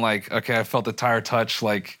in and like, okay, I felt the tire touch.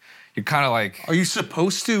 Like you're kind of like Are you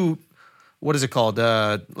supposed to, what is it called?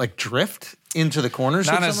 Like drift into the corners?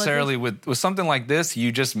 or not something necessarily like with something like this.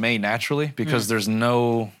 You just may naturally because there's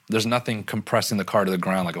nothing compressing the car to the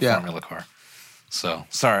ground like a Yeah. formula car. So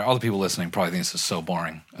sorry, all the people listening probably think this is so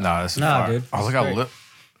boring. No, this is Nah, fire. dude. Oh, look It's how great. little.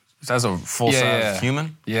 That's a full size Yeah.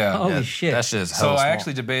 human. Yeah. Holy shit. That's just So hella I small.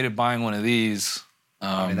 actually debated buying one of these.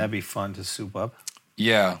 I mean, that'd be fun to soup up.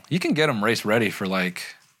 Yeah, you can get them race ready for like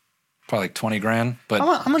probably like 20 grand, but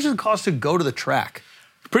How much does it cost to go to the track?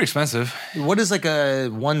 pretty expensive. What is like a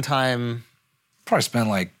one-time? Probably spend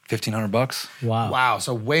like $1,500. Wow. Wow,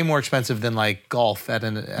 so way more expensive than like golf at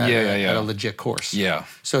Yeah. a legit course. Yeah.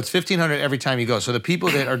 So it's $1,500 every time you go. So the people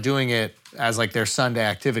that are doing it as like their Sunday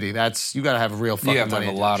activity, you got to have real fucking You have to money.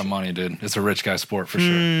 have a to lot do of shit. money, dude. It's a rich guy sport for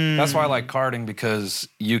sure. That's why I like karting because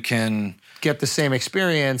you can Get the same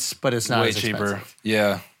experience, but it's not way as cheaper. expensive.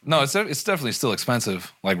 Yeah. No, it's definitely still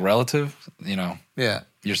expensive, like relative. You know, Yeah,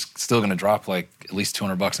 you're still going to drop like at least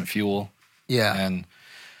 $200 in fuel. yeah. And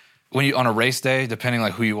when you on a race day, depending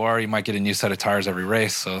like who you are, you might get a new set of tires every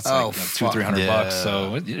race. So it's Oh, like fuck. $200-300. Yeah.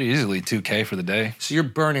 So easily $2K for the day. So you're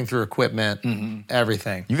burning through equipment,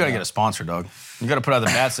 everything. You got to get a sponsor, dog. You got to put out the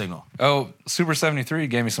bat signal. Oh, Super 73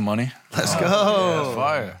 gave me some money, Let's go. That's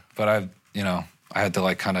fire. but I had to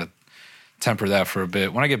like kind of temper that for a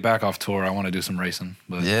bit. When I get back off tour, I want to do some racing.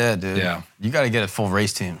 But Yeah, dude. Yeah. You got to get a full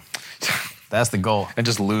race team. That's the goal. and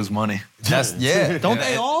just lose money. That's Don't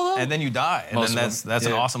they all, though? And then you die, and Most then of them. that's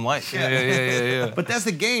an Yeah. awesome life. Yeah. But that's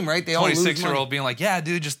the game, right? They all lose money. 26-year-old being like, yeah,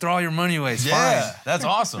 dude, just throw all your money away. It's Yeah, fine. that's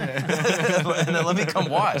awesome. And then let me come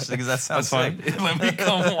watch because that sounds That's sick. fine. Let me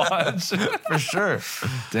come watch. For sure.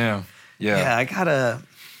 Damn. Yeah, I gotta.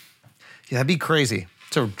 Yeah, that'd be crazy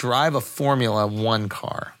to drive a Formula One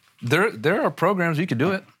car. There are programs you could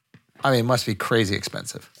do it. I mean, it must be crazy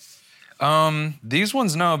expensive. These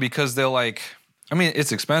ones, no, because they'll like, I mean,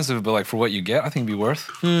 it's expensive, but like for what you get, I think it'd be worth.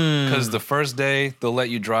 Because the first day, they'll let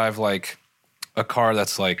you drive like a car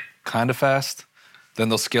that's like kind of fast. Then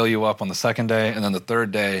they'll scale you up on the second day. And then the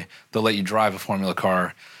third day, they'll let you drive a Formula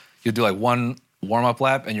car. You'll do like one warm-up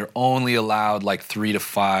lap, and you're only allowed like 3 to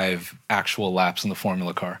 5 actual laps in the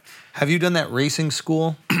Formula car. Have you done that racing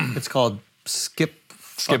school? It's called Skip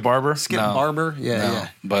Barber? Skip No. Barber? Yeah, No, yeah.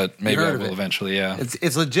 but maybe I heard of will it? eventually, yeah.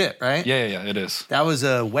 It's legit, right? Yeah, it is. That was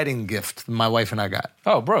a wedding gift my wife and I got.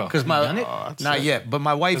 Oh, bro. Because not yet, but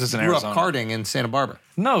my wife This is in grew up Arizona. karting in Santa Barbara.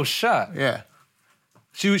 No shot. Yeah.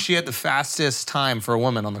 She had the fastest time for a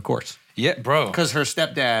woman on the course. Yeah, bro. Because her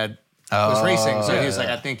stepdad was racing. So he was like,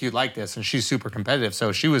 I think you'd like this. And she's super competitive.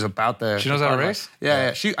 So she was about the... She knows how to race?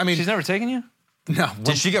 Yeah. She's never taken you? No.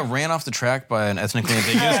 Did she get ran off the track by an ethnically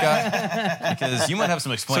ambiguous guy? Because you might have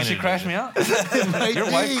some explaining. So she crashed me out? Your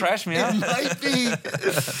be. wife crashed me out? It might be.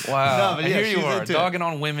 Wow. No, but And yeah, here you she's are, into it. dogging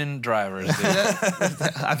on women drivers, dude.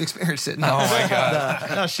 I've experienced it. No. Oh my God.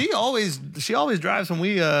 No, she always drives when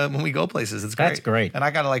we go places. It's great. That's great. And I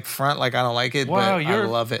gotta like front like I don't like it, Wow, but I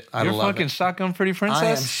love it. I You're love fucking it. shotgun pretty I am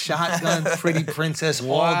princess? shotgun pretty princess all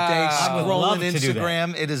day, Wow. I would love scrolling to do that.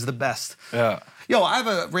 Instagram. It is the best. Yeah. Yo, I have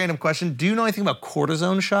a random question. Do you know anything about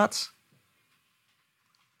cortisone shots?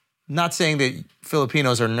 Not saying that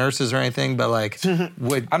Filipinos are nurses or anything, but like,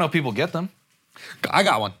 would I know people get them. I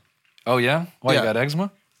got one? Oh, yeah? Why, Yeah. you got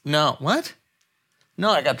eczema? No, what? No,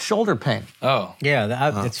 I got shoulder pain. Oh.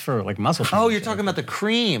 Yeah, it's for like muscle pain. Oh, you're talking about the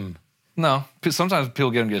cream. No. Sometimes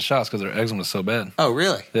people get shots because their eczema is so bad. Oh,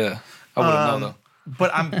 really? Yeah. I wouldn't know, though.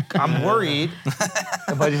 But I'm worried.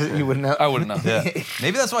 But you wouldn't know. I wouldn't know. Yeah.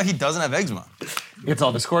 Maybe that's why he doesn't have eczema. It's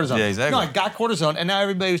all this cortisone. Yeah, exactly. No, I got cortisone, and now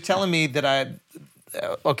everybody was telling me that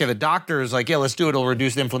okay, the doctor is like, yeah, let's do it. It'll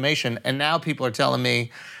reduce the inflammation. And now people are telling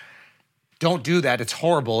me, don't do that. It's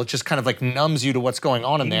horrible. It just kind of like numbs you to what's going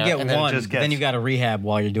on in You there. can get and one, then it just gets, then you got to rehab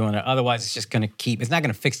while you're doing it. Otherwise, it's just going to keep. It's not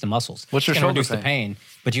going to fix the muscles. What's your it's gonna shoulder reduce the pain? pain,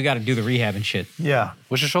 but you got to do the rehab and shit. Yeah.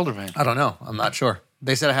 What's your shoulder pain? I don't know. I'm not sure.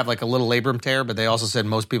 They said I have like a little labrum tear, but they also said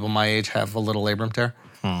most people my age have a little labrum tear.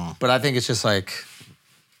 But I think it's just like,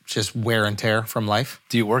 just wear and tear from life.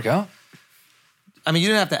 Do you work out? I mean, you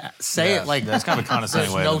didn't have to say it like that's kind of a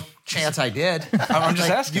condescending there's way. no chance I did. I'm just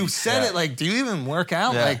Like, asking. You said it like, do you even work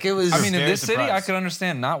out? Yeah. Like it was. I mean, in very this city, I surprised. could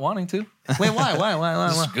understand not wanting to. wait, why?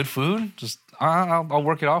 Just good food. Just I'll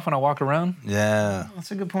work it off when I walk around. Yeah.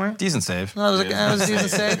 That's a good point. Decent save. No, that was a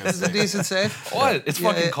decent save. It was a decent save. What? It's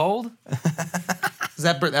fucking it- cold?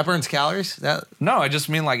 That burns calories? No, I just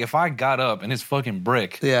mean like if I got up and it's fucking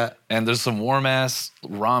brick. Yeah. And there's some warm ass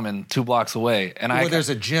ramen 2 blocks away, and Well, there's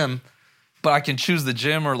a gym. but I can choose the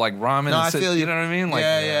gym or like ramen. No, and I sit, feel you. You know what I mean? Like,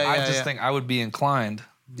 Yeah, I just yeah. think I would be inclined.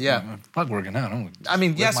 Yeah. Fuck working out. I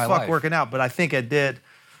mean, yes, my fuck life. working out, but I think I did.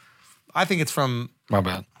 I think it's from. My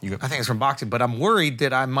bad. I think it's from boxing, but I'm worried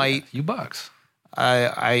that I might. You box.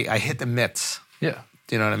 I hit the mitts. Yeah.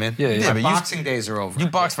 Do you know what I mean? Yeah, yeah. My but you- boxing days are over. You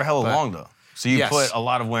boxed for hella long, though. So you Yes. put a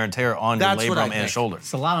lot of wear and tear on your That's what I labrum and think. shoulder.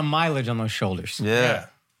 It's a lot of mileage on those shoulders. Yeah.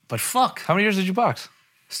 But fuck. How many years did you box?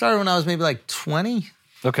 Started when I was maybe like 20.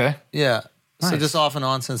 Okay. Yeah. So Nice. just off and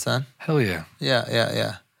on since then. Hell yeah.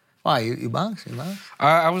 Yeah. Why you box? You box?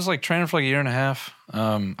 I was like training for like a year and a half.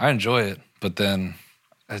 I enjoy it, but then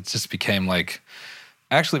it just became like.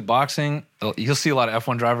 Actually, boxing, you'll see a lot of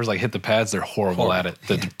F1 drivers like hit the pads. They're horrible at it.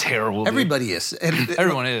 They're terrible. dude. Everybody is.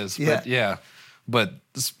 Everyone is. But yeah. But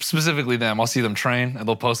specifically them, I'll see them train and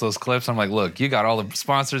they'll post those clips. I'm like, look, you got all the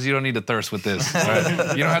sponsors. You don't need to thirst with this. All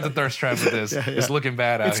right? You don't have to thirst trap with this. It's looking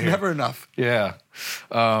bad out It's here. never enough. Yeah.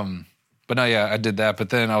 But no, yeah, I did that. But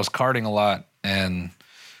then I was karting a lot and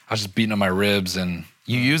I was just beating up my ribs and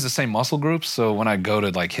you use the same muscle groups. So when I go to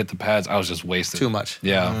like hit the pads, I was just wasted. Too much.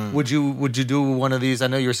 Yeah. Would you do one of these? I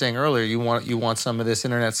know you were saying earlier you want some of this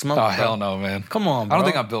internet smoke. Oh, bro. hell no, man. Come on, I bro. don't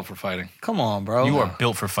think I'm built for fighting. Come on, bro. You are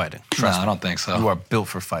built for fighting. No, I don't think so. You are built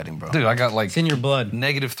for fighting, bro. Dude, I got like It's in your blood.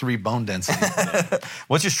 -3 bone density.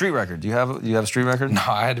 What's your street record? Do you have a street record? No,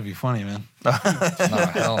 I had to be funny, man. No,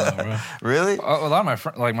 hell no, bro. Really? A lot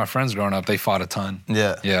of my friends growing up, they fought a ton.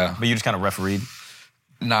 Yeah. Yeah. But you just kind of refereed.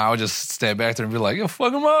 Nah, I would just stand back there and be like, yo,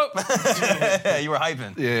 fuck him up. Yeah, you were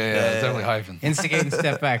hyping. Yeah, definitely hyping. Instigate and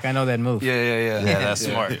step back. I know that move. Yeah. Yeah, that's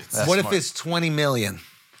smart. That's What smart. if it's 20 million?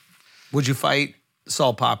 Would you fight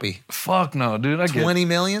Saul Poppy? Fuck no, dude. I get 20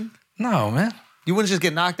 million? No, man. You wouldn't just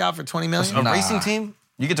get knocked out for 20 million? a Nah. racing team?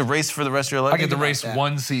 You get to race for the rest of your life? I get to about race that.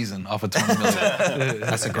 1 season off of 20 million.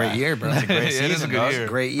 That's a great year, bro. It is a good year.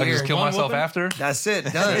 Great I can year. just kill One myself whooping? after. That's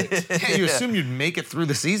it. Done. Yeah, you assume you'd make it through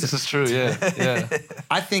the season. This is true, yeah.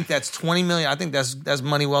 I think that's 20 million. I think that's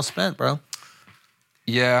money well spent, bro.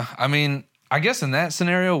 Yeah, I mean, I guess in that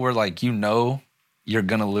scenario where like you're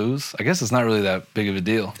gonna lose, I guess it's not really that big of a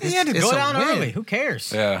deal. You had to It's go a down win. early. Who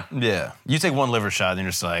cares? Yeah. Yeah. You take one liver shot and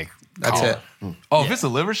you're just like, That's it. Oh, if it's a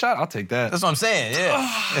liver shot, I'll take that. that's what I'm saying. Yeah.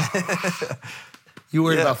 You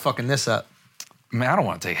worried Yeah. about fucking this up. Man, I don't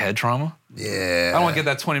want to take head trauma. Yeah. I don't want to get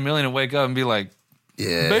that 20 million and wake up and be like,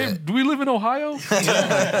 Yeah. babe, do we live in Ohio?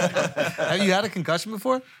 Have you had a concussion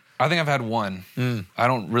before? I think I've had one. I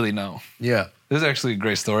don't really know. Yeah. This is actually a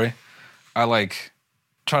great story. I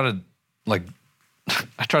tried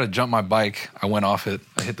to jump my bike. I went off it.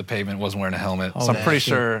 I hit the pavement. Wasn't wearing a helmet. So I'm pretty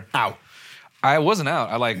sure. Ow. I wasn't out.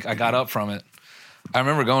 I got up from it. I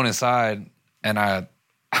remember going inside and I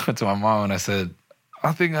went to my mom and I said,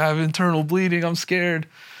 I think I have internal bleeding. I'm scared.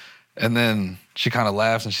 And then she kind of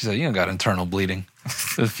laughs and she said, you don't got internal bleeding.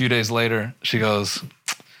 A few days later, she goes,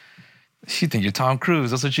 you think you're Tom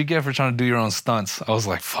Cruise. That's what you get for trying to do your own stunts. I was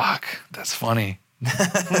like, fuck, that's funny.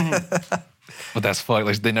 But that's fuck.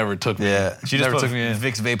 Like, they never took me. Yeah, she just never put took me in.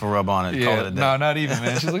 Vicks Vapor Rub on it. Yeah, Call it a day. no, not even,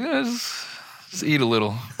 man. She's like, just eat a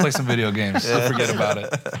little, play some video games, forget about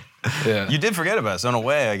it. Yeah, You did forget about it, so in a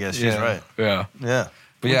way, I guess she's right. Yeah, Yeah.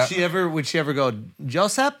 but yeah, Would she ever go,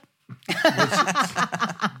 Joseph?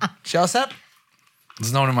 Joseph?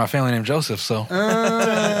 there's no one in my family named Joseph, so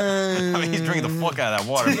I mean, he's drinking the fuck out of that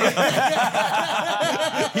water.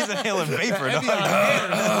 He's inhaling vapor.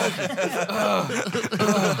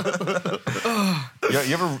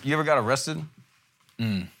 You ever got arrested?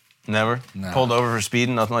 Never? No. Pulled over for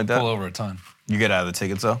speeding, nothing like that? pull over a ton. You get out of the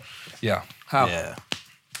tickets, though? Yeah, How? Yeah.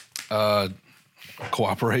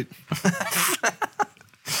 Cooperate.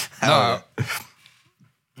 No.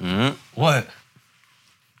 What?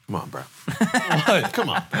 Come on, bro. What? Come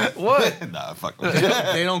on. What? Nah, fuck.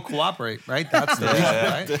 They don't cooperate, right? That's the reason,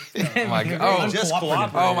 right? Oh my god! Oh, Just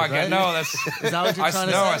cooperate. oh my god! right? No, that's. Is that what you're trying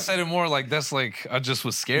to say? I said it more like that's like I just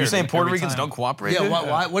was scared. You're saying like, Puerto every Ricans time. don't cooperate?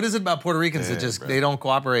 Yeah, what is it about Puerto Ricans that just they don't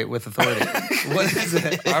cooperate with authority? What is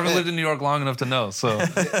it? I haven't lived in New York long enough to know. So Oh,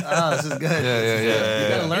 this is good. yeah. You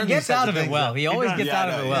gotta learn He these gets types out of it things. well. He always gets out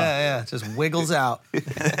of it well. Yeah, just wiggles out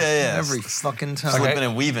Yeah. every fucking time. Slipping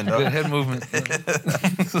and weaving, Good dog. head movement.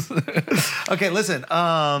 Okay, listen.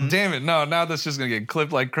 Damn it! No, now that's just gonna get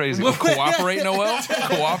clipped like crazy. Cooperate, Noel.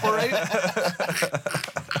 Cooperate.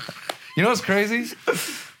 You know what's crazy?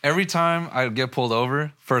 Every time I get pulled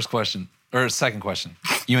over, first question or second question.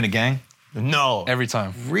 You in a gang? No. Every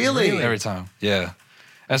time. Really? Every time. Yeah.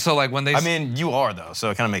 And so like when they, I mean, you are, though, so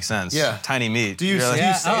it kind of makes sense. Yeah. Tiny meat. Do you You're like, say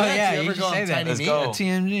Yeah. that? Yeah, Do you you ever should go on say that. Tiny Let's Meat? go.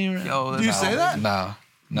 TMG. Yo, Do you say that? No.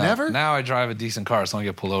 Never? Now I drive a decent car, so I don't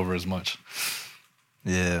get pulled over as much.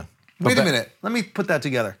 Yeah. Wait a minute. Let me put that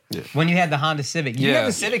together. When you had the Honda Civic. You Yeah. have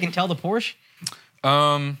the Civic and tell the Porsche?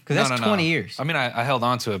 Because that's 20 years. I mean, I held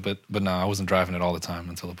on to it, but no, I wasn't driving it all the time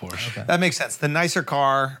until the Porsche. Okay. That makes sense. The nicer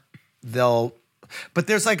car, but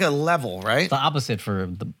there's like a level, right? The opposite for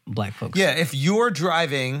the black folks. Yeah, if you're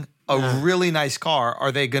driving a really nice car,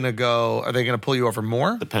 are they gonna pull you over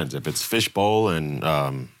more? Depends. If it's fishbowl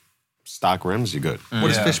and stock rims, you're good. What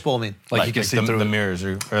does fishbowl mean? Like you can see through the mirrors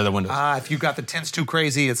or the windows. If you got the tints too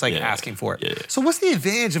crazy, it's like Yeah. asking for it. Yeah. So what's the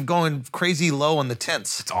advantage of going crazy low on the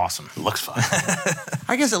tints? It's awesome. It looks fine.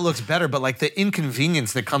 I guess it looks better, but like the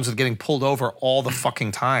inconvenience that comes with getting pulled over all the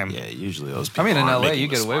fucking time. Yeah, usually those people. I mean, in aren't LA, making you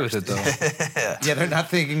the get away with smartest it though. Yeah, they're not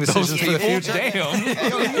thinking decisions for the future. Damn.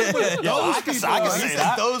 I can say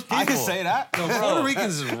that. Those people. I can say that. No, Puerto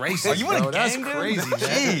Ricans is racist. Are you in a bro. That's gang, dude? crazy, man.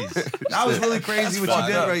 Jeez. That was really crazy what you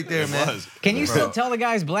did up. right there, man. Can you still tell the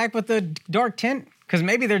guy's black with the dark tint? Because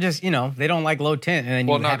maybe they're just, they don't like low tint. And then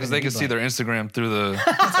Well, you no, happen because to they be can see black. their Instagram through the.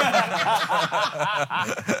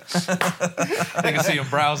 They can see him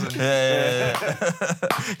browsing.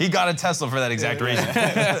 He got a Tesla for that exact reason.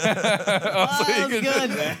 That was good.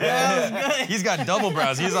 That was good. He's got double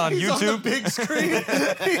brows. He's on YouTube. Big screen.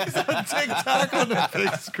 He's on TikTok on the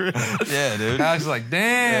big screen. Yeah, dude. I was like,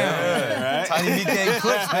 damn. Tiny meat gang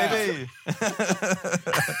clips, baby.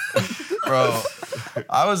 Bro,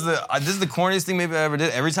 this is the corniest thing maybe I ever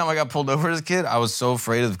did. Every time I got pulled over as a kid, I was so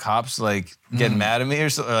afraid of cops like getting mad at me or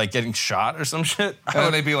like getting shot or some shit. And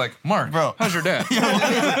then they'd be like, Mark, Bro. how's your dad?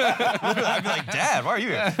 I'd be like, Dad, why are you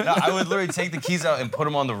here? No, I would literally take the keys out and put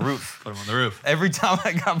them on the roof. Put him on the roof. Every time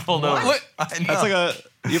I got pulled over. What? I know. That's like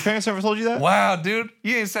your parents never told you that? Wow, dude,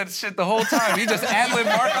 you ain't said shit the whole time. You just ad-lib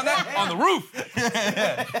Mark on that on the roof.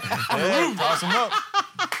 Toss 'em up.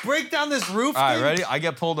 Break down this roof. All right, thing. ready? I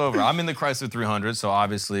get pulled over. I'm in the Chrysler 300, so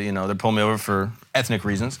obviously, they're pulling me over for ethnic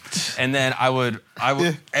reasons. And then I would,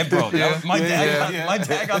 and bro, my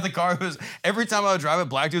dad got the car. It was every time I would drive it,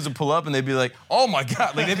 black dudes would pull up and they'd be like, "Oh my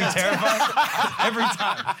god!" Like they'd be terrified every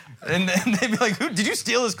time. And then they'd be like, "Who did you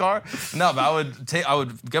steal his car?" No, but I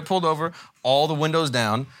would get pulled over, all the windows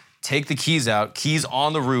down, take the keys out, keys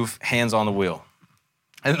on the roof, hands on the wheel.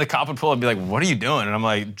 And then the cop would pull up and be like, "What are you doing?" And I'm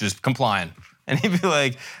like, "Just complying." And he'd be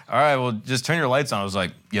like, "All right, well, just turn your lights on." I was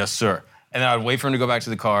like, "Yes, sir." And then I'd wait for him to go back to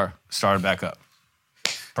the car, start it back up.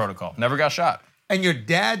 Protocol. Never got shot. And your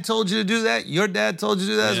dad told you to do that? Your dad told you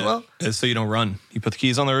to do that as well? It's so you don't run. You put the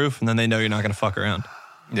keys on the roof, and then they know you're not going to fuck around.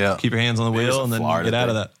 Yeah. Keep your hands on the Maybe it's wheel, a and then Florida get out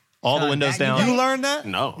of thing. that. All the windows that- down. You learned that?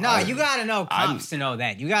 No. No, you gotta know cops to know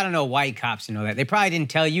that. You gotta know white cops to know that. They probably didn't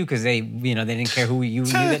tell you because they didn't care who you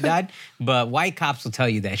knew that died. But white cops will tell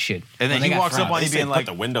you that shit. And then When they he got walks up frowned. on you They being say like,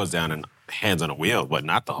 put the windows down and hands on the wheel, but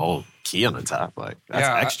not the whole key on the top. Like that's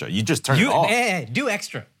Yeah, extra. You just turn You it off. do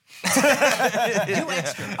extra.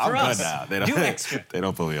 extra. I'm For good us. now. They Do extra. They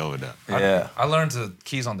don't pull me over now. Yeah. I learned the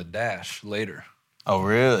keys on the dash later. Oh,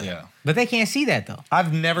 really? Yeah. But they can't see that though.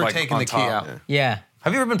 I've never Like, taken on the key top. out. Yeah.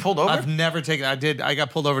 Have you ever been pulled over? I've never taken. I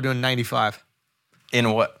got pulled over doing 95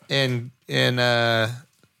 In what? in a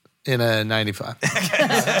 95.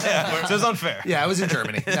 So it's unfair. Yeah, I was in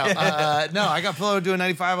Germany. No, I got pulled over doing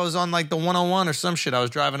 95. I was on like the 101 or some shit. I was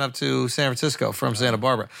driving up to San Francisco from Santa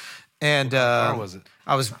Barbara, and car was it?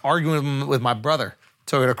 I was arguing with my brother,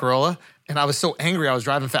 Toyota Corolla. And I was so angry, I was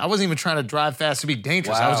driving fast. I wasn't even trying to drive fast to be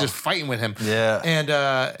dangerous. I was Wow. just fighting with him. Yeah.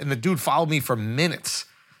 And the dude followed me for minutes.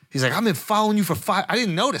 He's like, I've been following you for 5. I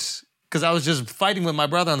didn't notice because I was just fighting with my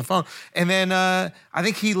brother on the phone. And then I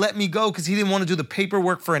think he let me go because he didn't want to do the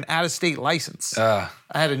paperwork for an out-of-state license. I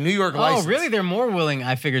had a New York license. Oh, really? They're more willing,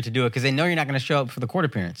 I figured, to do it because they know you're not going to show up for the court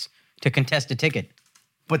appearance to contest a ticket.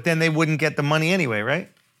 But then they wouldn't get the money anyway, right?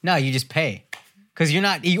 No, you just pay. Because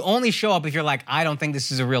you only show up if you're like, I don't think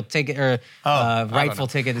this is a real ticket or rightful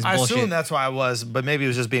ticket. Is I bullshit. assume that's why I was, but maybe he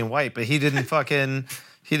was just being white. But he didn't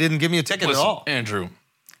he didn't give me a ticket Listen, at all. Andrew,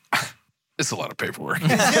 it's a lot of paperwork.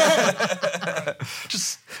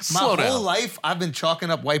 Just My slow whole down. life, I've been chalking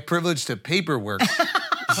up white privilege to paperwork.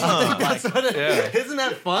 That's what isn't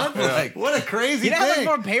that fun? Like, what a crazy You know how much thing.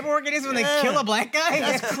 more paperwork it is when they kill a black guy?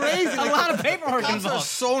 That's crazy. a lot of paperwork Cops are involved.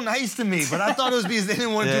 so nice to me, but I thought it was because they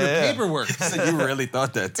didn't want to do the paperwork. So you really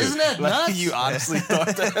thought that too? Isn't that nuts? You honestly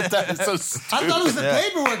thought that? That is so stupid. I thought it was the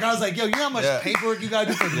paperwork. I was like, yo, you know how much paperwork you got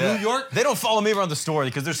to do for New York? They don't follow me around the store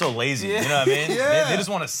because they're so lazy. You know what I mean? Yeah. They just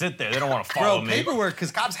want to sit there. They don't want to follow Bro, me. paperwork,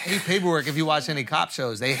 because cops hate paperwork if you watch any cop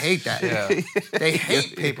shows. They hate that. Yeah. They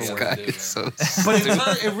hate paperwork. It's so But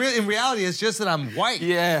in reality, it's just that I'm white.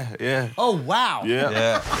 yeah. Oh, wow.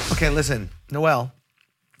 Yeah. Okay, listen, Noel,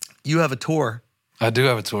 you have a tour I do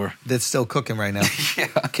have a tour. that's still cooking right now.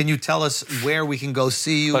 Can you tell us where we can go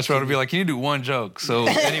see you? I try to be like, can you do one joke so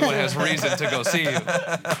anyone has reason to go see you?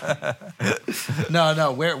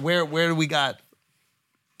 No. Where do we got?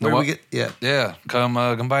 Where do we get? Yeah. Yeah, come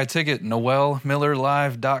buy a ticket.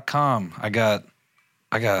 NoelMillerLive.com. I got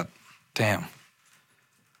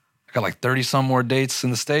like 30 some more dates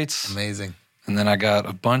in the States. Amazing. And then I got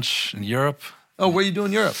a bunch in Europe. Oh, where you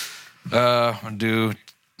doing Europe? I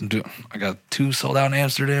got 2 sold out in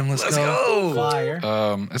Amsterdam. Let's go. Fire.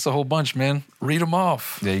 It's a whole bunch, man. Read them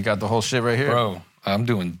off. Yeah, you got the whole shit right here. Bro, I'm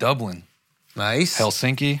doing Dublin, Nice.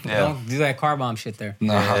 Helsinki, Don't do that car bomb shit there.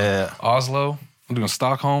 Yeah. Oslo. I'm doing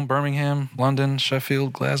Stockholm, Birmingham, London,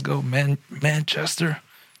 Sheffield, Glasgow, Manchester,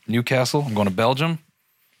 Newcastle. I'm going to Belgium.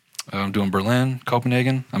 I'm doing Berlin,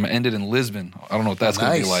 Copenhagen. I'm going to end it in Lisbon. I don't know what that's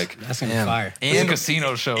going to be Nice. like. That's going to be fire. It's a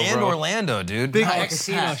casino show, And bro. Orlando, dude. Big Oh, a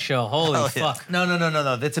casino show. Holy fuck.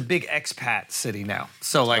 No. That's a big expat city now.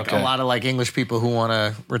 So like Okay. a lot of like English people who want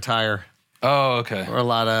to retire, Oh, okay. or a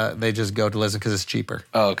lot of they just go to Lisbon because it's cheaper.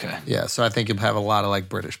 Oh, okay. Yeah. So I think you'll have a lot of like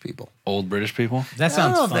British people. Old British people. That I don't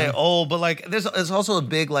sounds know if fun. they're old, but like there's also a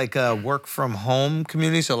big like work from home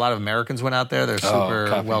community. So a lot of Americans went out there. They're super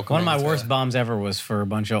copy. welcoming. One of my to- worst bombs ever was for a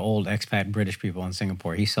bunch of old expat British people in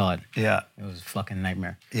Singapore. He saw it. Yeah. It was a fucking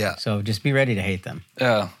nightmare. Yeah. So just be ready to hate them.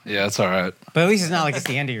 Yeah, it's all right. But at least it's not like it's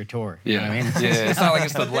the end of your tour. You know Yeah, what I mean? yeah. It's not like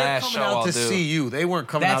it's the But they're last coming show out I'll to do. see you. They weren't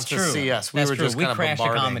coming That's out to true. see us. We That's were true. just We kind of crashed a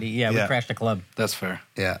bombarding. comedy. Yeah, we crashed a club. That's fair.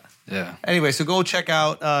 Yeah. Yeah. Anyway, so go check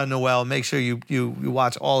out Noel. Make sure you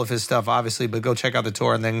watch all of his stuff, obviously, but go check out the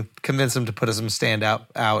tour and then convince him to put some stand out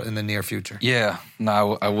in the near future. Yeah.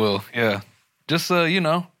 No, I will. Yeah. Just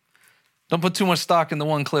don't put too much stock in the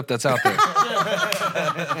one clip that's out there.